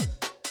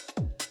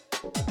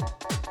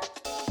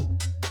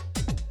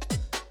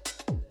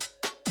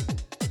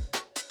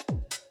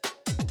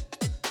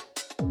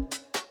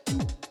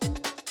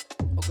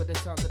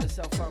 sound of the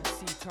South Town,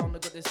 C-Town. I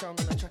got this sound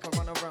on the track I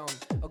run around.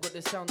 I got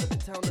this sound of the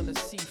town on the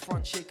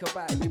seafront. Shake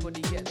about,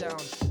 everybody get down.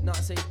 Not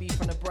say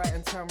beef on the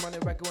Brighton town, running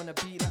ragga on the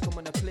beat like I'm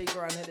on the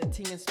playground. Had a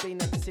ting in Spain,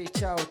 had to say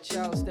ciao,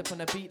 ciao. Step on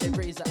the beat, they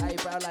raise the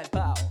eyebrow like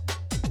bow.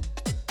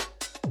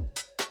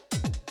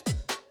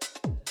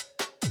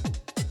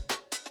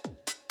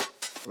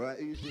 Right,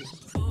 easy.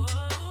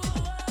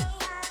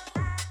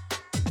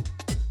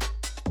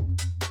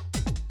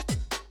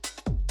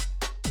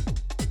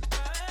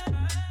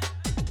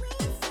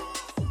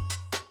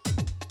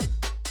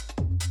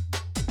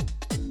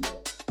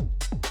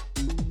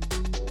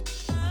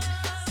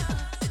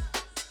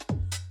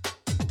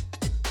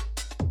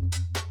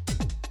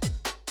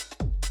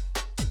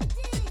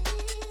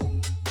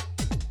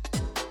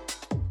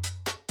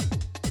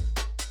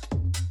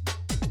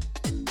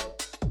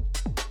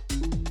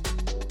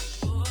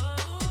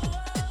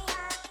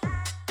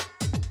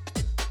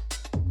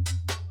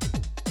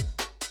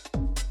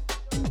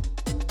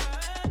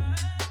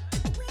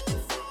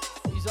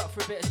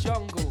 For a bit of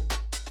jungle.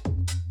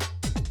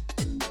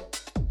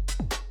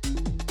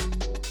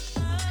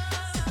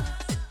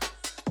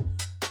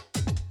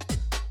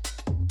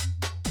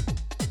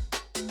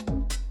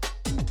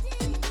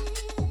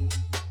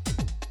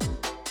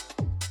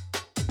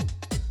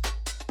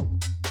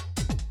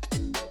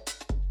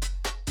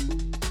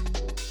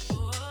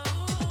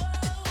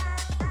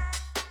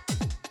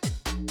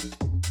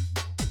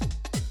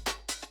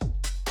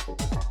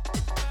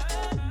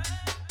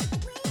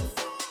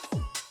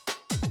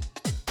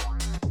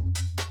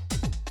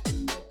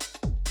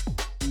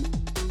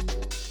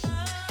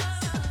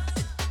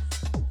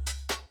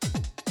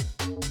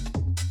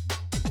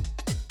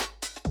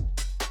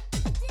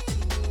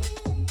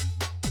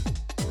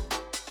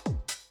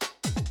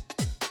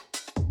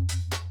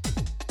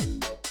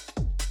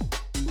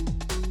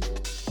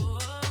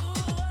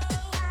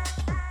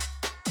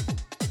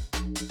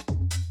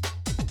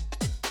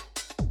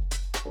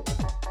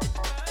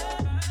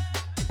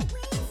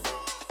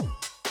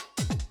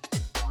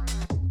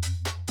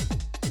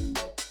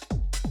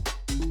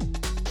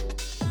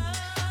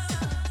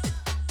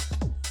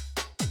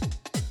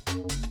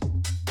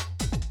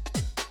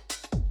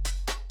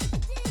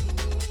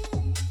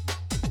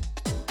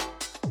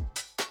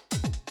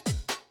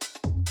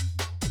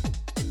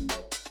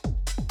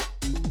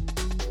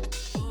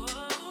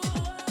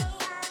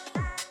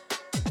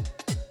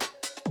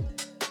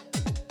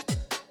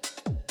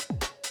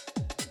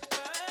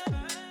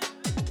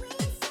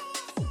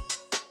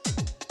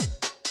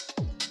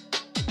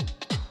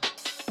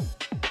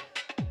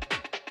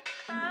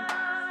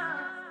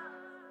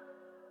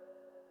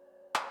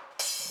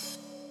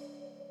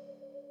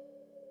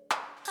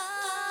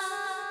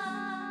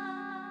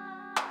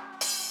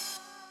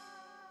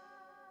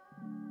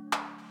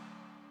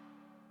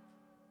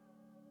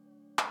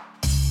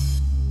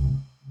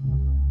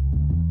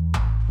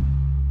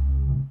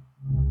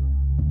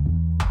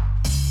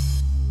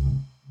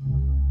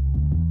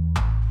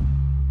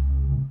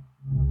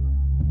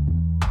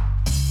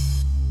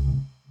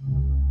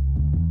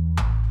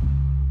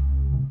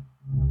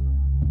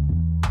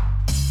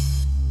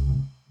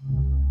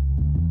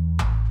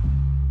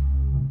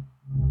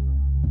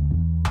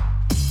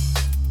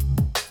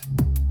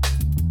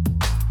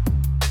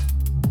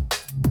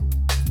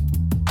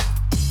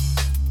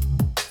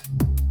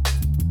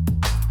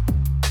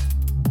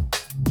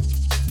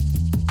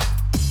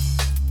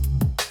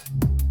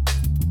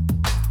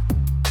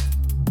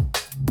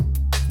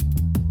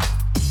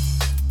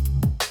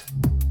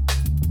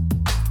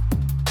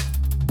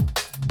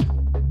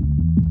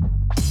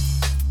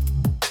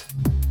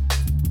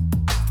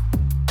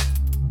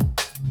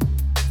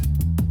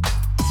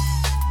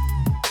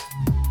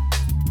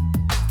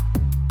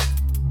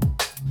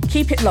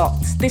 Keep it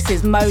locked. This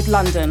is Mode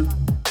London.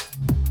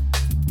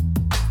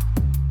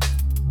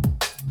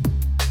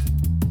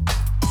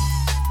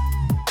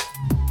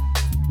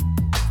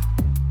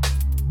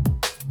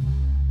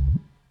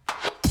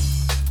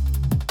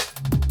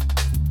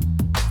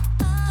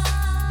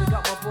 Big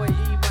up my boy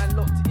E-Man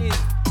locked in.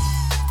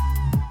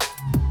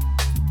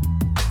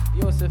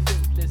 You also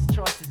think this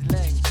trust is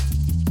lame.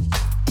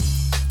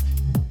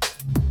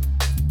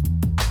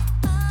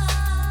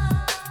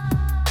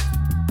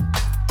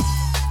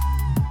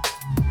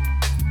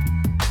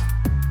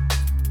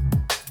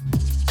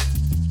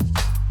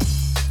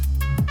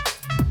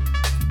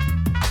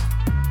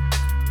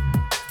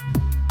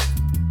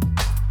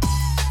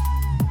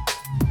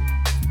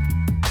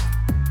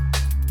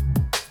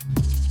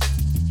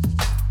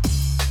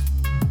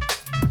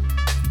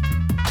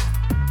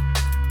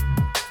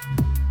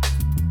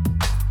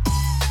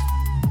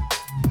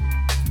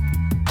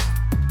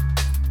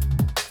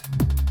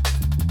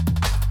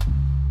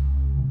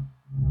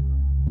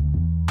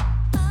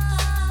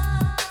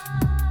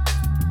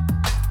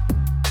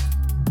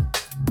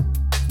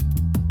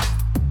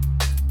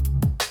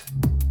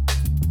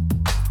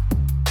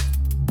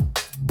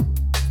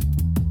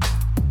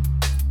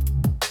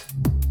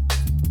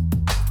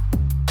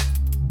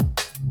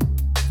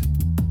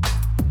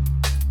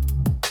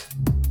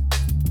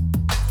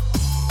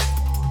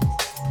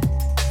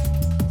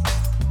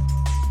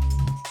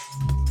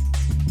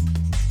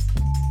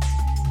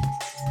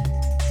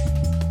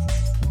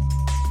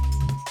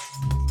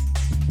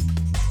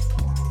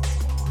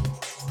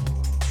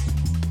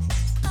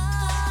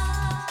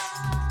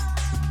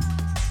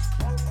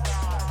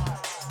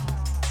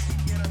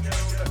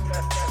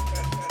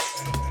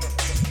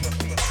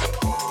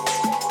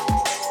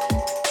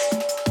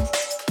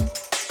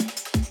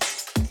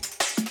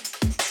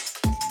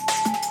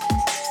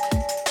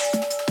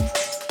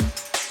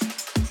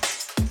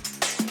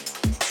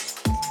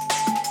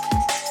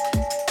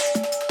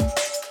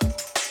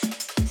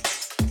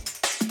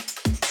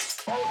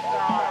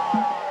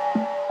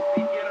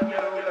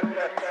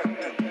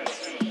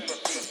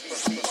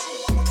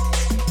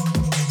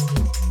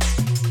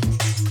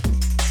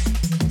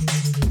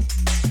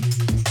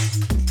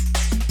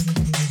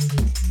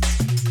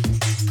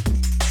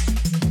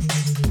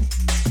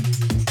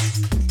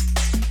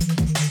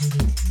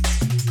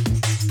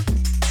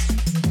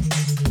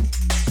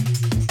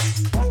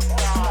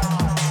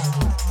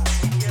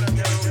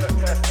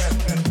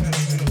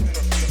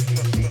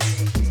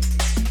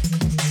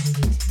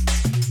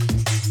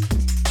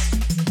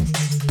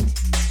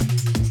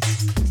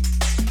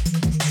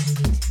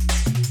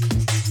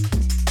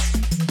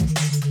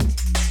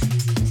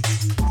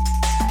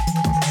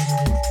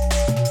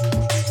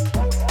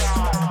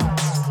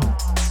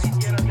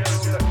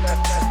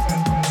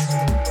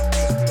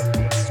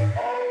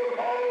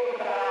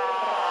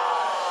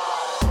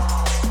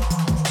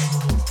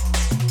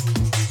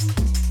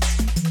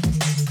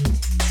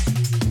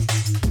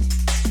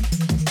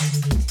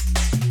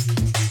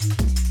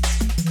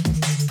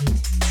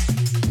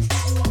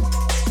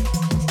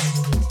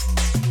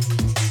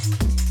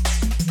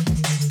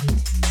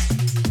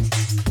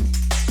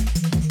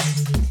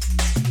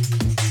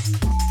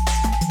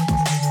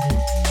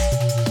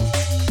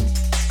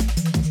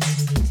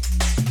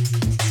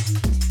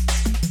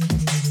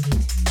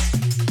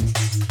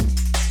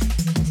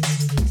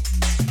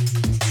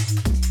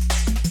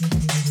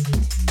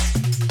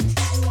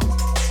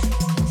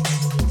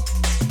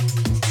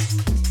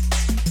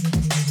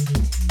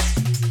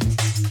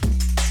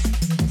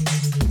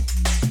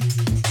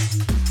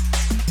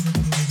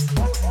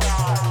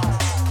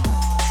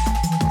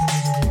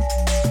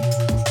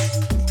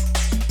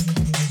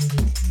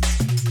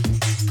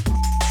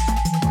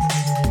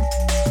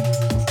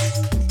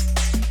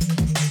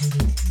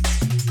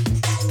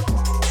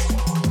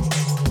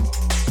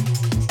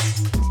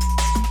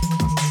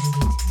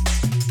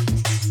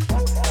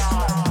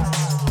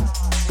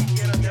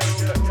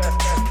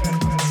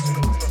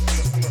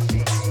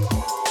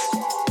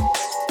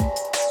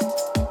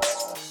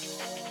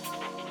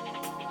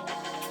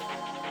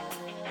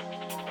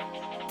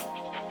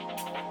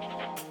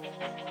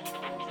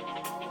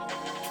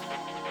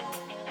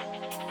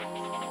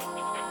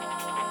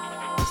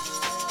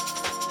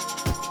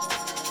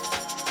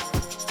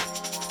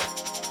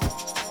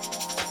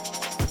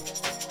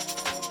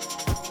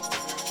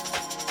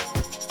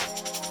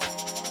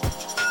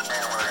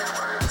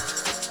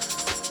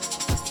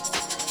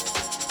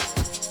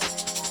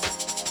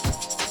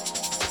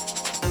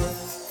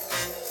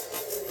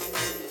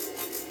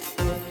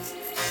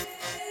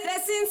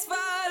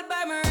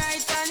 by my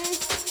right hand.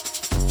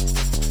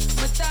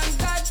 But thank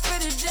God for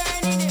the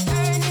journey, the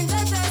earnings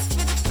are just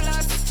for the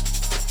plus.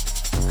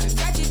 And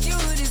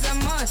gratitude is a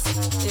must.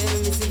 Yeah,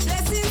 me see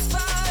blessings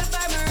fall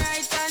by my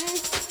right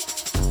hand.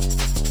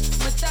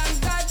 But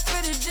thank God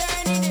for the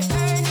journey, the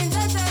earnings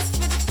are just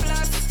for the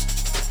plus.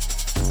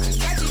 And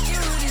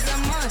gratitude is a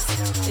must.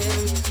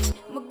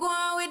 Yeah, me go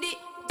on with it.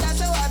 That's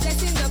how our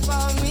blessings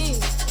upon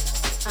me.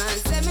 And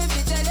send me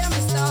to tell them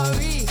a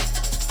story.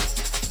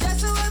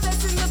 That's how our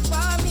blessings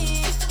upon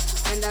me.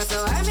 And that's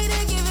how I made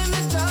it give him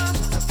a go.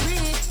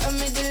 Free, I'm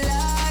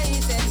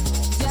delighted.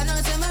 You know,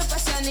 say my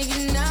passion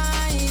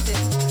ignited.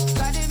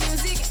 Got the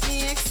music, get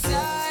me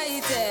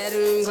excited.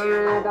 Come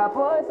like a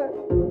poison.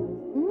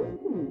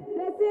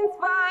 Blessings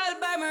fall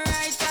by my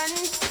right hand.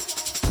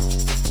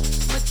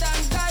 But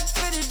thank God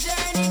for the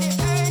journey, the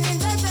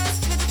earnings are just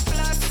for the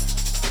plus.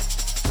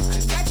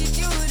 And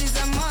gratitude is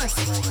a must.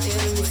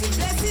 Yeah, me see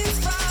blessings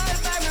fall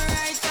by my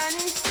right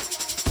hand.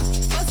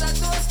 Bust a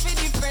toast for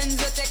the friends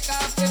that take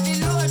off every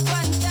load.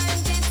 One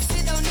time did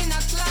sit down in a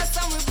class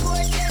and we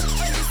bored them.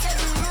 When we said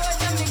the road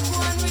and me go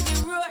on with the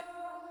road.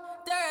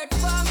 Third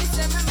form, me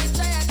say me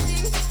try a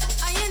thing.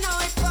 And you know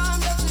it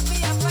formed up to be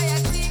a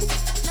fire thing.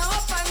 Now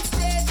up on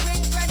stage,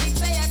 bring credit,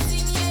 say a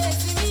thing. Yeah,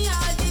 see me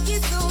all diggy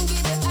soon,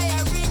 give the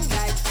higher ring.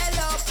 Like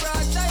hello,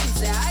 brother, you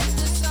say I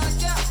just shot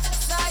ya.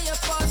 Saw your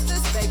poster,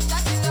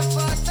 spectacular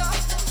photo.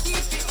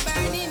 Keep it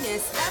burning,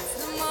 yes, that's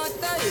the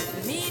motto. If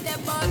you need a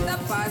butter,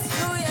 pass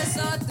through your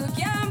soul to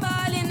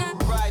Campbell in a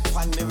Ride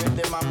on the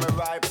rhythm and me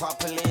ride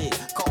properly.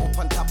 Go up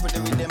on top of the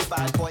rhythm,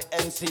 bad boy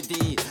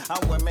MCD.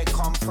 And where me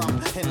come from,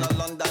 in the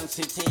London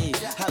city.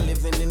 And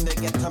living in the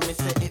ghetto, me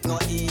say it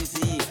not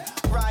easy.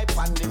 Ride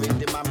on the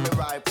rhythm and me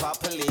ride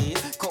properly.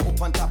 Go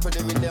up on top of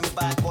the rhythm,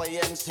 bad boy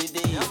MCD.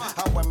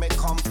 And where me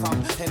come from,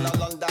 in the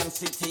London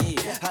city.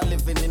 And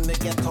living in the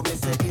ghetto, me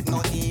say it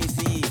not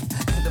easy.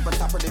 Sit up on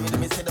top of the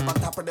rhythm, me sit up on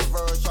top of the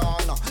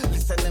version.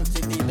 Listen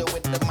MCD, the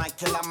with the mic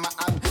in my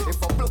hand.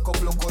 If I block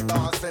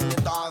dance, then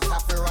the dance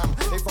have to ram.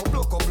 If I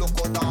block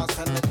dance,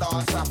 then the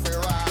dance have to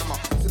ram.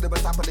 Sit up on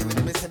top of the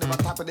rhythm, me sit up on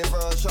top of the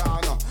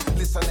version.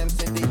 Listen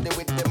MCD, the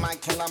with the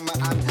mic in my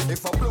hand.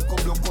 If I block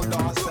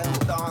dance, then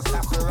the dance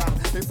have to ram.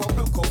 If I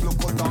block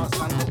dance,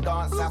 then the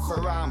dance have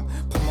to ram.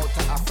 Promote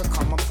to Africa,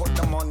 and put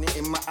the money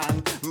in my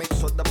hand. Make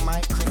sure the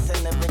mic, Chris,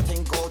 and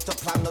everything go to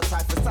plan. No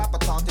try to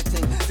sabotage the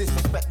thing,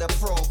 disrespect the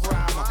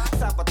program.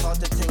 Sabotage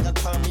the thing and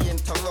turn me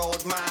into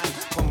road man.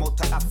 Promote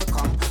to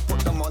Africa, put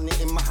the money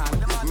in my hand.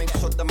 Make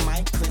sure the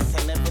mic, Chris,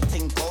 and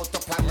everything go to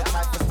plan. No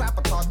try to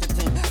sabotage the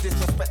thing,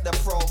 disrespect the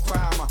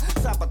program.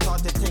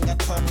 Sabotage the thing and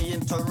turn me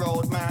into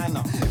road man.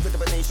 If it's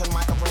a nation,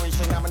 my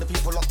operation, I'm the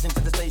people locked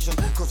into the station.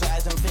 Close your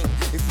eyes and think.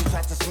 If you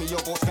try to see me,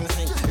 your boat's gonna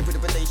sink. If it's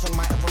a nation,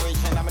 my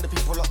operation, I'm the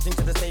people locked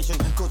into the station.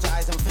 Close your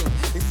eyes and think.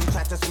 If you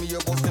try to see me,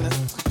 your boat's gonna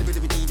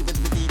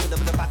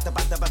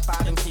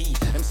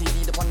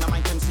MCD, the one the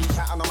mic MC,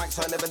 shout on the mic,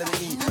 so level of the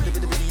E.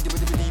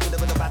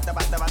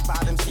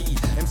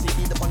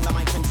 MCD, the one the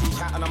mic MC,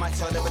 shout on the mic,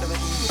 so level of the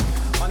E.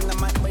 On the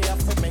mic, we have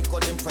to make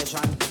good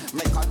impression.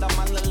 Make all the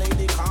man, the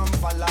lady come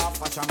fall off,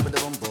 fashion with the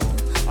boom boom.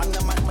 On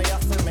the mic, we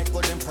have to make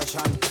good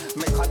impression.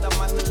 Make all the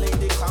man, the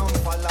lady come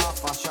fall off,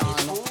 fashion.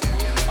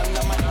 On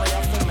the mic, we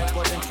have to make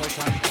good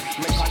impression.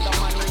 Make all the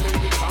man, the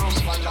lady come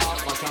fall off,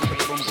 fashion with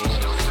the boom boom.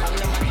 On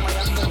the mic, we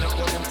have to make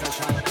good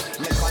impression.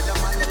 Make all the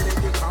man, the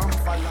lady come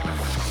fall off.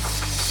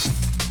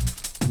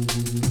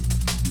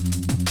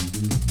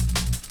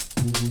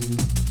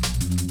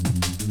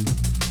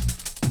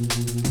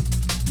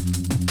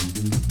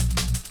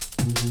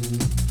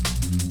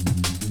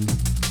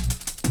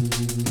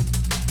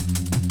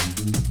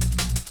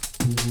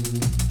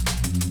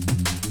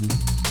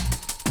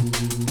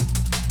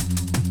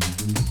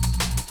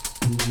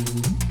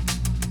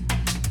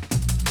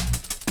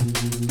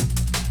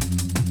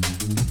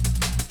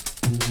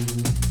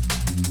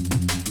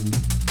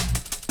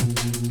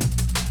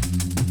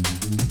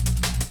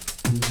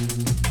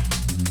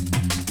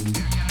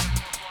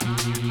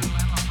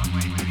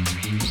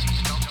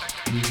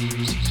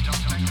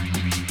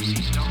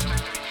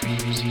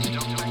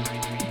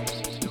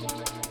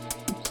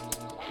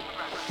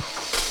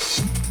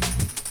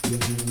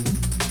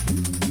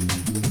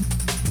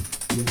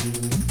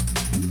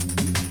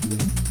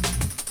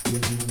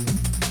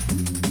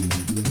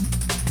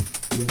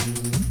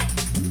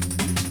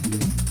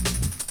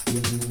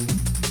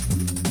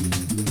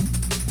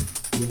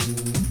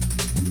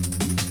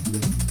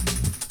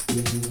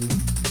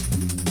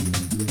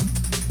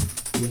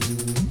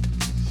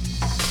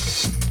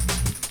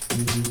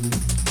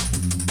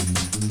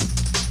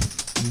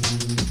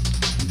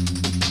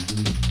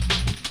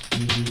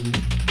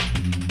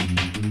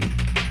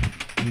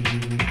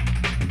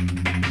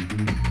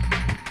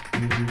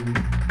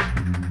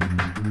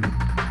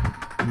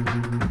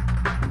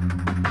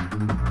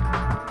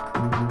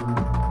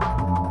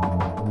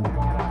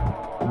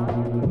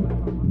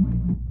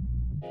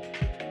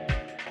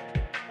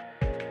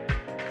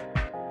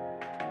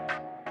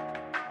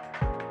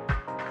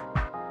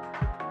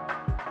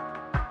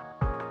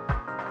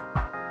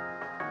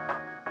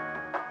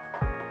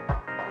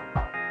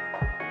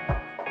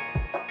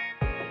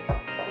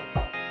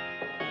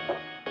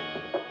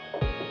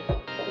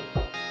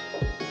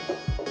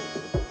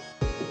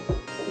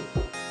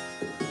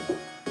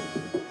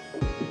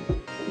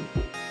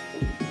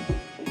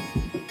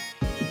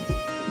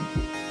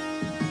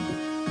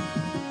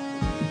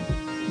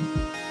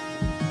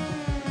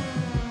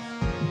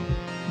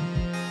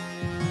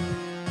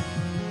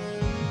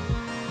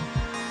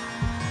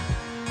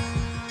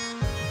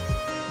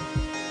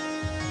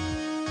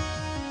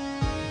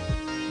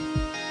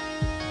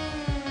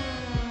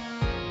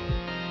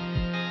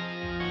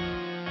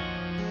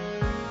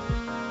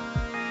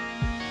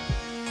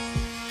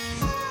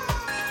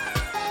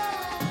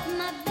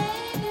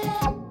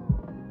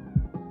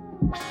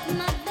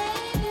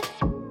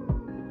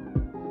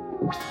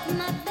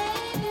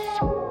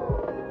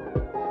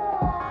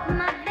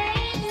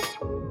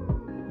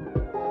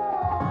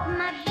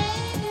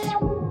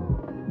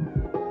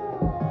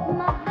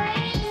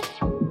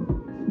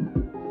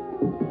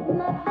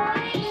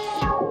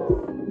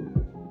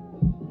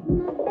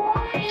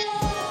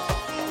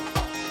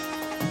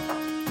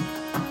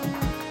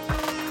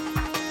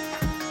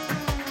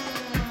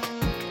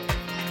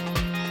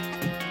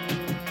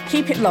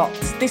 Keep it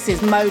locked. This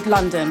is Mode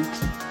London.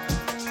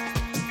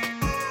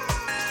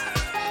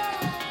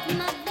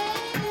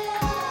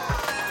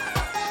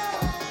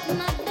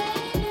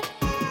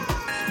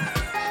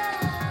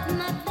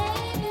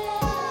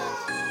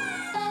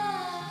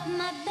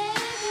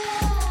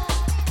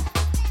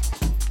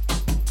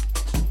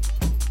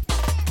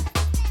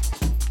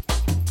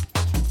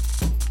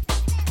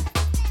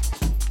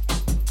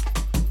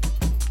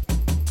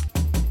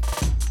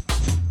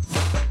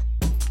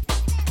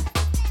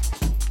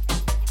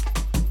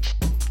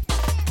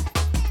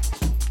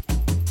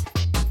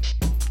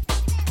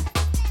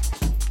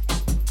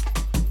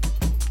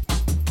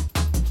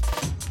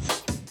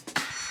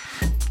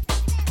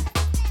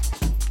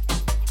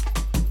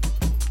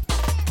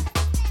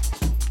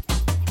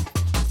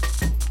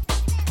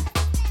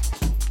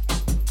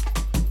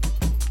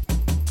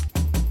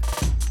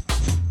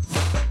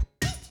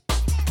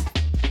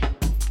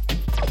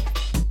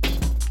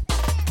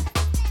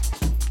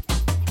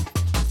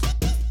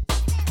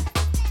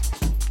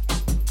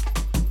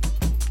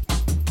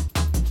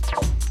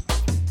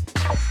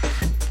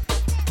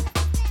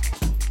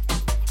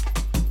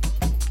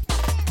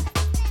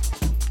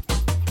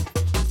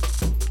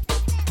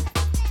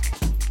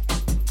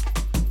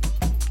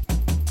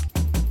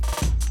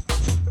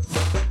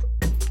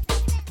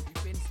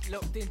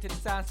 Into the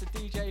sounds of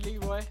DJ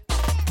Leroy.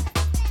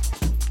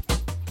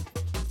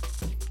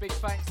 Big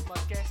thanks to my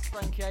guest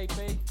Frankie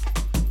AB.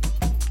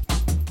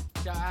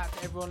 Shout out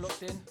to everyone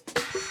locked in.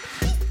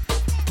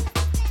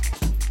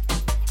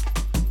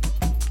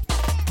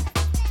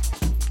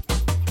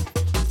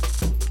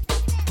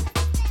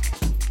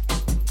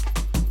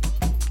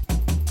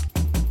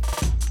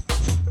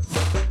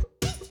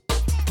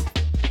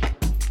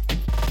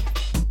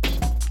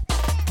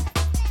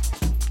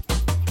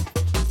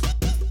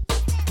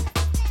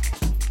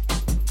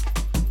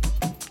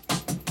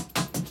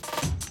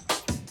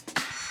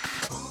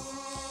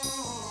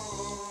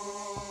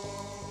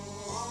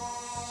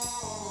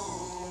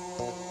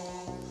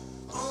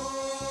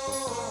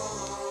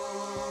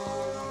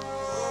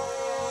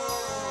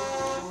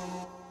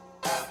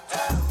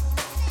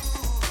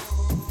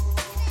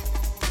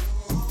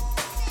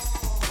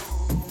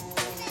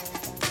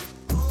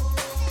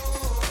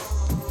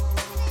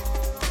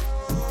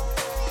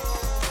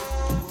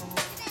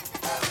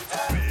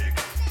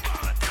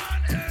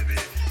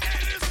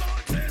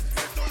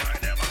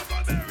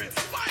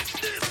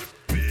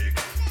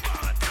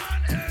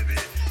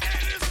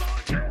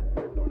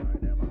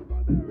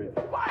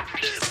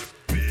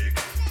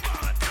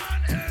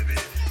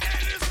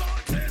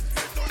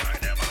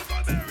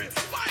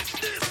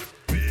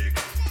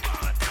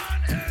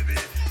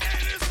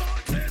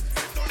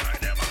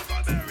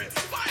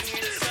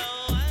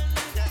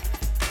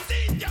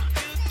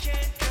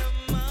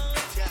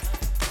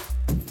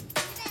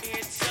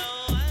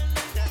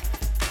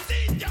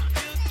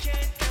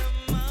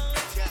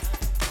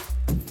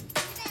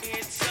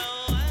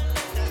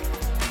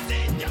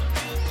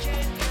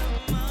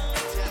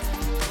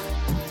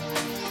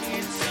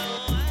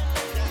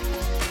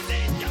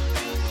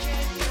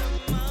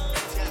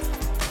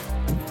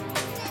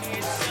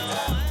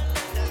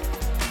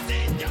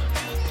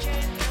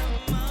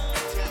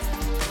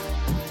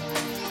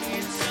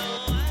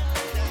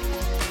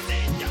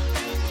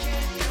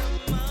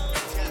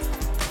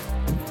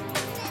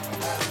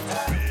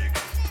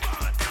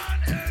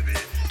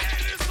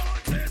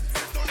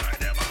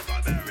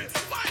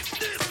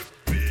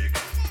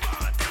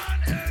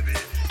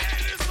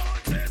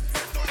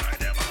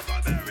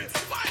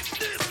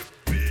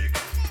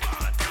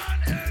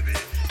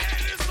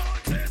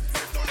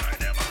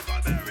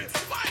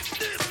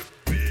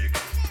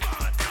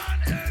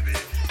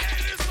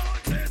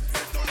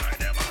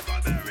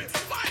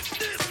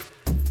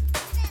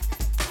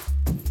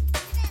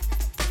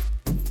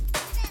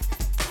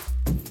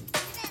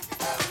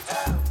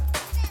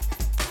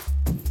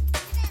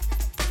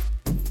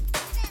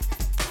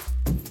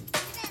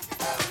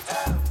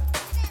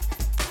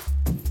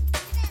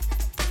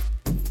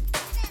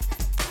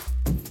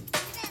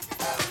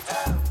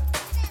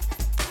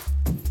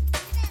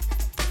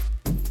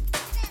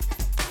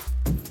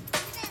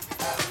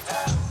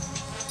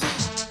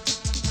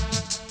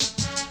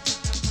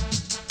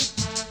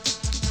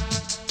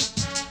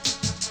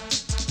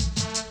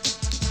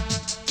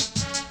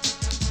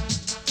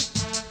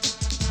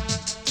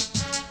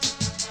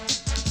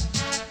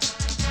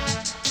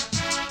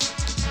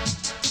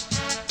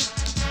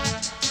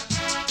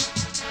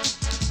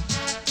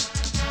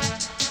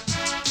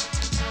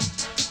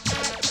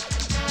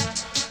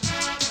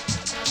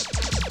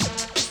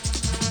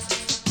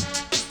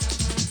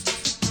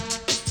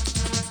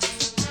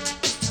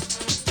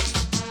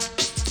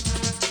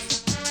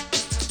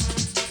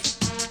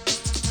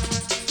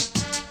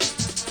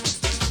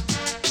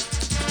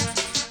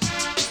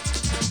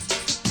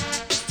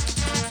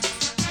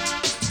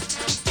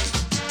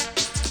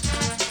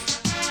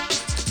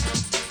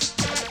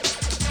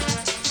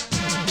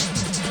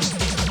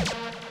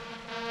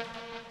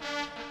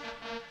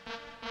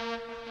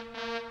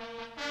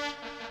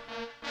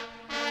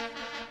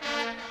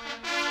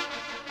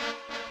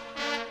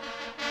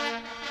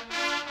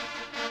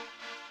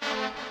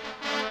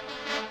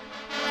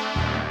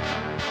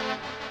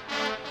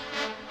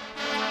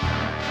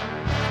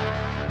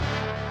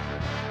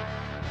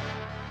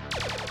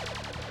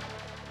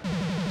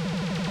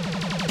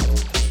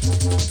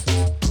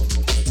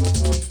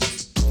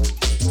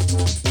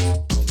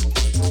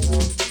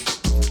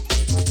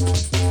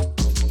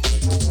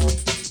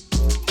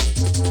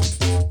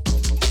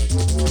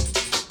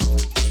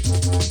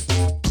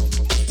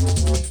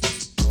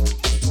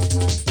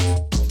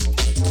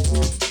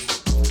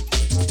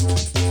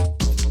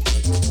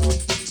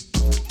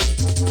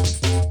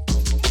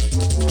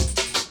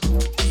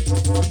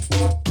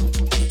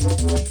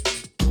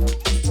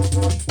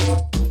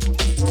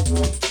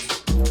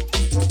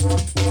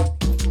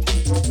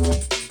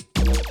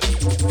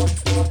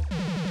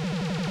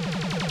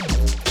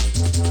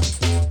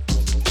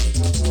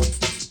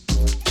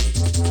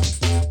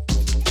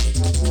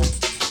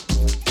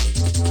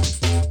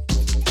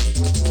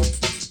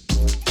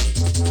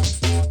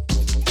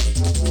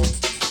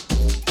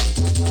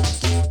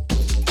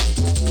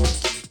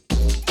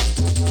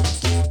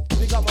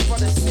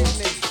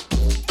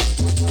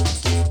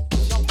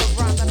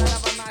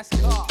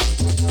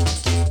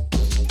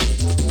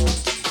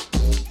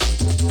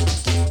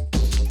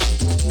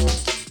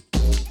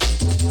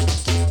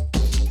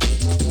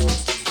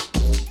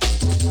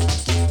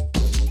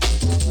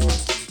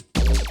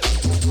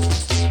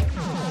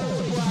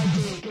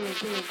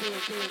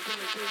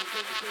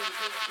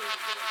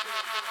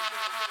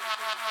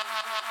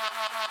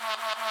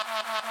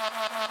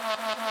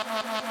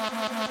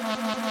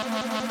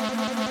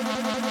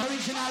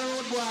 Original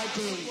road boy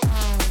thing.